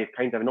an off day, if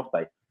Kane's having an off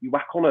day, you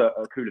whack on a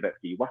Kulevetsky,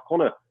 you whack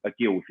on a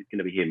Gill if it's going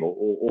to be him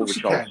or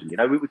Richarlison. You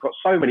know, we've got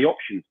so many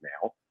options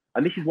now.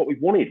 And this is what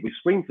we've wanted. We've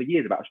screamed for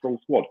years about a strong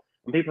squad.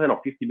 And people are saying,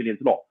 50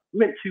 million's a lot. We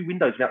went 2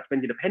 windows without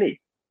spending a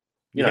penny.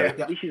 You know,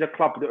 this is a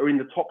club that are in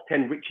the top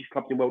 10 richest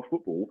clubs in world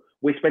football.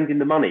 We're spending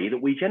the money that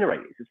we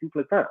generate. It's as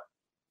simple as that.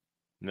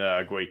 No,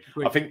 I agree.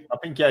 I think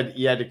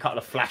he had a couple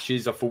of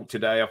flashes. I thought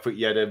today. I think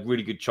he had a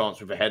really good chance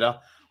with a header.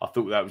 I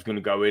thought that was going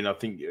to go in. I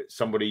think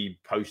somebody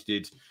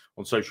posted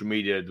on social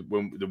media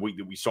the week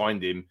that we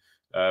signed him,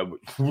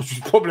 which was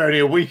probably only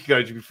a week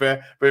ago, to be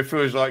fair. But it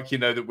feels like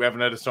that we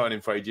haven't had a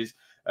signing for ages.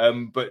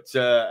 But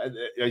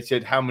they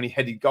said how many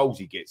headed goals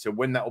he gets. So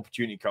when that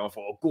opportunity came, I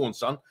thought, go on,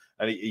 son,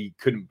 and he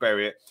couldn't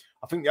bury it.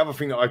 I think the other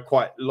thing that I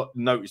quite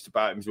noticed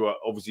about him is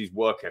obviously his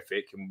work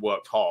ethic and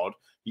worked hard.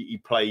 He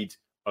played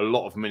a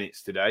lot of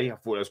minutes today. I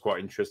thought that was quite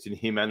interesting.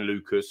 Him and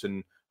Lucas,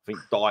 and I think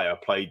Dyer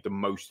played the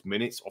most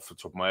minutes. Off the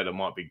top of my head, I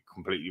might be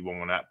completely wrong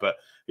on that, but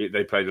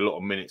they played a lot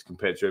of minutes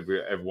compared to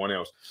everyone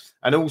else.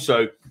 And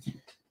also,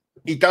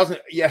 he doesn't,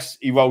 yes,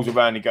 he rolls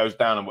around, he goes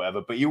down and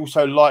whatever, but he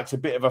also likes a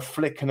bit of a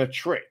flick and a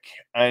trick,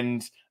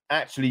 and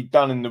actually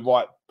done in the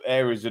right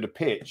areas of the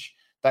pitch.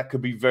 That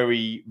could be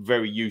very,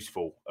 very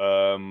useful.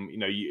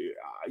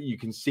 You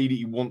can see that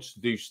he wants to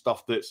do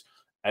stuff that's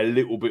a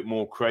little bit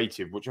more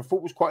creative, which I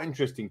thought was quite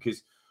interesting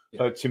because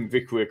I heard Tim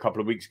Vickery a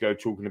couple of weeks ago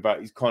talking about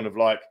he's kind of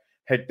like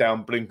head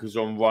down, blinkers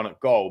on, run at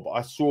goal. But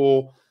I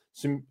saw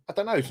some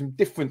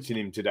difference in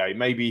him today.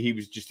 Maybe he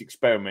was just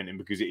experimenting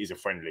because it is a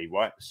friendly,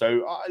 right?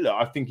 So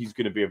I think he's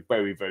going to be a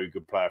very, very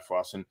good player for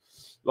us. And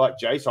like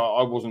Jace,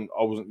 I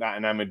wasn't that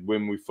enamoured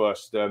when we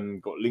first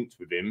got linked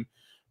with him,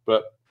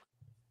 but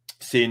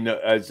seeing that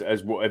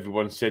as what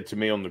everyone said to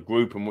me on the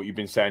group and what you've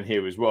been saying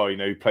here as well,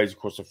 he plays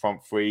across the front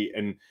three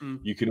and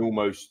you can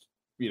almost,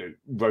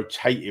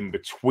 rotate him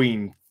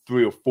between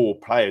 3 or 4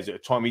 players at a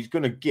time. He's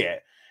probably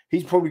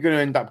going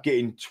to end up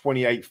getting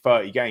 28,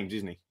 30 games,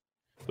 isn't he?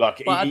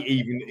 Like,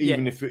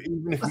 even if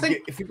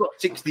we've got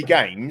 60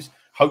 games,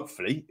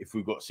 hopefully, if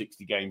we've got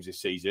 60 games this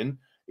season,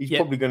 he's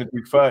probably going to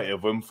do 30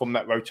 of them from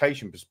that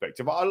rotation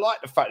perspective. I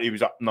like the fact that he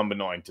was up number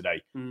 9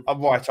 today,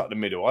 right up the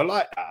middle. I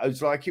like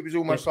that. It was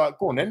almost like,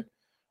 go on then.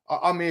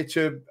 I'm here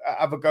to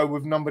have a go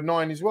with number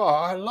 9 as well.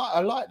 I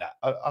like that.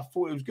 I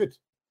thought it was good.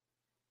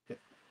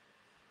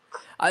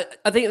 I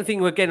think the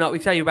thing, again, like we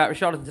say about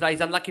Richarlison today,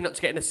 he's unlucky not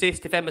to get an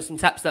assist if Emerson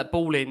taps that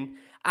ball in.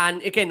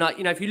 And again,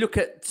 if you look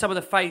at some of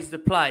the phases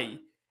of play,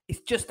 it's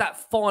just that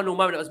final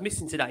moment that was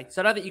missing today.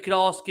 So I don't think you could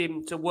ask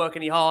him to work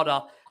any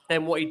harder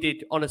than what he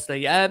did,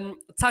 honestly.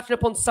 Touching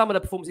upon some of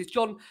the performances,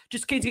 John,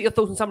 just keen to get your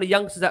thoughts on some of the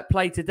youngsters that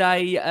played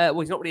today. Well,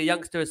 he's not really a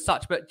youngster as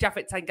such, but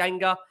Japhet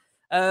Tanganga,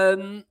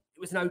 it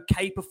was an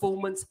okay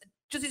performance.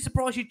 Does it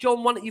surprise you,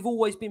 John, one that you've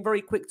always been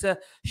very quick to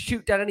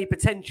shoot down any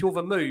potential of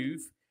a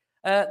move?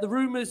 The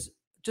rumours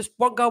just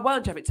won't go well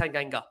on Japhet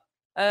Tanganga.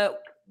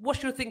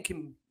 What's your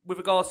thinking with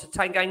regards to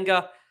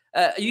Tanganga?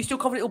 Are you still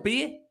confident he'll be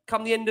here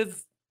come the end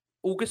of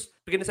August,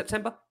 beginning of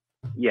September?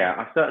 Yeah,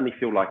 I certainly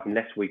feel like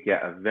unless we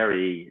get a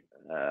very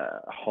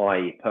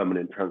high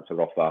permanent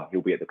transfer offer,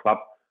 he'll be at the club.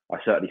 I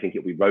certainly think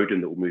it'll be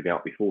Roden that will move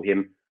out before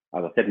him.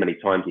 As I said many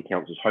times, he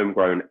counts as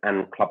homegrown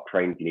and club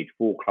trained. You need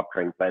 4 club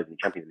trained players in the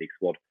Champions League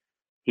squad.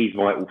 He's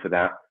vital for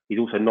that. He's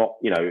also not,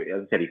 as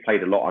I said, he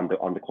played a lot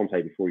under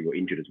Conte before he got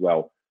injured as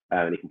well.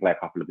 And he can play a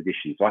couple of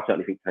positions. So I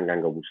certainly think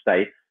Tanganga will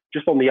stay.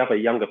 Just on the other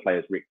younger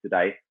players, Rick,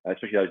 today,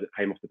 especially those that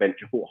came off the bench,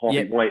 I thought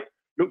Harvey White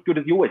looked good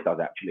as he always does,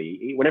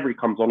 actually. Whenever he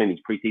comes on in these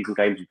pre-season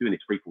games, he's doing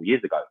this 3-4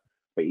 years ago.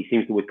 But he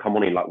seems to always come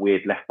on in like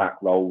weird left-back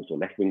roles or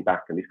left-wing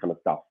back and this kind of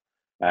stuff.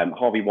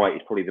 Harvey White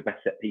is probably the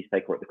best set-piece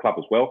taker at the club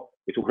as well.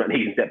 We're talking about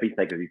needing set-piece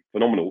takers. He's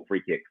phenomenal at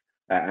free kicks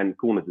and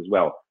corners as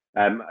well.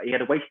 He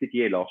had a wasted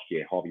year last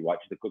year, Harvey White.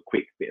 Just a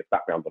quick bit of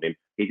background on him.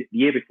 The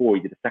year before,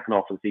 he did the second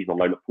half of the season on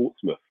loan at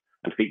Portsmouth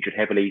and featured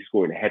heavily,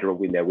 scoring a header,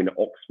 win at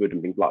Oxford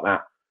and things like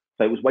that.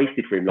 So it was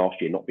wasted for him last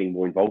year, not being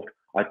more involved.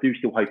 I do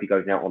still hope he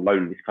goes out on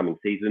loan this coming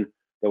season.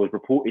 There was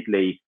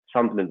reportedly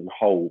Sunderland and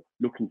Hull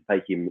looking to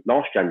take him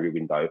last January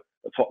window,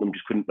 but Tottenham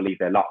just couldn't believe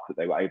their luck that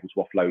they were able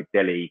to offload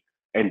Dele,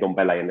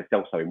 Ndombele and Lo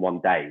Celso in one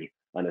day.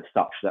 And as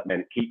such, that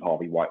meant keep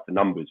Harvey White for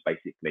numbers,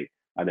 basically.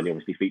 And then he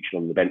obviously featured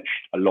on the bench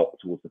a lot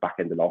towards the back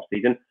end of last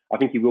season. I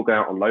think he will go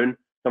out on loan.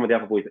 Some of the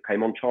other boys that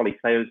came on, Charlie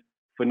Sayers,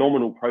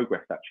 phenomenal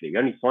progress, actually. We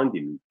only signed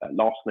him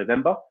last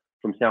November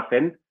from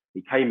Southend.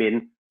 He came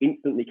in,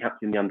 instantly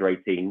captained the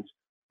under-18s,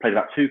 played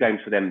about 2 games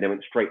for them, then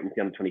went straight into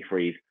the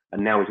under-23s,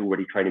 and now he's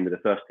already training with the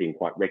first team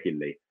quite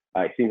regularly.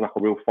 It seems like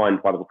a real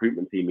find by the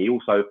recruitment team. He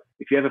also,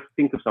 if you ever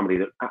think of somebody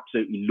that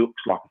absolutely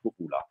looks like a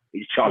footballer,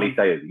 it's Charlie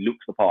Sayers. He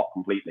looks the part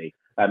completely.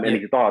 And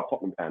he's a diehard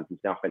Tottenham fan from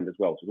Southend as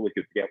well, so it's always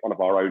good to get one of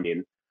our own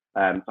in.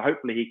 So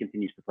hopefully he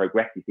continues to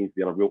progress. He seems to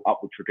be on a real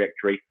upward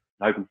trajectory.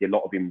 I hope to see a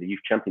lot of him in the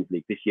Youth Champions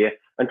League this year.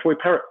 And Troy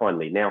Parrott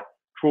finally. Now,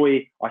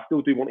 Troy, I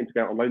still do want him to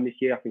go out on loan this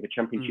year. I think a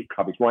Championship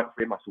club is right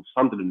for him. I saw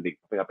Sunderland. I think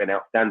that'd be an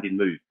outstanding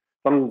move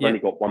Sunderland's only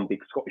got one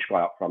big Scottish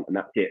guy up front, and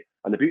that's it.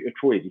 And the beauty of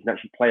Troy is he can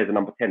actually play as a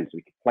number 10, so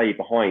he can play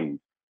behind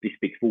this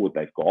big forward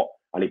they've got.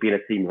 And he'd be in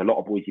a team with a lot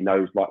of boys he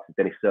knows, like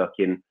Dennis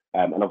Serkin,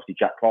 and obviously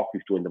Jack Clark,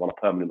 who's joined them on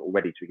a permanent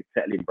already, so he could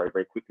settle in very,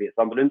 very quickly at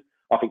Sunderland.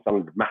 I think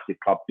Sunderland's a massive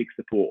club, big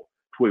support.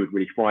 Troy would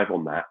really thrive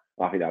on that.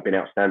 I think that would be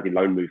an outstanding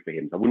loan move for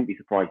him. So I wouldn't be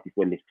surprised if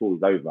when this tour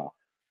is over,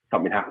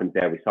 something happens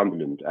there with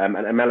Sunderland. And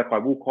Malachi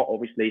Walcott,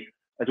 obviously,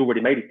 has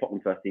already made his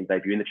Tottenham first team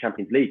debut in the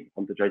Champions League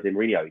under Jose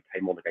Mourinho. He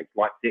came on against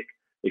Leipzig,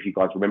 if you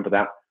guys remember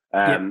that.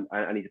 And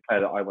he's a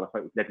player that when I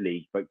spoke with Ned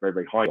Lee, spoke very,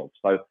 very high of.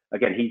 So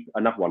again, he's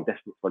another one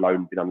desperate for a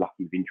loan, been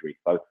unlucky with injury.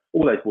 So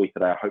all those boys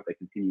today, I hope they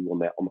continue on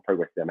the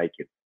progress they're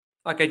making.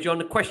 Okay, John,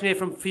 a question here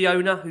from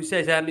Fiona, who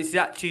says, this is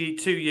actually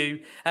to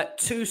you.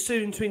 Too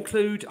soon to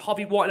include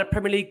Harvey White in a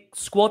Premier League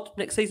squad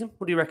next season?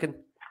 What do you reckon?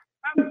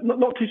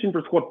 Not too soon for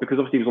a squad, because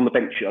obviously he was on the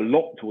bench a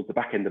lot towards the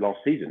back end of last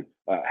season.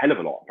 A hell of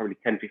a lot, probably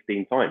 10,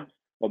 15 times,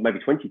 or maybe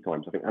 20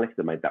 times. I think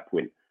Alistair made that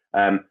point.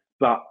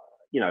 But,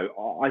 you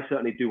know, I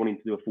certainly do want him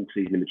to do a full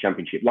season in the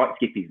Championship, like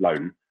Skippy's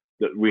loan,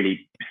 that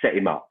really set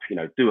him up, you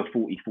know, do a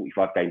 40,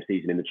 45 game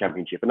season in the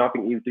Championship. And I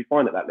think he would do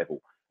fine at that level.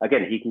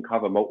 Again, he can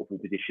cover multiple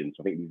positions.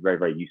 So I think it'd be very,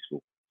 very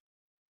useful.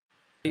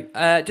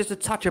 Just to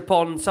touch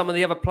upon some of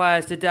the other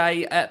players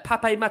today,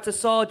 Pape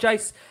Matar,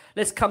 Jace,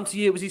 let's come to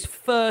you. It was his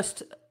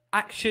first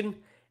action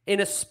in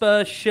a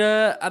Spurs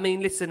shirt. I mean,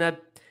 listen,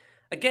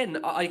 again,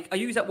 I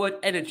use that word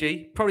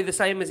energy, probably the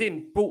same as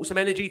him, brought some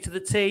energy to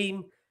the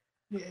team.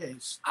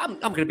 Yes. I'm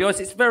going to be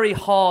honest, it's very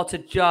hard to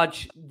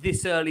judge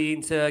this early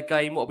into a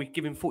game. What, we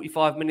giving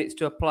 45 minutes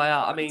to a player?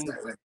 I mean,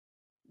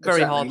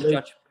 very hard to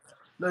judge.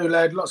 No,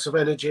 lad, lots of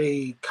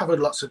energy, covered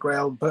lots of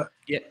ground, but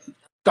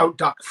don't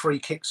duck free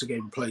kicks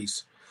again,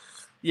 please.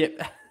 Yep.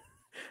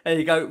 There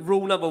you go.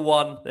 Rule number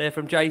 1 there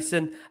from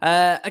Jason.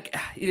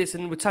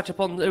 Listen, we'll touch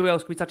upon, who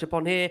else can we touch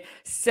upon here?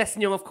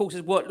 Sessegnon, of course,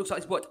 looks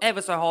like he's worked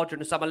ever so hard during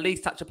the summer. Lee's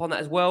touch upon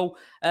that as well.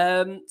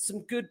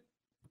 Some good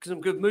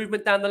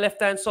movement down the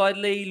left-hand side.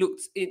 Lee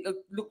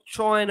looked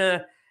trying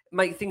to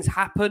make things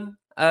happen.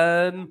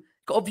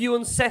 Got a view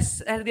on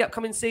Sess ahead of the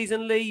upcoming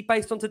season, Lee,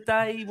 based on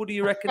today? What do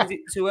you reckon? Is it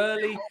too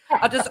early?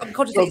 I'm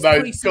conscious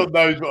John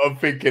knows what I'm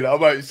thinking. I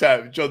won't say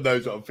it. John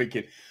knows what I'm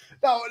thinking.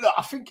 No, look,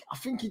 I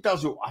think he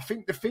does. I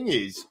think the thing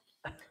is,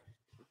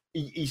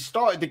 he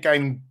started the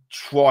game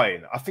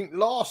trying. I think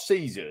last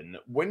season,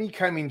 when he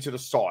came into the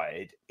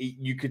side,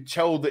 you could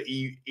tell that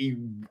he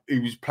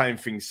was playing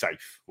things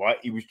safe, right?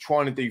 He was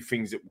trying to do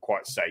things that were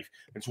quite safe.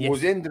 And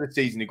towards the end of the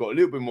season, he got a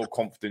little bit more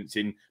confidence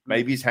in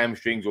maybe his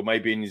hamstrings or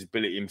maybe in his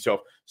ability himself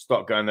to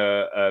start going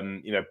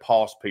to,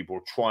 past people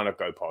or trying to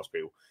go past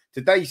people.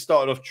 Today, he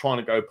started off trying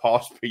to go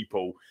past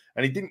people,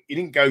 and he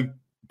didn't go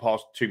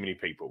past too many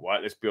people,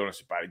 right? Let's be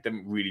honest about it. He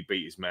didn't really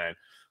beat his man.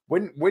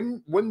 When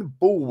the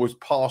ball was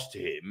passed to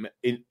him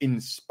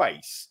in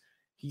space,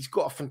 he's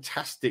got a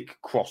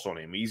fantastic cross on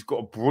him. He's got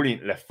a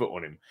brilliant left foot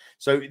on him.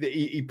 So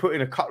he put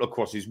in a couple of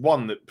crosses.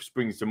 One that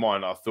springs to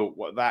mind, I thought,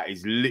 well, that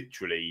is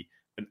literally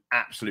an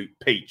absolute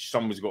peach.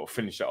 Someone's got to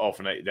finish it off,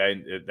 and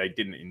they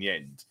didn't in the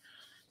end.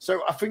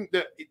 So I think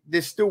that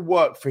there's still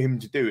work for him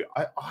to do.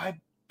 I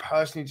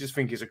personally just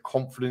think it's a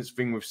confidence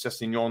thing with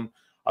Sessegnon.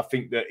 I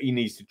think that he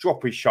needs to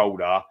drop his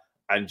shoulder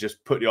and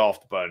just put the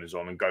afterburners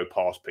on and go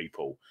past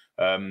people.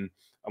 And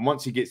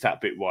once he gets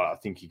that bit right, I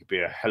think he could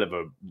be a hell of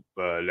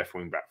a left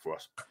wing back for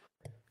us.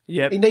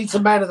 Yeah, he needs a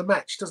man of the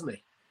match, doesn't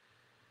he?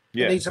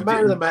 Yeah, he needs a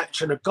man of the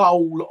match and a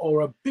goal or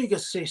a big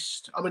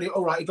assist. I mean,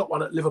 all right, he got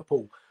one at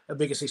Liverpool, a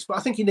big assist, but I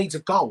think he needs a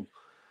goal.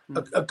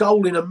 A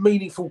goal in a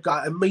meaningful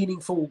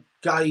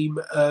game,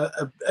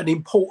 an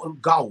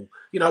important goal.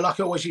 You know, like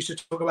I always used to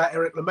talk about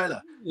Eric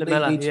Lamela.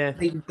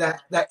 Needed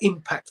that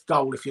impact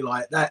goal, if you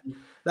like. That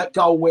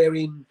goal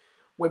wherein,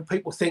 when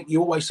people think,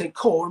 you always think,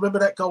 cool, remember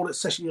that goal that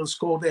Sessegnon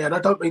scored there? And I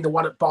don't mean the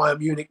one at Bayern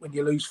Munich when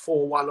you lose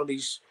 4-1 on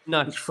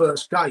his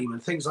first game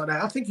and things like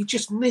that. I think he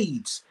just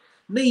needs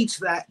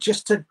that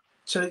just to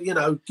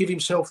give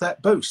himself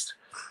that boost.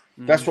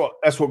 That's what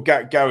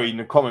Gary in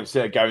the comments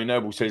there. Gary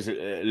Noble says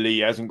that Lee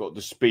hasn't got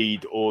the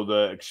speed or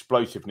the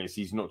explosiveness.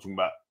 He's not talking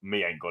about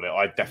me. Ain't got it.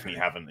 I definitely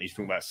haven't. He's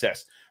talking about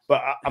Sess.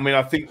 But I mean,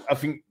 I think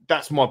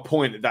that's my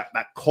point. That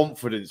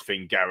confidence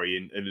thing,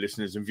 Gary, and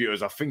listeners and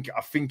viewers. I think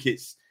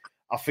that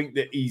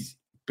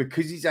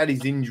because he's had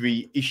his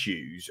injury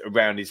issues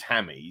around his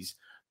hammies.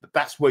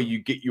 That's where you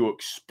get your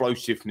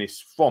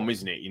explosiveness from,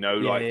 isn't it? You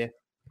know,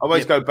 I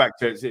always go back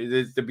to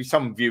there'll be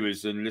some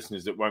viewers and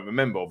listeners that won't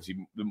remember,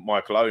 obviously,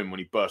 Michael Owen when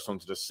he burst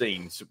onto the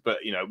scene. But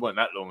it wasn't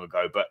that long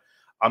ago. But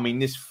I mean,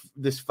 this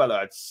fella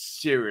had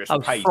serious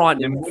pace,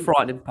 frightening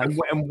pace.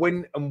 And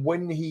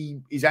when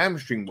his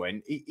hamstring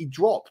went, he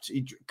dropped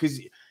because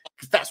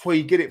that's where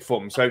you get it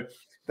from. So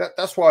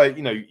that's why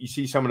you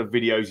see some of the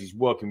videos. He's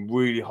working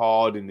really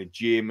hard in the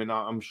gym, and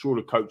I'm sure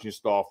the coaching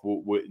staff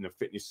and the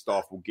fitness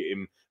staff will get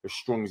him as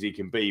strong as he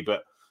can be.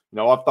 But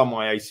I've done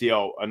my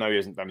ACL. I know he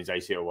hasn't done his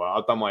ACL well.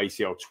 I've done my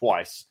ACL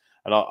twice,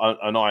 and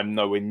I'm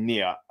nowhere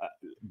near.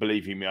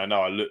 Believe me, I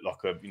know I look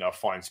like a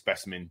fine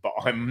specimen, but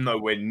I'm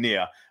nowhere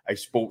near a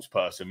sports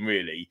person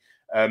really.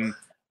 And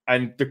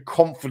and the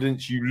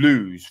confidence you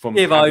lose from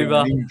Give having over.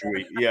 an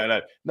injury.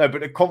 No, but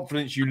the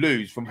confidence you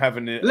lose from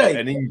having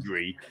an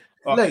injury,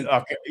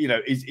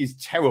 is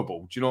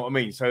terrible. Do you know what I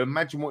mean? So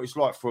imagine what it's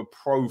like for a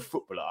pro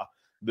footballer.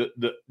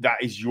 That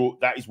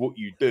is what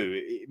you do.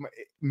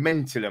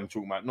 Mentally, I'm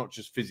talking about, not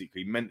just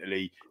physically.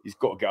 Mentally, he's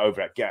got to get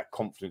over that, get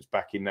confidence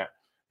back in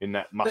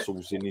that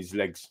muscles in his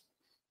legs.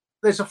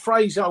 There's a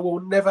phrase I will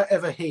never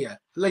ever hear.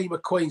 Lee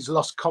McQueen's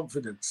lost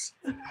confidence.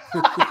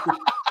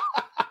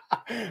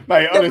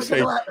 Mate,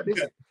 honestly,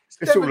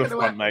 it's all a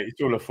fun, mate.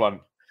 It's all a fun.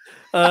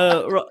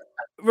 Right,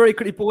 very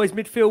quickly, boys,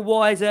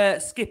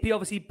 midfield-wise, Skippy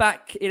obviously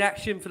back in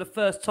action for the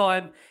first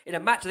time in a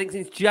match, I think,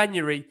 since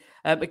January.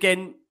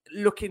 Again,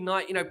 looking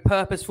like,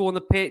 purposeful on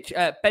the pitch.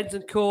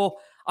 Bentancur,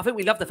 I think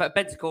we love the fact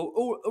Bentancur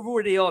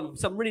already on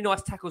some really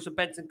nice tackles from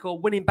Bentancur,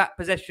 winning back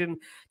possession.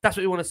 That's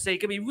what we want to see.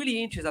 Going to be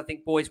really interesting, I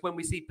think, boys, when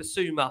we see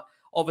Basuma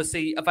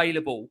obviously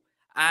available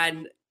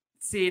and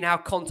seeing how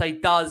Conte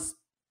does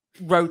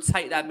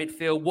rotate that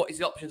midfield, what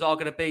his options are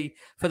going to be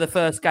for the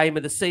first game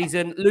of the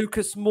season.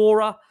 Lucas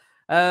Moura,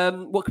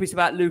 what can we say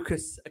about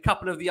Lucas? A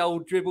couple of the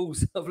old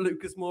dribbles of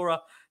Lucas Moura,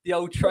 the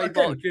old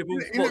trademark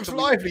dribbles. He looks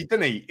lively,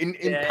 doesn't he? In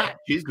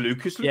patches,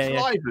 Lucas looks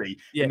lively.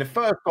 Yeah. In the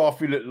first half,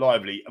 he looked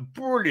lively.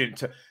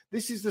 Brilliant.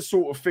 This is the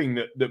sort of thing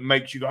that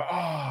makes you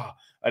go,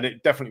 and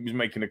it definitely was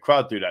making the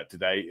crowd do that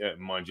today.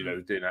 Mind you, they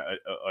were doing that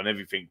on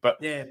everything. But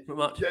yeah, pretty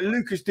much.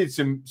 Lucas did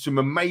some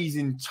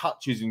amazing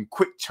touches and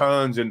quick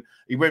turns, and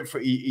he went for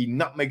he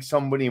nutmegged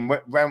somebody and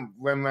ran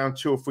around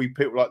 2 or 3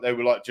 people like they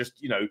were like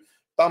just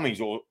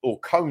dummies or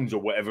cones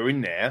or whatever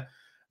in there.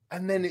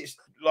 And then it's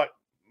like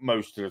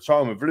most of the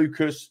time with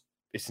Lucas,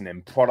 it's an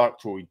end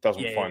product or he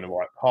doesn't find the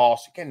right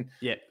pass. Again,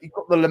 you've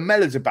got the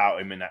Lamellas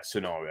about him in that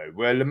scenario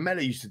where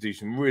Lamella used to do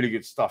some really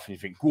good stuff and you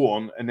think, go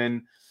on. And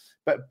then,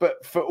 but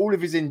for all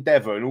of his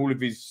endeavour and all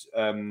of his,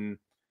 that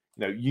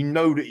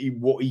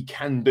what he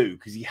can do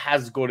because he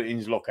has got it in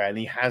his locker and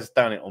he has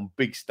done it on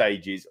big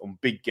stages, on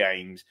big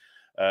games.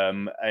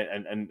 And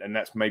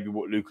that's maybe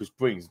what Lucas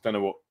brings. I don't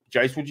know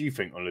Jace, what do you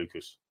think on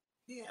Lucas?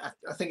 Yeah,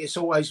 I think it's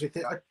always with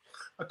it.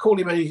 I call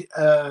him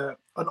an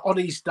on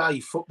his day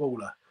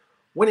footballer.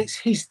 When it's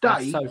his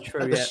day, so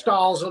true, and the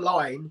stars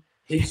align,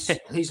 he's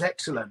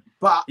excellent.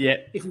 But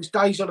if his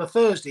day's on a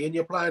Thursday and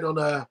you're playing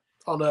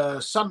on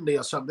a Sunday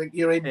or something,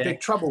 you're in big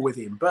trouble with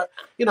him. But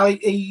he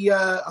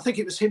I think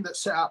it was him that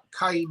set up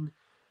Kane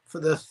for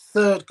the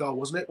third goal,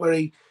 wasn't it? Where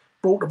he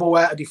brought the ball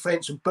out of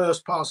defence and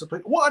burst past the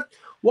people. What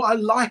I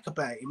like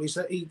about him is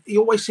that he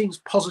always seems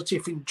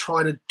positive in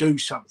trying to do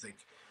something.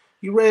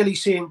 You rarely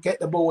see him get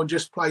the ball and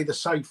just play the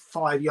safe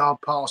 5-yard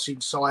pass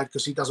inside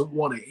because he doesn't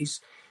want it.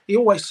 He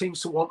always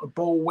seems to want the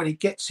ball. When he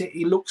gets it,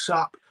 he looks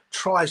up,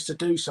 tries to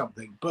do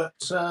something. But,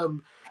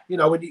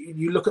 when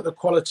you look at the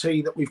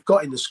quality that we've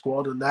got in the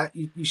squad and that,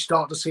 you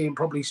start to see him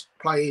probably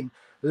playing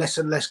less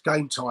and less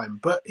game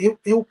time. But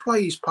he'll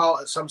play his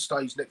part at some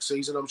stage next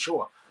season, I'm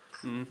sure.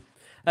 Mm.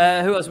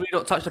 Who else have we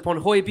not touched upon?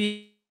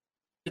 Højbjerg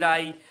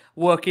today,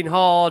 working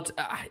hard.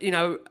 I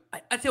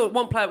tell you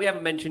one player we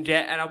haven't mentioned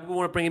yet, and I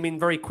want to bring him in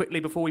very quickly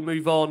before we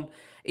move on,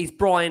 is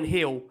Brian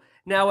Hill.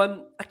 Now,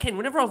 again,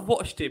 whenever I've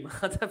watched him,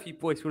 I don't know if you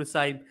boys feel the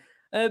same,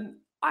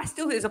 I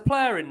still think there's a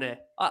player in there.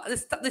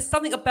 There's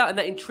something about him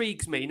that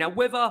intrigues me. Now,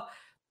 whether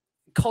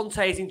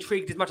Conte is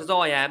intrigued as much as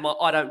I am,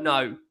 I don't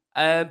know.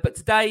 But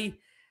today,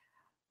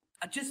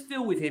 I just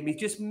feel with him, he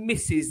just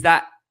misses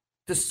that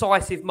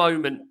decisive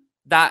moment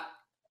that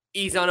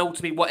is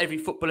ultimately what every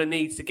footballer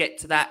needs to get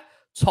to that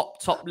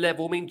top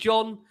level. I mean,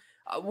 John,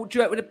 do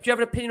you have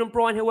an opinion on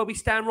Brian Hill where we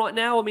stand right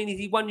now? I mean, is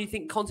he one you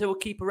think Conte will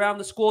keep around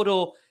the squad,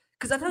 or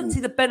because I don't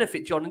see the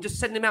benefit, John, and just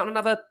sending him out on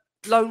another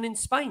loan in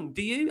Spain?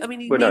 Do you? I mean,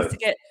 he needs to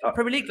get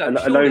Premier League loan.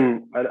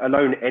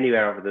 Alone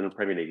anywhere other than the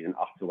Premier League is an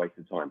utter waste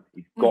of time.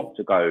 He's got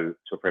to go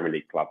to a Premier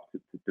League club to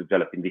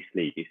develop in this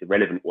league. It's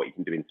irrelevant what he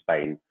can do in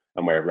Spain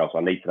and wherever else.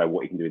 I need to know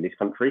what he can do in this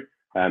country.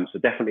 So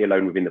definitely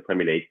alone within the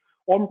Premier League.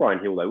 On Brian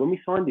Hill, though, when we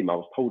signed him, I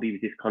was told he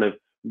was this kind of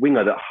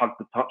winger that hugged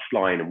the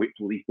touchline and whipped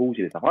all these balls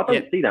in and stuff. I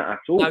don't see that at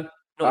all. No,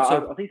 not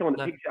at all. I see someone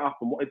that picks it up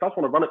and does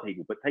want to run at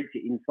people, but takes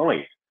it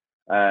inside.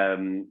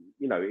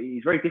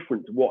 He's very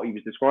different to what he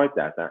was described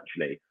as,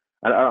 actually.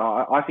 And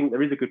I think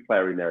there is a good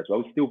player in there as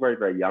well. He's still very,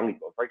 very young. He's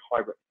got a very high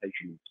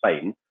reputation in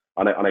Spain.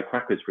 I know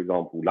Crackers, for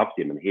example, loves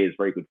him and hears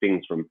very good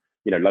things from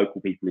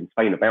local people in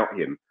Spain about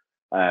him.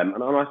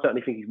 And I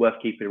certainly think he's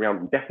worth keeping around,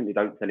 and definitely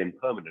don't sell him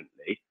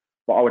permanently.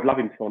 But I would love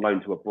him to go on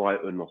loan to a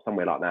Brighton or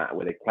somewhere like that,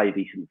 where they play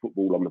decent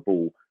football on the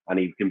ball and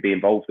he can be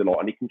involved a lot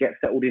and he can get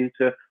settled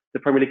into the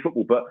Premier League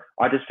football. But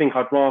I just think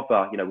I'd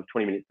rather, with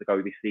 20 minutes to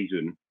go this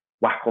season,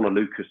 whack on a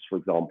Lucas, for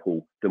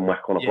example, than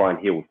whack on a Brian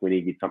Hill if we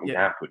needed something to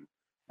happen.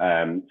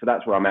 So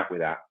that's where I'm at with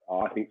that.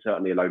 I think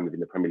certainly a loan within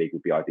the Premier League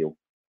would be ideal.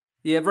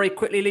 Yeah, very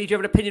quickly, Lee, do you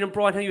have an opinion on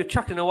Brian Hill? You were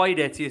chucking away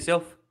there to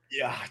yourself.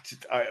 Yeah,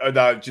 I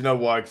know. Do you know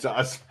why?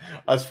 Because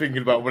I was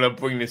thinking about when I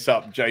bring this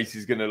up, Jace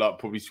is going to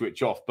probably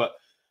switch off. But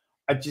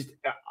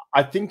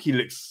I think he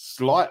looks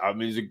slight. I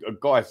mean, there's a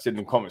guy said in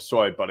the comments,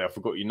 sorry, buddy, I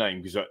forgot your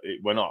name because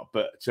it went up.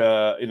 But,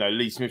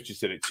 Lee Smith just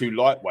said it, too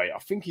lightweight. I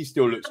think he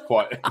still looks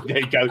quite, there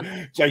you go,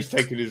 Jace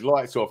taking his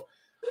lights off.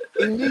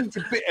 he needs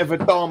a bit of a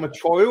Dharma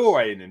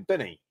Traore in him,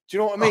 doesn't he? Do you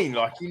know what I mean?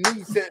 Like he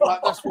needs it.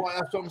 Like that's what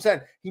I'm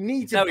saying. He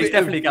needs. No, he's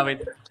definitely coming.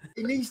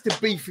 He needs to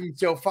beef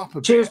himself up a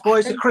bit. Cheers,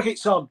 boys. The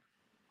cricket's on.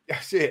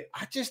 That's it.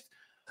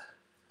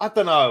 I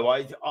don't know.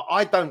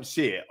 I don't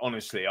see it,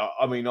 honestly.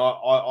 I mean,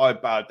 I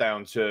bow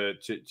down to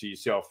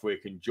yourself,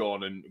 Wick, and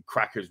John, and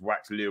Crackers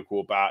wax lyrical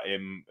about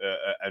him,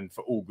 and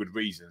for all good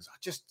reasons.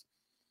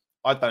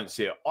 I don't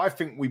see it. I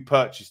think we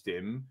purchased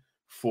him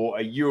for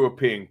a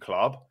European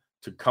club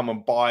to come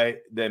and buy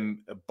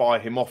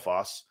him off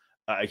us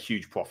at a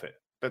huge profit.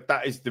 But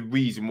that is the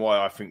reason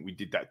why I think we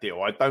did that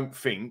deal. I don't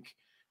think,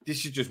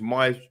 this is just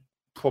my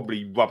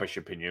probably rubbish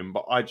opinion,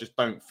 but I just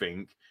don't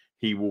think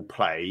he will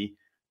play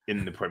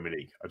in the Premier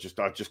League. I just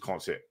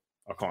can't see it.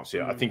 I can't see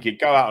it. I think he'd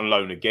go out on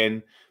loan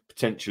again,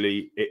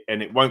 potentially,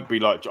 and it won't be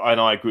like, and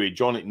I agree,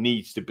 John, it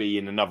needs to be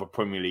in another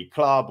Premier League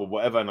club or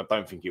whatever, and I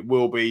don't think it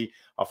will be.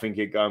 I think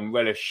he'd go and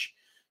relish,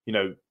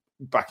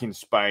 back in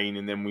Spain,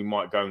 and then we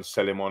might go and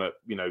sell him on a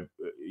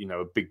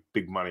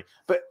big money.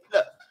 But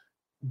look,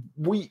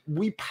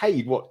 we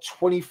paid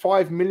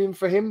 25 million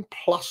for him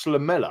plus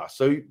Lamella.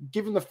 So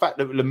given the fact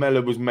that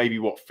Lamella was maybe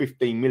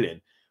 15 million,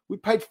 we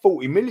paid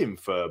 40 million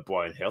for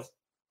Brian Hill.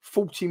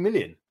 40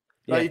 million.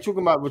 Like you're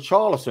talking about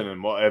Richarlison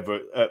and whatever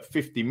at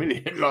 50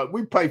 million. Like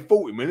we paid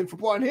 40 million for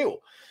Brian Hill.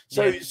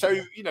 So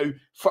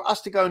for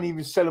us to go and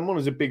even sell him on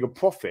as a bigger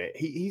profit,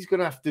 he's going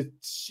to have to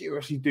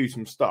seriously do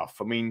some stuff.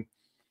 I mean,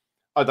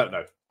 I don't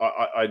know.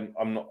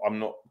 I'm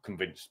not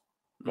convinced,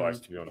 guys,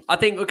 to be honest. I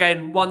think,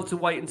 again, one to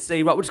wait and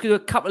see. Right, we're just going to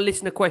do a couple of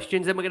listener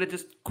questions, then we're going to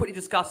just quickly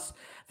discuss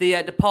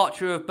the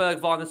departure of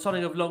Bergwijn, the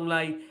signing of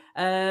Longley.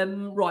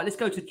 Right, let's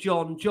go to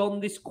John. John,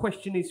 this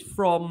question is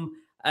from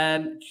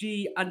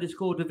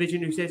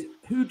G_Division, who says,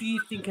 who do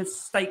you think has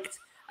staked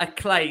a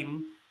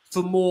claim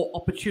for more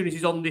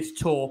opportunities on this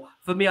tour?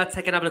 For me, I'd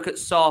take another look at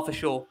Sarr for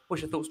sure.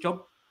 What's your thoughts, John?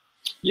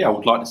 Yeah, I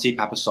would like to see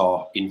Papa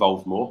Sarr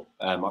involved more.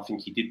 I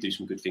think he did do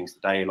some good things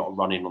today, a lot of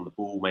running on the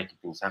ball, making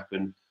things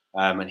happen.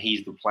 And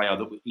he's the player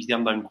he's the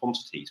unknown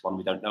quantity. He's one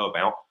we don't know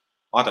about.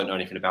 I don't know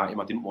anything about him.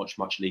 I didn't watch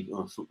much league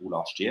football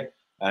last year.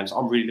 So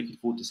I'm really looking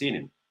forward to seeing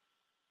him.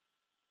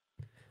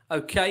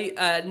 Okay,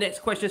 next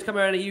question is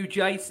coming around to you,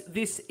 Jace.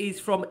 This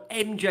is from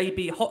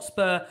MJB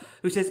Hotspur,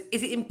 who says,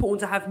 is it important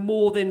to have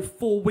more than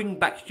 4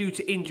 wing-backs due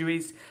to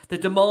injuries, the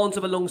demands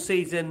of a long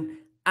season,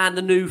 and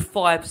the new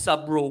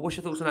 5-sub rule? What's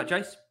your thoughts on that,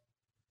 Jace?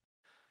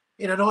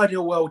 In an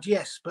ideal world,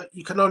 yes, but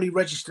you can only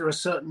register a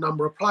certain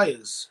number of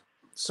players.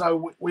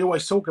 So we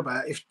always talk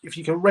about if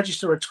you can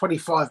register a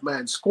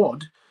 25-man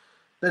squad,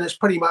 then it's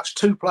pretty much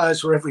 2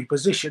 players for every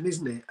position,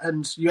 isn't it?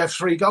 And you have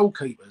 3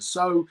 goalkeepers.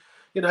 So,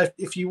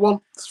 if you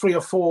want 3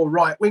 or 4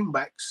 right wing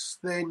backs,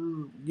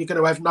 then you're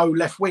going to have no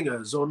left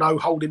wingers or no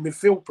holding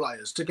midfield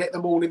players to get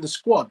them all in the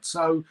squad.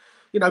 So,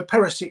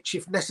 Perisic,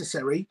 if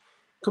necessary,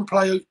 can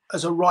play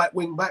as a right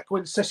wing back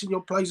when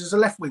Sessegnon plays as a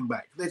left wing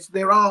back.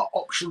 There are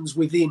options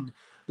within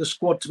the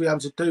squad to be able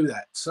to do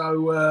that.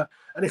 So,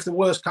 and if the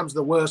worst comes to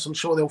the worst, I'm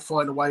sure they'll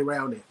find a way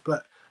around it.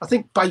 But I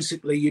think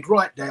basically you'd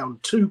write down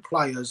 2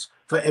 players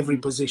for every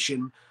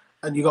position,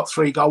 and you've got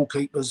 3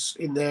 goalkeepers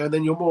in there, and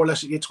then you're more or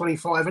less at your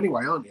 25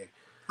 anyway, aren't you?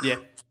 Yeah.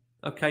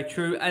 Okay,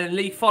 true. And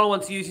Lee, final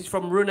one to use is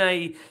from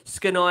Rune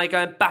Skanai,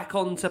 going back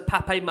on to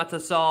Pape Matar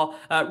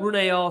Sarr. Rune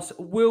asks,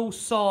 will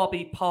Sarr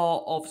be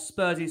part of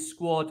Spurs'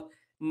 squad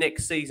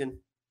next season?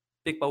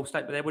 Big bold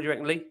statement there. What do you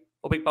reckon, Lee?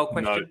 Or big bold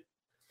question?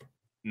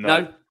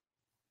 No?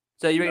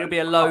 So you reckon it'll be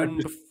a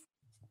loan?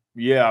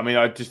 Yeah, I mean,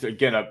 I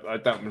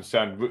don't want to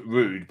sound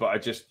rude,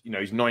 but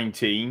he's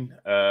 19.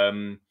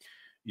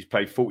 He's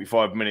played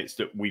 45 minutes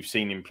that we've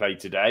seen him play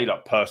today.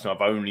 Like, personally,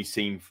 I've only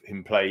seen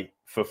him play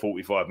for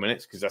 45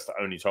 minutes because that's the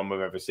only time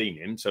I've ever seen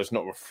him. So it's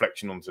not a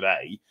reflection on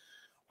today.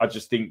 I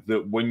just think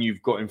that when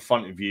you've got in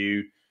front of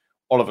you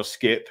Oliver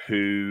Skipp,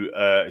 who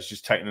has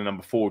just taken the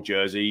number 4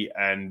 jersey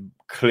and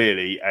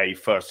clearly a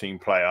first-team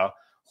player,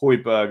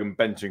 Højbjerg and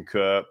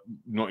Bentancur,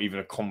 not even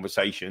a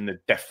conversation.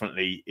 They're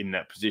definitely in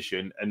that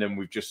position. And then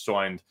we've just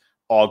signed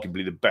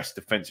arguably the best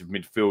defensive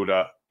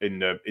midfielder in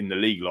the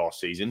league last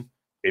season,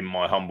 in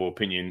my humble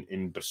opinion,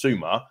 in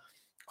Basuma.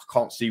 I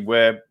can't see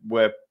where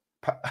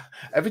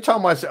every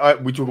time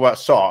we talk about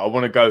Sarr, I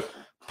want to go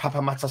Papa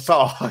Matar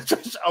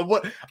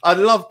Sarr. I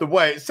love the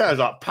way it sounds,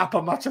 like Papa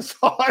Matar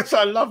Sarr.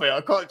 I love it.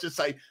 I can't just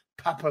say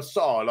Papa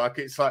Sarr. Like,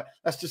 it's like,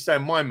 that's just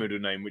saying my middle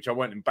name, which I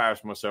won't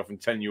embarrass myself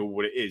and telling you all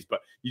what it is. But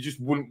you just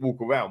wouldn't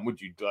walk around,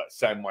 would you, like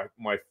saying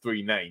my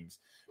 3 names?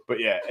 But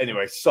yeah,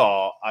 anyway,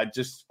 Sarr, I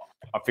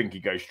think he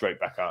goes straight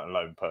back out on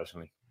loan,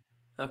 personally.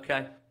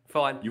 Okay,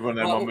 fine. You want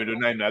to know my middle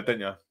name now,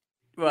 don't you?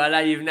 Well, now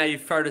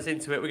you've thrown us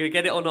into it. We're going to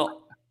get it or not?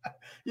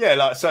 Yeah,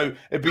 like, so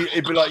it'd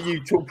be like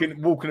you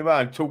walking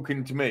around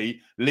talking to me,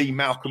 Lee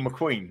Malcolm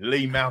McQueen.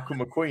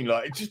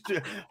 Like, it's just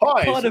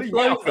hi, it's Lee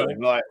Malcolm.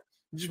 Like,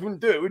 you just wouldn't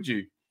do it, would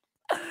you?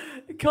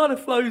 It kind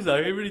of flows though,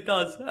 it really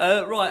does.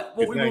 Right,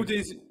 what we will do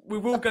is we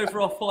will go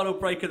for our final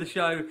break of the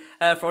show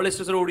for our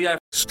listeners on audio.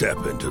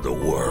 Step into the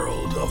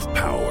world of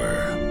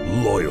power,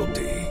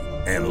 loyalty,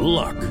 and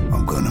luck.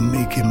 I'm going to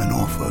make him an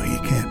offer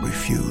he can't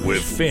refuse.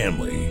 With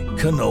family,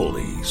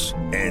 cannolis,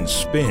 and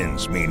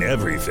spins mean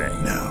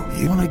everything. Now,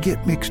 you want to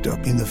get mixed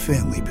up in the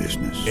family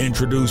business.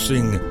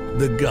 Introducing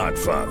The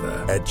Godfather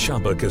at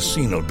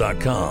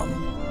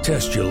ChumbaCasino.com.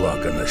 Test your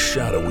luck in the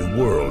shadowy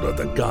world of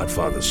The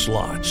Godfather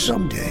slot.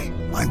 Someday,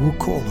 I will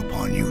call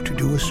upon you to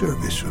do a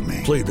service for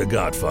me. Play The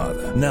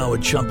Godfather now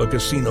at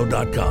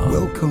ChumbaCasino.com.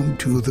 Welcome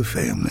to the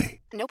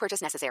family. No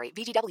purchase necessary.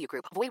 VGW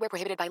Group. Void where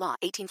prohibited by law.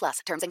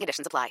 18+. Terms and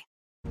conditions apply.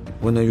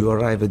 When you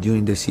arrive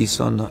during the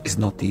season, it's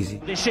not easy.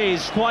 This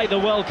is quite the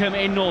welcome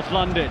in North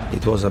London.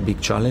 It was a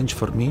big challenge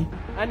for me.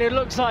 And it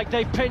looks like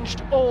they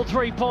pinched all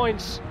 3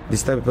 points.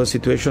 This type of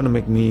situation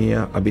make me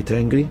a bit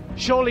angry.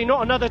 Surely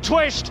not another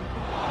twist.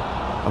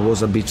 I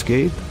was a bit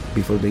scared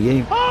before the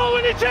game. Oh,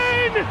 and it's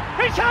in!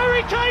 It's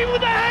Harry Kane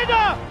with the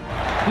header!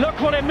 Look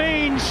what it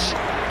means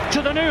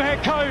to the new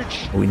head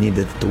coach. We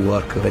needed to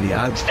work very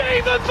hard.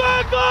 Steven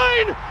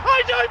Bergwijn!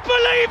 I don't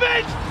believe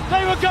it!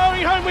 They were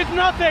going home with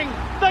nothing.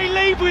 They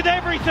leave with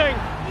everything.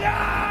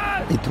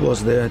 Yeah! It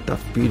was the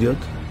tough period.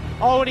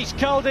 Oh, and he's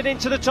curled it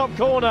into the top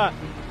corner.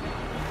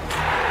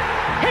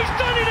 He's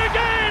done it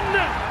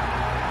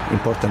again!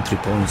 Important 3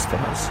 points for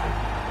us.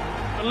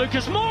 And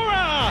Lucas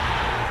Moura!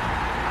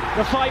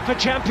 The fight for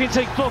Champions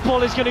League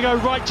football is going to go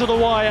right to the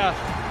wire.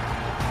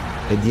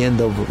 At the end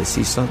of the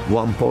season,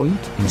 1 point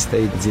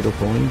instead 0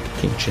 point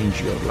can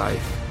change your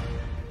life.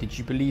 Did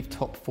you believe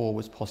top 4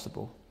 was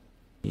possible?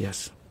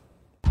 Yes.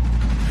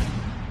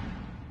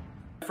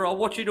 For our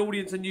watching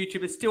audience on YouTube,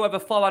 there's still over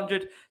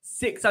 500,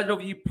 600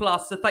 of you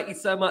plus. So thank you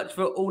so much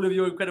for all of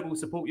your incredible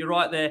support. You're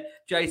right there,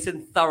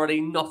 Jason, thoroughly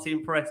not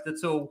impressed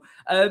at all.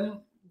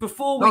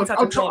 Before we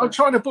I'm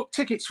trying to book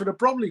tickets for the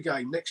Bromley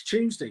game next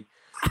Tuesday.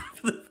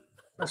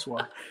 That's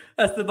why.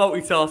 That's the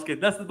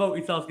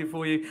multitasking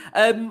for you.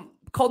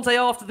 Conte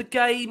after the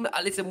game.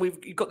 Listen,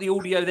 you've got the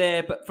audio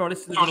there, but for our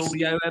listeners on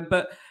audio.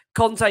 But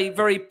Conte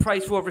very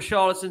praiseful of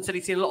Richarlison. Said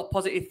he's seen a lot of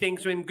positive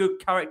things from him.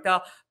 Good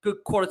character,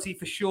 good quality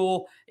for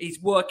sure.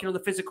 He's working on the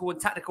physical and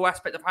tactical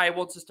aspect of how he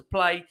wants us to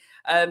play.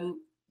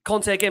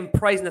 Conte again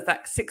praising the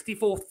fact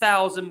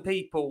 64,000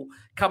 people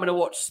coming to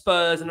watch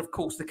Spurs and of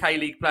course the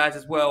K-League players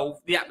as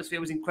well. The atmosphere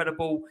was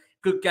incredible.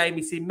 Good game.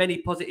 He's seen many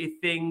positive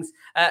things.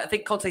 I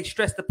think Conte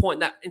stressed the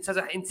point that in terms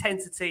of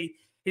intensity,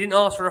 he didn't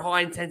ask for a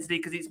high intensity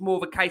because it's more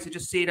of a case of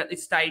just seeing at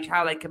this stage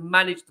how they can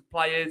manage the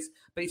players.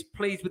 But he's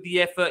pleased with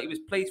the effort. He was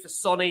pleased for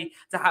Sonny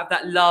to have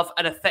that love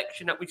and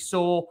affection that we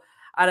saw.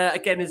 And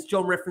again, as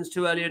John referenced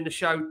to earlier in the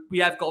show, we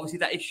have got obviously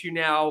that issue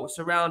now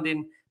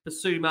surrounding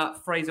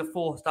Basuma, Fraser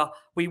Forster.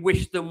 We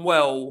wish them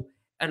well.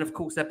 And of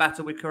course, their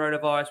battle with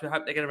coronavirus. We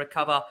hope they're going to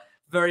recover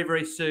very,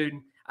 very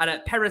soon. And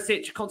at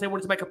Perisic, Conte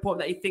wanted to make a point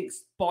that he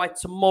thinks by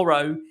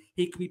tomorrow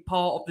he could be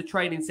part of the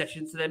training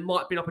session. So there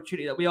might be an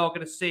opportunity that we are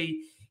going to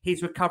see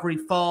his recovery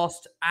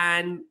fast.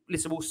 And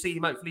listen, we'll see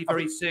him hopefully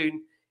very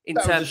soon.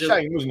 That was a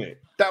shame, wasn't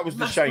it? That was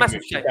the shame.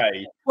 Massive shame.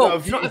 Today.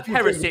 Well, to not have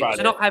Perisic,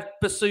 to not have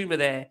Basuma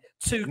there,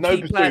 two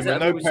key players.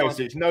 No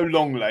Perisic, no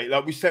Longley.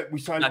 Like we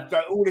signed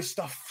all this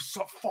stuff.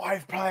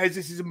 5 players.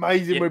 This is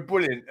amazing. Yeah. We're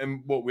brilliant.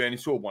 And we only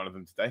saw one of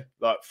them today.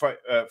 Like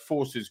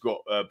Forster's got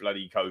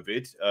bloody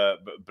COVID,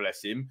 but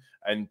bless him.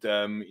 And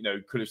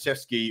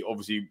Kulusevski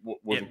obviously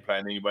wasn't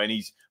playing anyway, and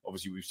he's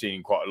obviously we've seen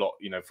him quite a lot,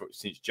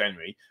 since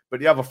January.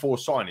 But the other 4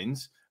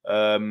 signings,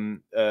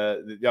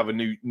 the other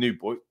new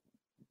boy,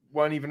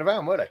 weren't even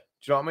around, were they? Do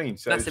you know what I mean?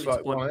 So massive it's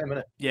like one of them, isn't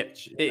it? Yeah,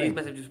 it is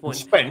massive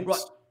disappointing.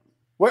 Spence,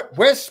 right.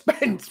 Where's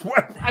Spence?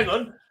 Hang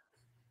on.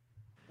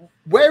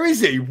 Where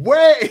is he?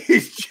 Where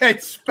is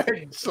Jed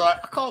Spence? Like,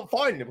 I can't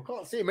find him. I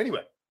can't see him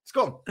anywhere. It's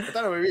gone. I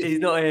don't know where he is. He's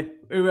not here.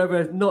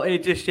 Whoever's not here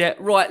just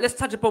yet. Right, let's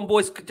touch upon,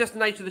 boys, just the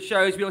nature of the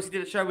shows. We obviously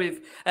did a show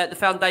with the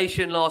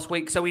Foundation last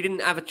week, so we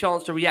didn't have a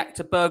chance to react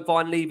to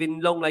Bergwijn leaving,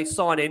 Longley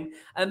signing.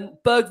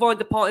 Bergwijn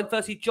departing.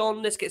 Firstly,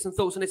 John, let's get some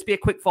thoughts on this. Be a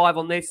quick 5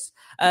 on this.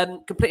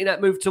 Completing that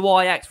move to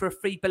Ajax for a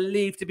fee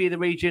believed to be in the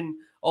region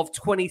of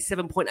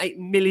 27.8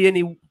 million.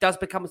 He does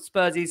become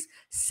Spurs'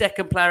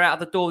 second player out of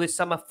the door this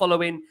summer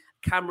following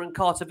Cameron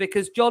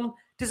Carter-Vickers. John,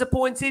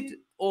 disappointed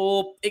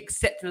or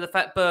accepting of the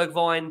fact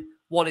Bergwijn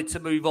wanted to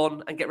move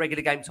on and get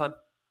regular game time?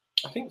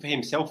 I think for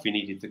himself, he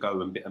needed to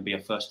go and be a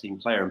first-team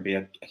player and be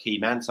a key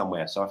man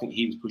somewhere. So I think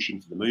he was pushing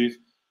for the move.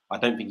 I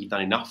don't think he'd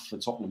done enough for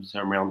Tottenham to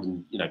turn around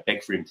and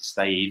beg for him to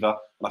stay either.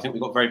 And I think we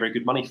got very, very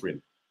good money for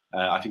him.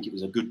 I think it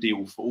was a good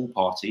deal for all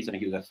parties. I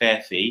think it was a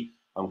fair fee.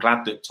 I'm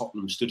glad that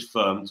Tottenham stood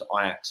firm to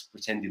Ajax,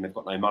 pretending they've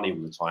got no money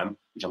all the time,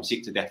 which I'm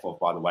sick to death of,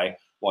 by the way,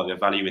 while they're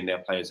valuing their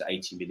players at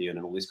 80 million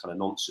and all this kind of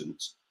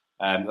nonsense.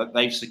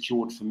 They've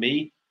secured, for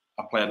me,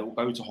 a player that will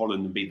go to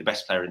Holland and be the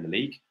best player in the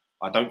league.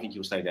 I don't think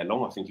he'll stay there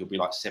long. I think he'll be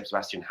like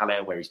Sebastian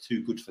Haller, where he's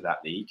too good for that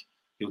league.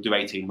 He'll do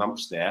 18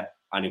 months there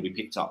and he'll be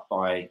picked up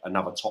by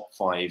another top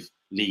 5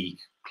 league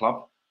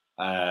club.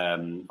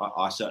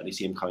 I certainly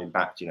see him coming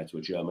back, to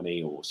a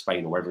Germany or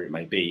Spain or wherever it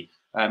may be.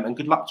 And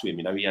good luck to him.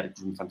 He had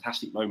some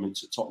fantastic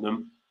moments at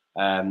Tottenham,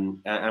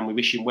 and we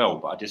wish him well.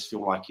 But I just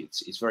feel like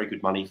it's very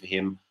good money for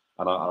him,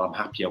 and I'm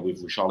happier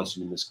with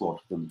Richarlison in the squad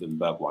than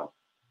Bergwijn.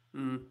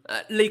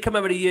 Lee, come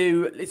over to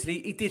you. Listen,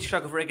 he did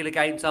struggle for regular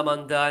game time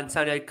under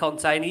Antonio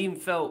Conte, and he even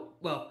felt,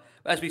 well,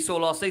 as we saw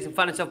last season,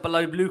 found himself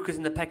below Lucas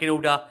in the pecking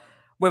order,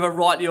 whether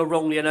rightly or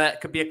wrongly. I know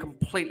that could be a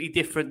completely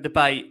different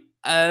debate.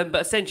 But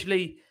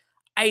essentially,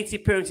 80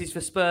 appearances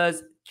for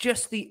Spurs,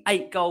 just the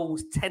 8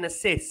 goals, 10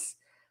 assists.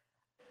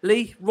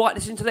 Lee, right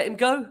decision to let him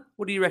go?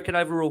 What do you reckon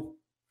overall?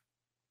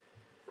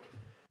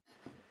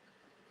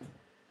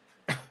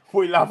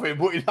 We love him.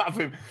 We love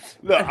him.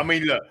 Look, I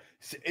mean,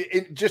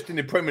 just in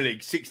the Premier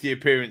League, 60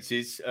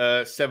 appearances,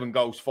 7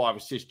 goals, 5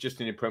 assists,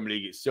 just in the Premier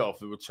League itself.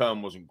 The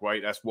return wasn't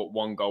great. That's what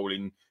 1 goal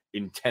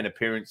in 10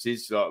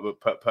 appearances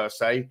per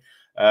se.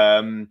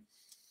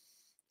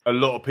 A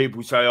lot of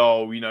people say,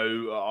 "Oh,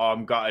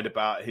 I'm gutted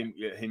about him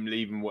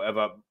leaving."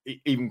 Whatever.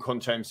 Even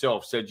Conte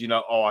himself said,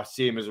 "Oh, I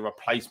see him as a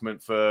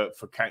replacement for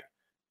Kane."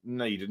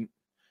 No, you didn't.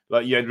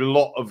 Like you had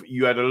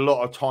a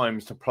lot of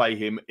times to play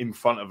him in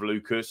front of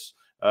Lucas,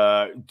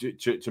 but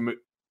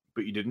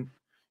you didn't.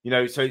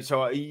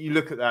 So you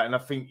look at that, and I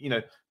think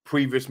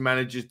previous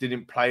managers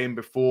didn't play him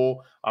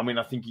before. I mean,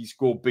 I think he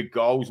scored big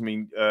goals. I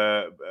mean,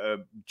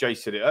 Jay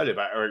said it earlier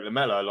about Eric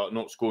Lamela, like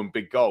not scoring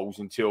big goals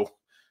until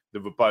the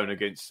Rabone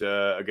against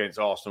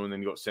Arsenal, and then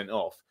he got sent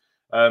off.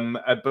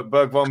 But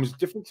Bergwijn was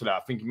different to that.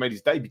 I think he made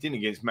his debut, didn't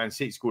he, against Man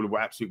City, scored an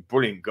absolute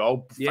brilliant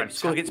goal. Yeah,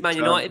 scored against Man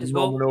United as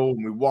well.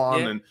 And we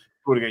won, and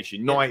scored against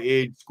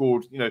United.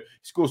 Scored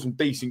some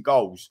decent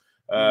goals.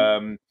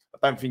 I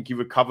don't think he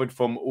recovered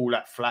from all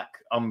that flack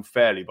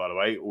unfairly, by the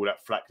way. All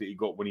that flack that he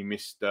got when he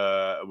missed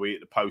away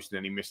at the post, and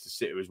then he missed the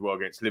sitter as well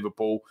against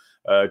Liverpool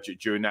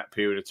during that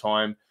period of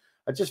time.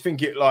 I just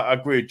think I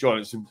agree with John.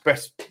 It's the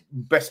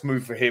best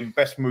move for him,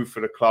 best move for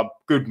the club.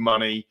 Good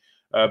money.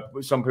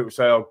 Some people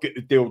say, "Oh, get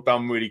the deal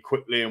done really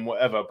quickly and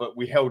whatever." But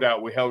we held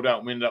out. We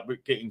ended up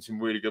getting some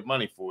really good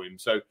money for him.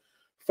 So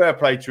fair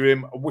play to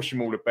him. I wish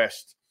him all the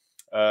best.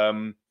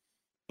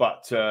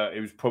 But it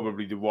was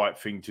probably the right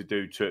thing to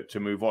do to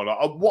move on.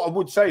 What I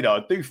would say, though,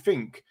 I do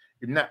think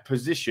in that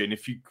position,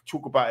 if you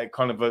talk about it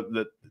kind of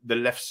the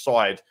left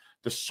side,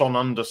 the Son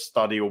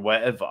understudy or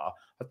whatever,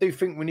 I do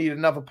think we need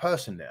another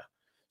person there.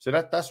 So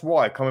that's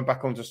why, coming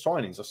back onto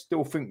signings, I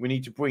still think we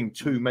need to bring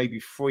 2, maybe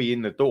 3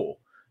 in the door.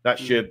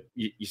 That's your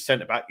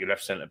centre-back, your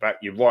left centre-back,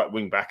 your right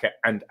wing-back,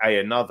 and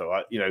another.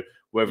 Right?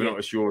 Whether or not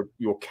it's your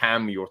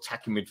cam, your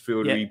attacking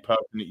midfielder,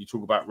 person that you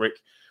talk about,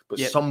 Rick. But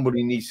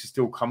somebody needs to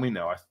still come in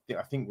now.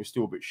 I think we're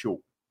still a bit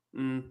short.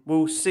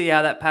 We'll see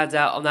how that pans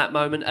out on that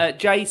moment.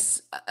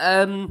 Jace,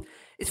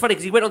 it's funny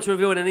because he went on to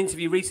reveal in an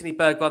interview recently,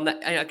 Bergwijn, that,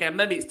 again,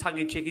 maybe it's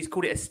tongue-in-cheek, he's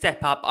called it a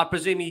step up. I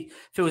presume he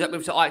feels that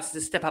move to Ajax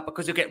is a step up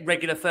because he'll get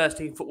regular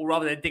first-team football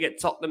rather than dig at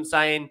Tottenham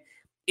saying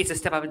it's a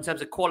step up in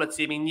terms of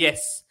quality. I mean,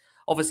 yes,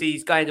 obviously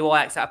he's going to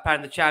Ajax out of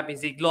playing the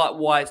Champions League.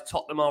 Likewise,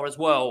 Tottenham are as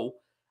well.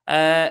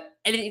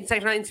 Anything to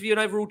take from that interview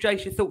and overall,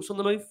 Jace, your thoughts on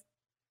the move?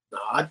 No,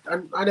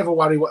 I never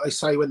worry what they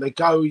say when they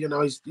go.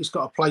 He's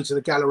got to play to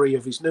the gallery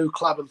of his new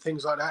club and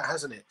things like that,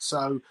 hasn't it?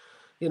 So,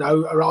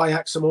 are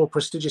Ajax a more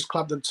prestigious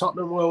club than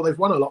Tottenham? Well, they've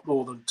won a lot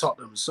more than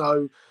Tottenham.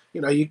 So,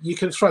 you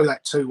can throw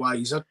that 2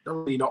 ways. I'm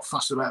really not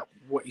fussed about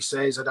what he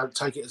says. I don't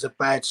take it as a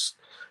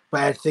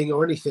bad thing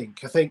or anything.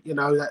 I think,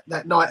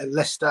 that night at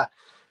Leicester,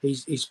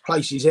 his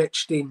place is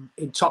etched in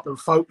Tottenham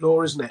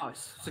folklore, isn't it? Oh,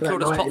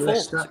 secured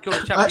us top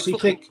 4. I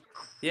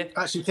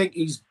actually think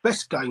his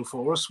best game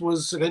for us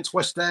was against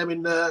West Ham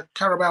in the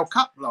Carabao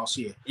Cup last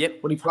year. Yep.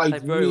 When he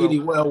played really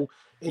well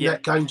in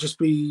that game just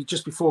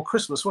before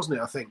Christmas, wasn't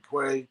it? I think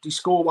where he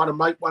scored one and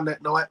make one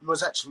that night and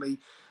was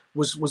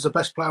the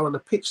best player on the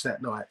pitch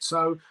that night.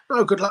 So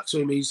no, good luck to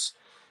him. He's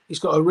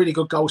got a really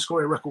good goal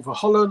scoring record for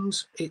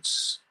Holland.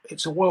 It's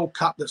a World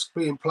Cup that's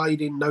being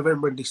played in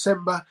November and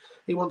December.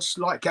 He wants,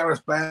 like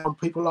Gareth Bale and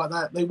people like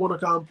that, they want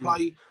to go and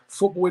play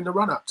football in the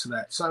run up to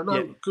that. So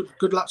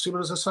good luck to him.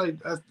 And as I say,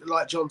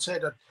 like John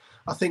said,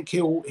 I think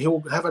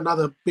he'll have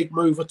another big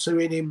move or 2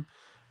 in him,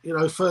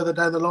 further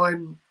down the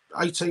line,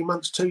 18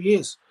 months, 2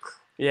 years.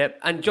 Yeah,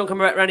 and John,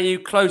 coming around to you,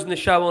 closing the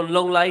show on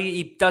Longley.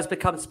 He does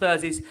become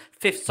Spurs'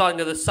 5th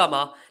signing of the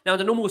summer. Now,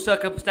 under normal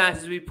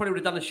circumstances, we probably would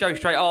have done the show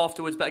straight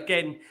afterwards. But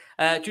again,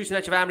 due to the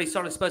nature of how many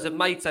signings Spurs have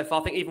made so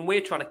far, I think even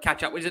we're trying to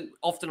catch up. We isn't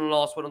often the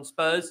last one on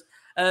Spurs.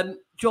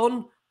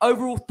 John,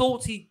 overall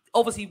thoughts? He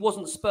obviously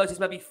wasn't Spurs'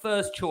 maybe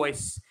first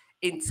choice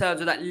in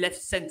terms of that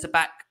left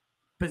centre-back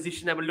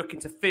position they were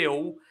looking to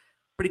fill.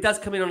 But he does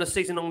come in on a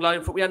season-long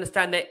loan. But we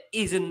understand there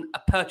isn't a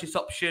purchase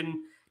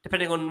option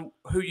depending on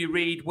who you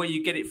read, where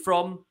you get it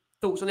from.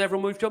 Thoughts on the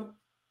overall move, John?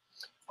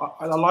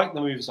 I like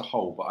the move as a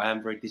whole, but I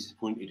am very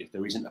disappointed if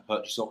there isn't a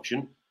purchase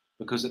option,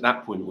 because at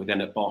that point we're then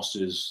at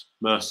Barca's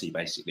mercy,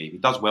 basically. If he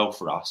does well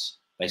for us,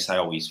 they say,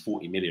 oh, he's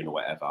 40 million or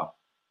whatever.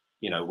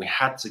 We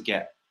had to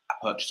get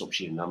a purchase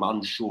option, and I'm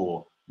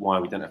unsure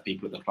why we don't have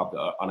people at the club that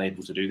are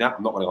unable to do that.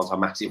 I'm not going to go on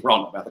a massive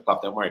rant about the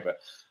club, don't worry,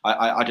 but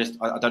I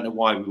don't know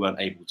why we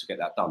weren't able to get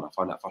that done. I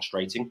find that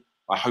frustrating.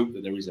 I hope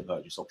that there is a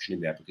purchase option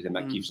in there, because then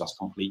that gives us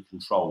complete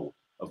control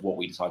of what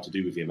we decide to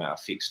do with him at a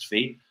fixed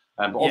fee.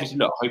 But obviously,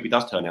 look, I hope he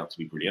does turn out to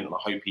be brilliant, and I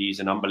hope he is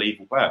an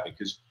unbelievable player,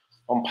 because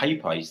on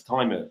paper, his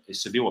time at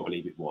Seville, I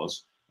believe it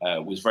was,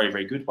 was very,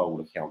 very good by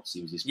all accounts.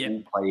 He was this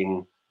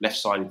ball-playing,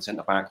 left-sided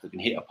centre-back that can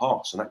hit a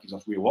pass, and that gives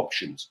us real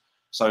options.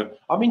 So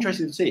I'm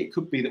interested to see. It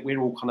could be that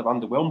we're all kind of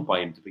underwhelmed by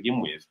him to begin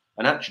with.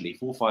 And actually,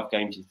 4 or 5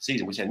 games into the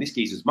season, we're saying this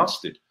geezer's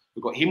mustard.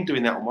 We've got him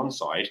doing that on one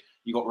side.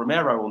 You've got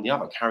Romero on the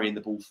other, carrying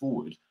the ball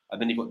forward. And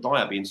then you've got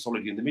Dyer being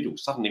solid in the middle.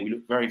 Suddenly, we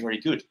look very, very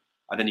good.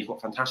 And then you've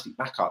got fantastic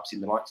backups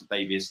in the likes of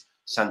Davies,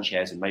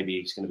 Sanchez, and maybe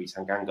it's going to be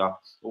Tanganga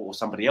or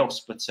somebody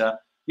else. But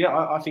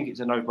I think it's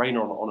a no-brainer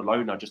on a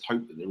loan. I just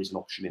hope that there is an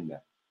option in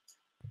there.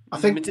 I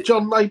think,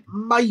 John,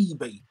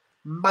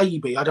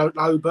 maybe, I don't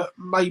know, but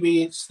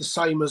maybe it's the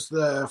same as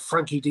the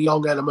Frankie de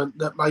Jong element,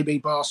 that maybe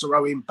Barca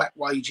owing back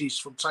wages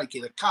from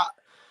taking a cut.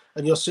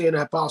 And you're seeing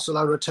how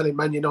Barcelona are telling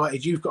Man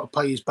United, you've got to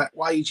pay his back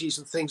wages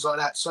and things like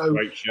that. So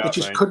they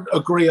just couldn't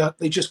agree a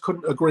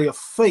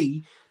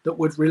fee that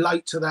would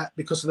relate to that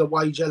because of the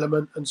wage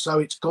element. And so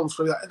it's gone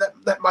through that.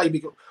 That may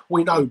be,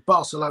 we know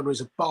Barcelona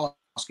is a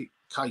basket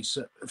case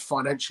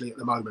financially at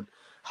the moment.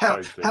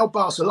 How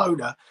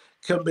Barcelona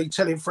can be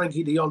telling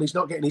Frankie de Jong he's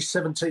not getting his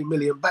 17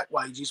 million back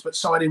wages, but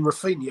signing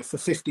Rafinha for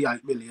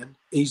 58 million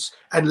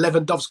and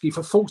Lewandowski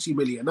for 40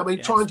 million. I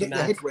mean, try and get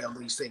your head around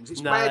these things.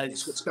 It's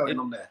madness what's going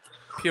on there.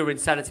 Pure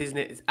insanity, isn't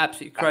it? It's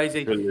absolutely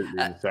crazy.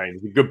 Absolutely insane.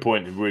 It's a good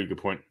point. A really good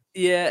point.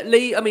 Yeah,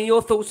 Lee, I mean,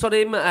 your thoughts on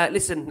him?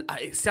 Listen,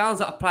 it sounds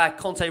like a player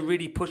Conte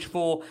really pushed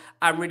for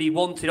and really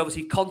wanted.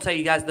 Obviously,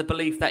 Conte has the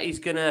belief that he's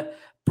going to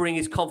bring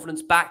his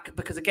confidence back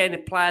because, again, a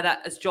player that,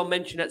 as John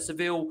mentioned, at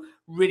Seville,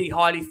 really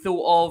highly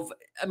thought of.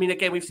 I mean,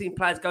 again, we've seen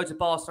players go to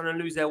Barcelona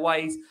and lose their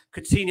ways.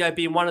 Coutinho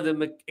being one of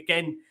them.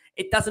 Again,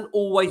 it doesn't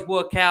always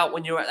work out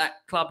when you're at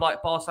that club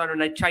like Barcelona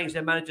and they change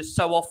their managers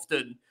so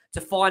often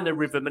to find a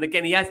rhythm. And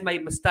again, he has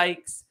made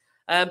mistakes,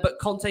 but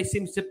Conte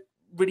seems to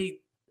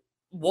really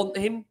want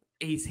him.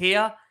 He's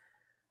here.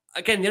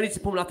 Again, the only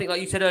disappointment, I think,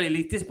 like you said earlier,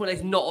 Lee, disappointment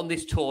is not on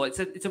this tour.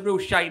 It's a real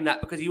shame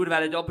that because he would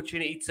have had an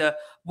opportunity to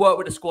work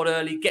with the squad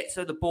early, get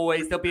to the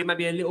boys. There'll be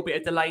maybe a little bit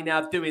of delay now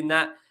of doing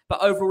that.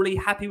 But overall,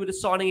 happy with the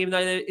signing, even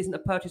though there isn't a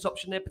purchase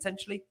option there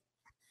potentially?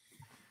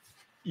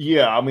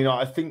 Yeah, I mean,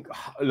 I think,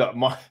 look,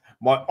 my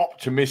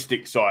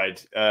optimistic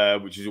side,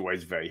 which is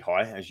always very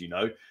high, as you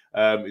know,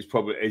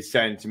 is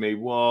saying to me,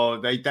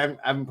 well, they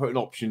haven't put an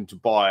option to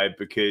buy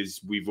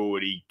because we've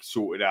already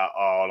sorted out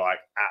our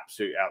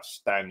absolute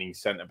outstanding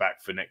centre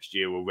back for next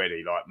year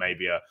already, like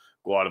maybe a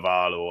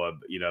Guardaval or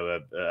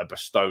a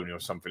Bastoni or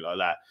something like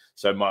that.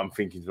 So I'm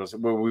thinking to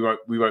myself, well,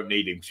 we won't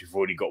need him because we've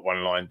already got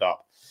one lined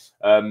up.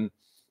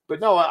 But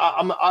no,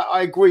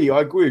 I agree.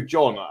 I agree with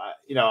John.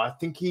 I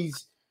think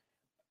he's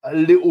a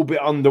little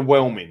bit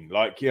underwhelming.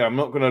 I'm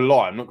not going to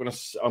lie. I'm not going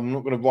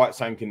to write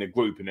something in the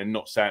group and then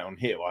not say it on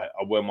here.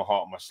 I wear my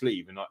heart on my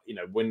sleeve. And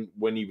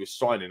when he was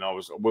signing,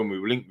 when we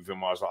were linked with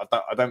him, I was like,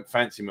 I don't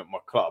fancy him at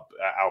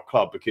our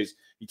club, because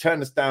he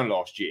turned us down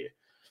last year.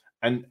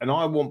 And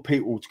I want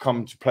people to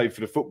come to play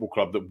for the football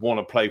club that want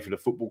to play for the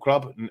football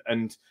club.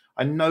 And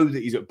I know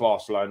that he's at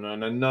Barcelona,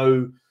 and I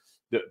know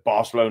that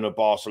Barcelona,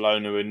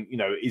 and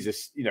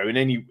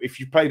if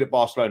you played at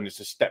Barcelona, it's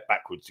a step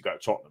backwards to go to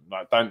Tottenham.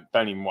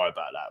 Don't even worry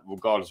about that,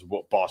 regardless of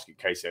what basket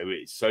case there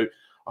is. So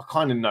I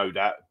kind of know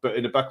that, but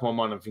in the back of my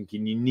mind, I'm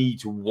thinking you need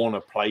to want to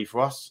play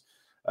for us.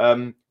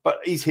 But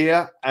he's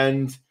here,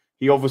 and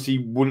he obviously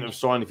wouldn't have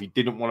signed if he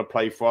didn't want to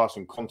play for us.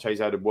 And Conte's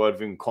had a word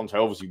with him. Conte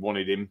obviously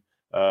wanted him,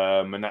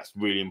 and that's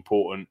really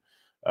important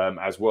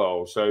as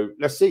well. So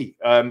let's see.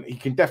 He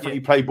can definitely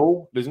play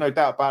ball. There's no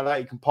doubt about that.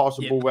 He can pass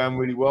the ball around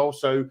really well.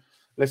 So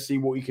let's see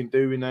what he can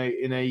do in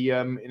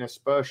a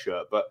Spurs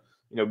shirt. But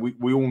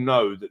we all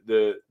know that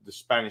the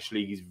Spanish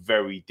league is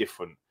very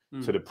different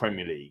to the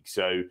Premier League.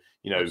 So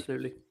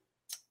absolutely,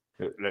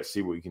 let's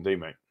see what he can do,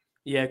 mate.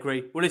 Yeah,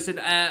 agree. Well, listen,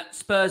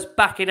 Spurs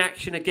back in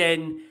action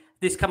again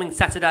this coming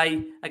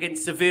Saturday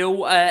against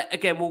Seville.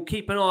 Again, we'll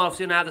keep an eye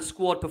obviously on how the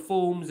squad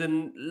performs,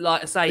 and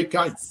like I say,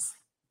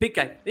 big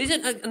game.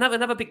 Isn't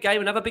another big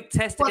game, another big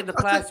test again? The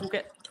players will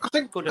get. I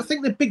think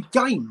they're big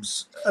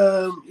games.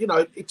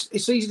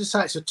 It's easy to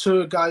say it's a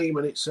tour game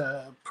and it's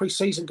a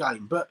pre-season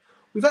game, but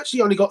we've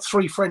actually only got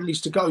 3 friendlies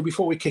to go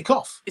before we kick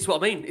off. It's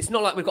what I mean. It's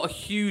not like we've got a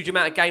huge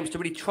amount of games to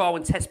really trial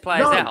and test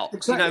players out.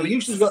 Exactly.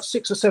 Usually you've got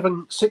 6 or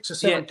 7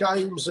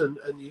 games, and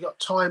you've got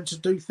time to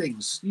do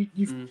things.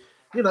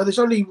 There's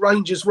only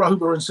Rangers,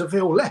 Roma, and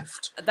Seville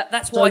left.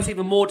 That's why it's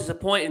even more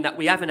disappointing that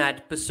we haven't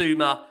had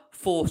Basuma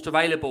forced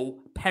available,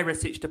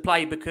 Perisic to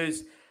play,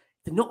 because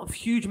there's not a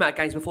huge amount of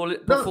games before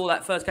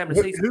that first game of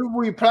the season. Who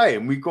are we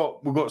playing? We've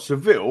got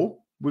Seville,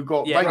 we've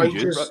got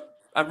Rangers,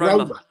 and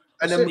Roma.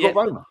 And then we've got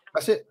Roma.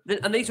 That's it.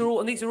 And these are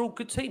all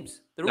good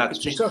teams. They're all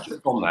good teams. Just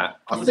on that,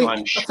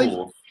 I'm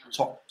sure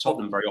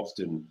Tottenham very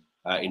often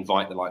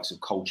invite the likes of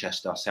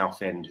Colchester,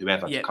 Southend,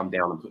 whoever, to come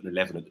down and put an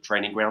 11 at the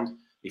training ground.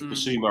 If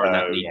Basuma and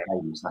that need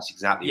games, that's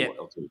exactly what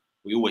they'll do.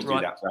 We always do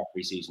that throughout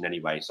pre-season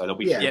anyway. So there'll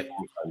be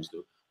games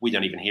that we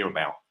don't even hear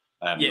about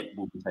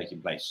will be taking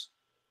place.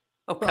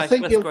 Okay, I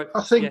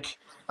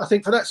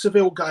think for that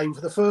Seville game,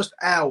 for the first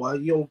hour,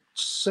 you'll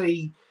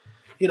see.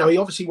 He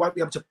obviously won't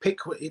be able to pick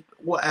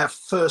what our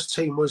first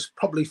team was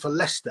probably for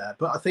Leicester,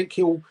 but I think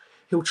he'll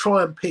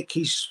try and pick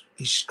his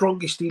his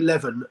strongest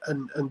 11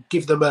 and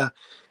give them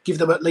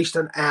at least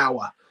an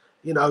hour.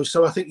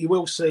 So I think you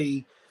will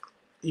see.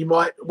 You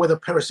might, whether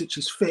Perisic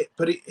is fit,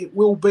 but it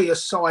will be a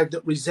side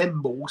that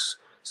resembles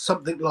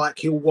something like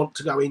he'll want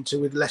to go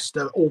into with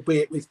Leicester,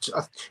 albeit with,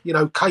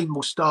 Kane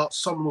will start,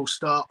 Son will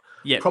start,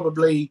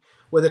 probably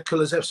whether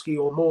Kulusevski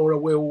or Mora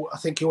will. I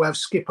think he'll have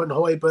Skip and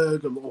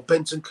Højbjerg or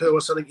Bentancur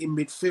or something in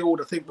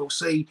midfield. I think we'll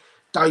see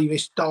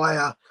Davis,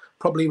 Dyer,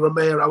 probably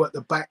Romero at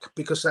the back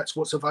because that's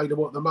what's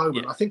available at the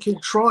moment. I think he'll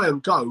try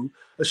and go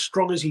as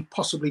strong as he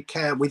possibly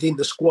can within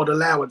the squad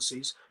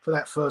allowances for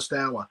that first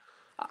hour.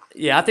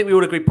 Yeah, I think we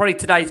all agree. Probably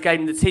today's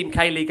game, the Team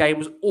K-League game,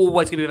 was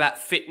always going to be about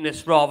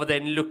fitness rather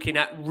than looking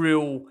at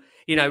real,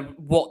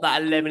 what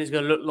that 11 is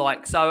going to look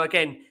like. So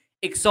again,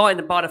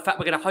 excited by the fact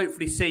we're going to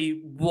hopefully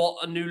see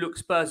what a new look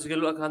Spurs is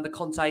going to look like under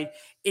Conte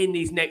in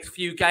these next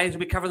few games.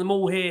 We'll be covering them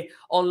all here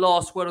on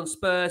Last Word on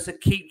Spurs. So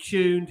keep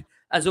tuned.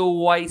 As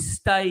always,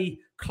 stay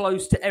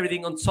close to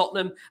everything on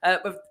Tottenham.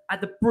 We've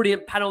had the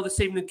brilliant panel this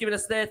evening giving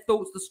us their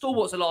thoughts. The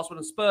stalwarts of Last Word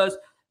on Spurs.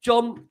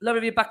 John,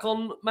 lovely to be back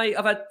on, mate.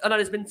 I know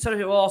there's been some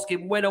people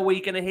asking, when are we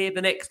going to hear the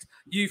next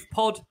youth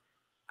pod?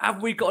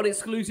 Have we got an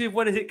exclusive?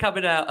 When is it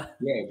coming out?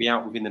 Yeah, it'll be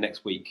out within the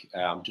next week.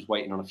 I'm just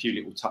waiting on a few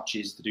little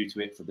touches to do to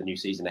it for the new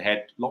season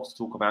ahead. Lots to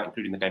talk about,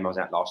 including the game I was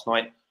at last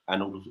night,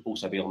 and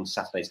also be on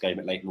Saturday's game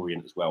at Leighton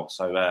Orient as well.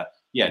 So,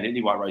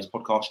 Nittany White Rose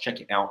podcast, check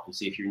it out and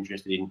see if you're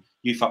interested in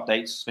youth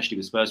updates, especially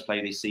with Spurs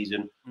play this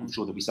season. I'm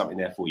sure there'll be something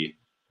there for you.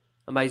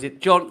 Amazing.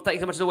 John, thank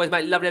you so much as always,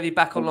 mate. Lovely to have you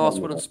back on Last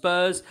Word on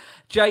Spurs.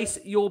 Jace,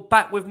 you're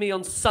back with me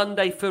on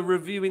Sunday for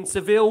reviewing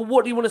Seville.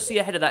 What do you want to see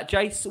ahead of that,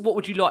 Jace? What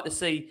would you like to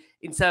see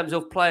in terms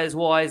of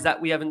players-wise that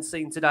we haven't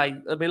seen today?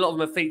 I mean, a lot of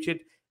them are featured.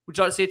 Would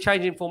you like to see a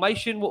change in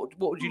formation? What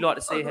would you like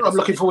to see ahead I'm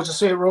looking forward to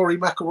seeing Rory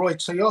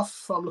McIlroy tee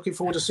off. I'm looking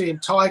forward to seeing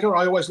Tiger.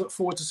 I always look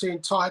forward to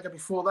seeing Tiger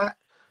before that.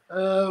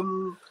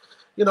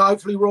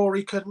 Hopefully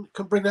Rory can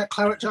bring that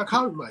claret jug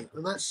home, mate.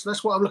 And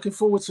that's what I'm looking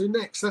forward to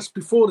next. That's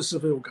before the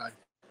Seville game.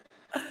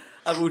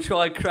 And we'll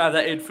try and crowd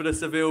that in for the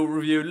Seville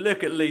review.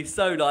 Look at Lee,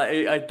 so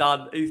he's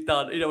done. He's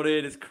done. You don't want to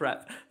hear this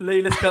crap.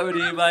 Lee, let's go with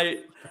you,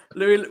 mate.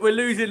 We're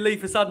losing Lee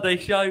for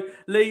Sunday's show.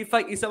 Lee,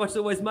 thank you so much as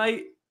always,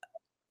 mate.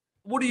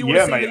 What do you want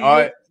to see, mate,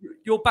 Lee?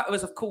 You're back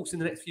with us, of course, in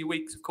the next few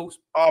weeks, of course.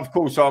 Of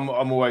course, I'm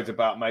always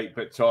about, mate,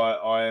 but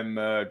I am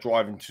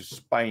driving to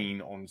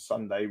Spain on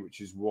Sunday, which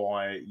is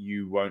why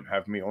you won't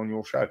have me on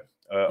your show,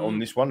 on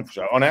this wonderful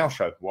show, on our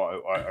show,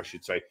 I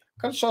should say.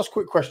 Can I just ask a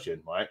quick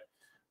question, right?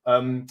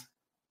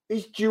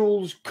 Is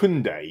Jules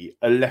Koundé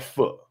a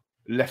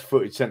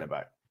left-footed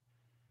centre-back?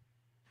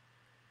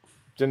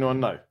 Does anyone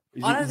know?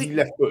 Is he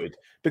left-footed?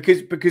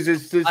 Because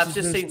there's I've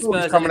just seen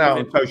stories Spurs coming out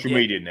on social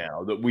media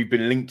now that we've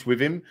been linked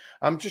with him.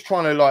 I'm just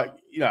trying to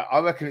I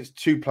reckon it's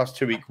 2 +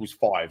 2 =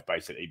 5,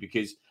 basically,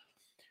 because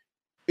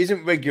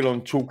isn't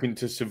Reguilon talking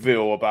to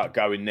Seville about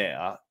going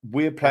there?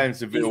 We're playing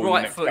Seville. He's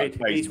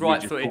right-footed. He's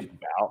right-footed.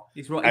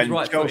 He's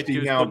right-footed.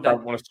 Chelsea now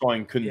don't want to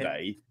sign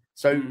Koundé.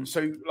 Yeah.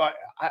 So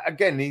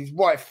again, he's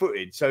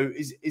right-footed. So do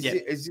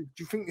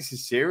you think this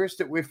is serious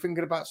that we're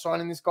thinking about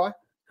signing this guy?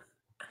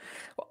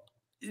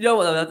 You know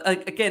what?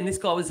 Again, this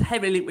guy was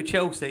heavily linked with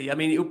Chelsea. I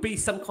mean, it would be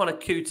some kind of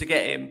coup to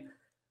get him.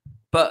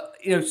 But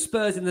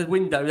Spurs in the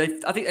window.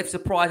 I think they've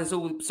surprised us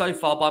all so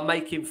far by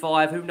making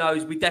 5. Who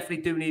knows? We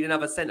definitely do need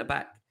another centre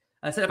back.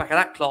 A centre back of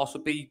that class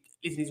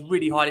he's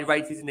really highly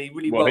rated, isn't he?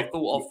 Really well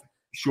thought of.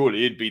 Surely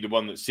he'd be the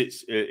one that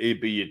sits. He'd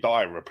be your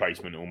Dyer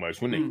replacement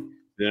almost, wouldn't he?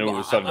 Then all of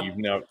a sudden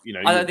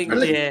I don't think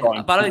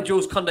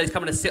Jules Koundé's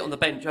coming to sit on the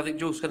bench. I think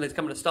Jules Koundé's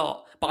coming to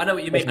start. But I know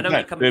what you mean. I know where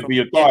you're coming from.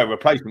 There'd be a Dyer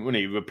replacement,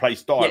 wouldn't he?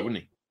 Replace Dyer, wouldn't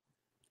he?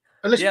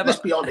 And let's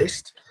be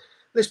honest.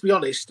 Let's be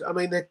honest. I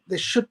mean, there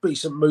should be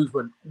some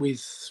movement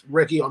with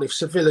Reguilon if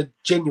Sevilla are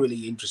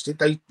genuinely interested.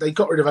 They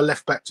got rid of a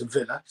left back to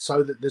Villa,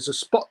 so that there's a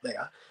spot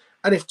there.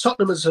 And if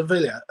Tottenham and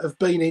Sevilla have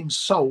been in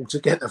Seoul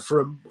together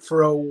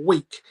for a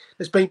week,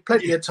 there's been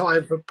plenty of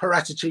time for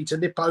Paratici to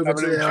nip over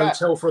to their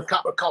hotel for a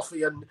cup of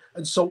coffee and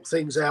sort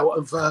things out.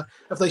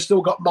 Have they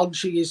still got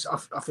Monchi?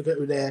 I forget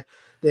who their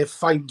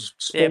famed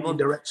sporting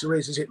director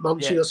is. Is it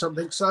Monchi or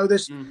something? So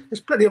there's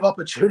plenty of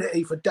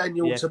opportunity for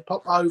Daniel to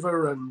pop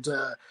over and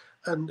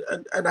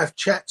have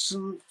chats,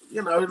 and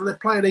they're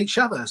playing each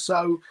other.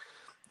 So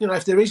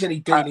if there is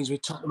any dealings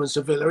with Tottenham and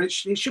Sevilla, it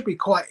should be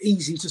quite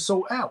easy to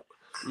sort out.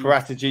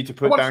 Strategy to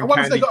put down. I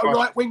wonder if they got a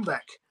right wing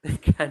back.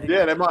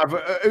 Yeah, they might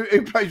have.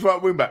 Who plays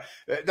right wing back?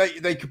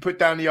 They could put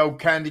down the old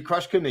Candy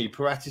Crush, couldn't he?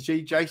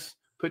 Strategy, Jace.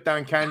 Put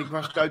down Candy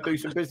Crush, go do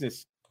some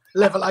business.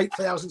 Level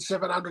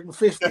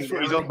 8,750. That's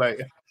what he's on,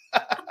 mate.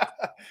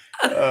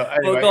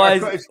 Anyway,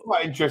 guys, it's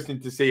quite interesting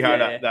to see how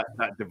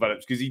that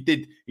develops, because he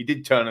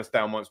did turn us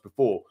down once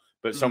before,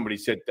 but somebody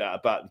said that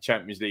about the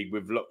Champions League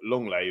with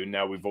Longley, and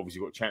now we've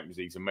obviously got Champions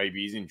League, so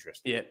maybe he's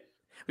interested. Yeah.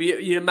 Well,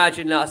 you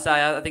imagine, like I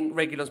say, I think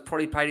Reguilon's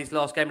probably played his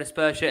last game in a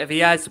Spurs shirt. If he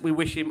has, we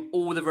wish him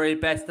all the very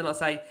best. And I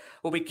say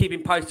we'll be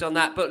keeping posted on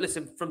that. But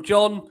listen, from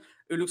John,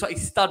 who looks like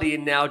he's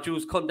studying now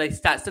Jules Condé's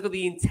stats. Look at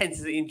the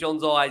intensity in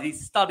John's eyes.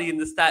 He's studying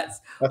the stats.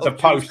 That's a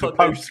post. The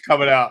post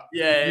coming out.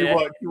 Yeah,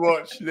 you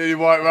watch. The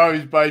White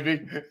Rose,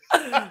 baby.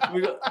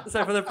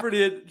 So from the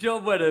brilliant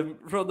John Wenham,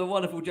 from the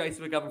wonderful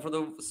Jason McGovern, from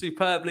the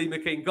superb Lee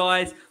McKean.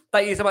 Guys,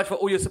 thank you so much for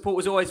all your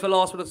support as always for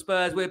Last Word of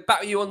Spurs. We're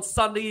back with you on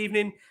Sunday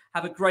evening.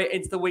 Have a great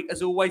end to the week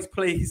as always.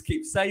 Please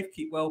keep safe,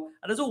 keep well,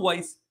 and as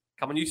always,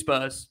 come on you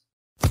Spurs.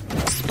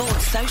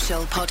 Sports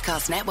Social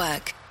Podcast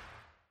Network.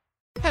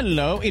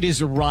 Hello, it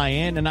is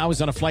Ryan, and I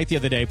was on a flight the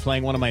other day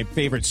playing one of my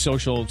favorite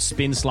social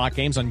spin slot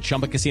games on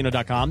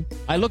ChumbaCasino.com.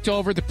 I looked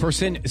over at the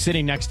person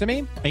sitting next to me,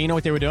 and you know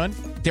what they were doing?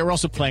 They were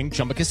also playing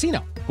Chumba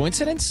Casino.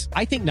 Coincidence?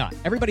 I think not.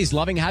 Everybody's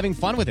loving having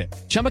fun with it.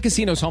 Chumba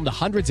Casino is home to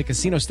hundreds of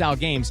casino-style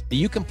games that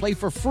you can play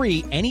for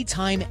free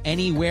anytime,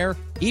 anywhere,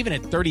 even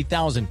at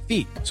 30,000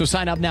 feet. So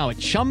sign up now at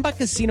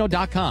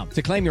ChumbaCasino.com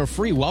to claim your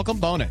free welcome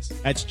bonus.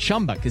 That's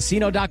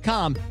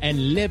ChumbaCasino.com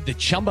and live the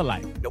Chumba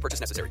life. No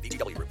purchase necessary.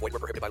 VGW. Void where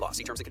prohibited by law.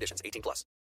 See terms and conditions. 18+.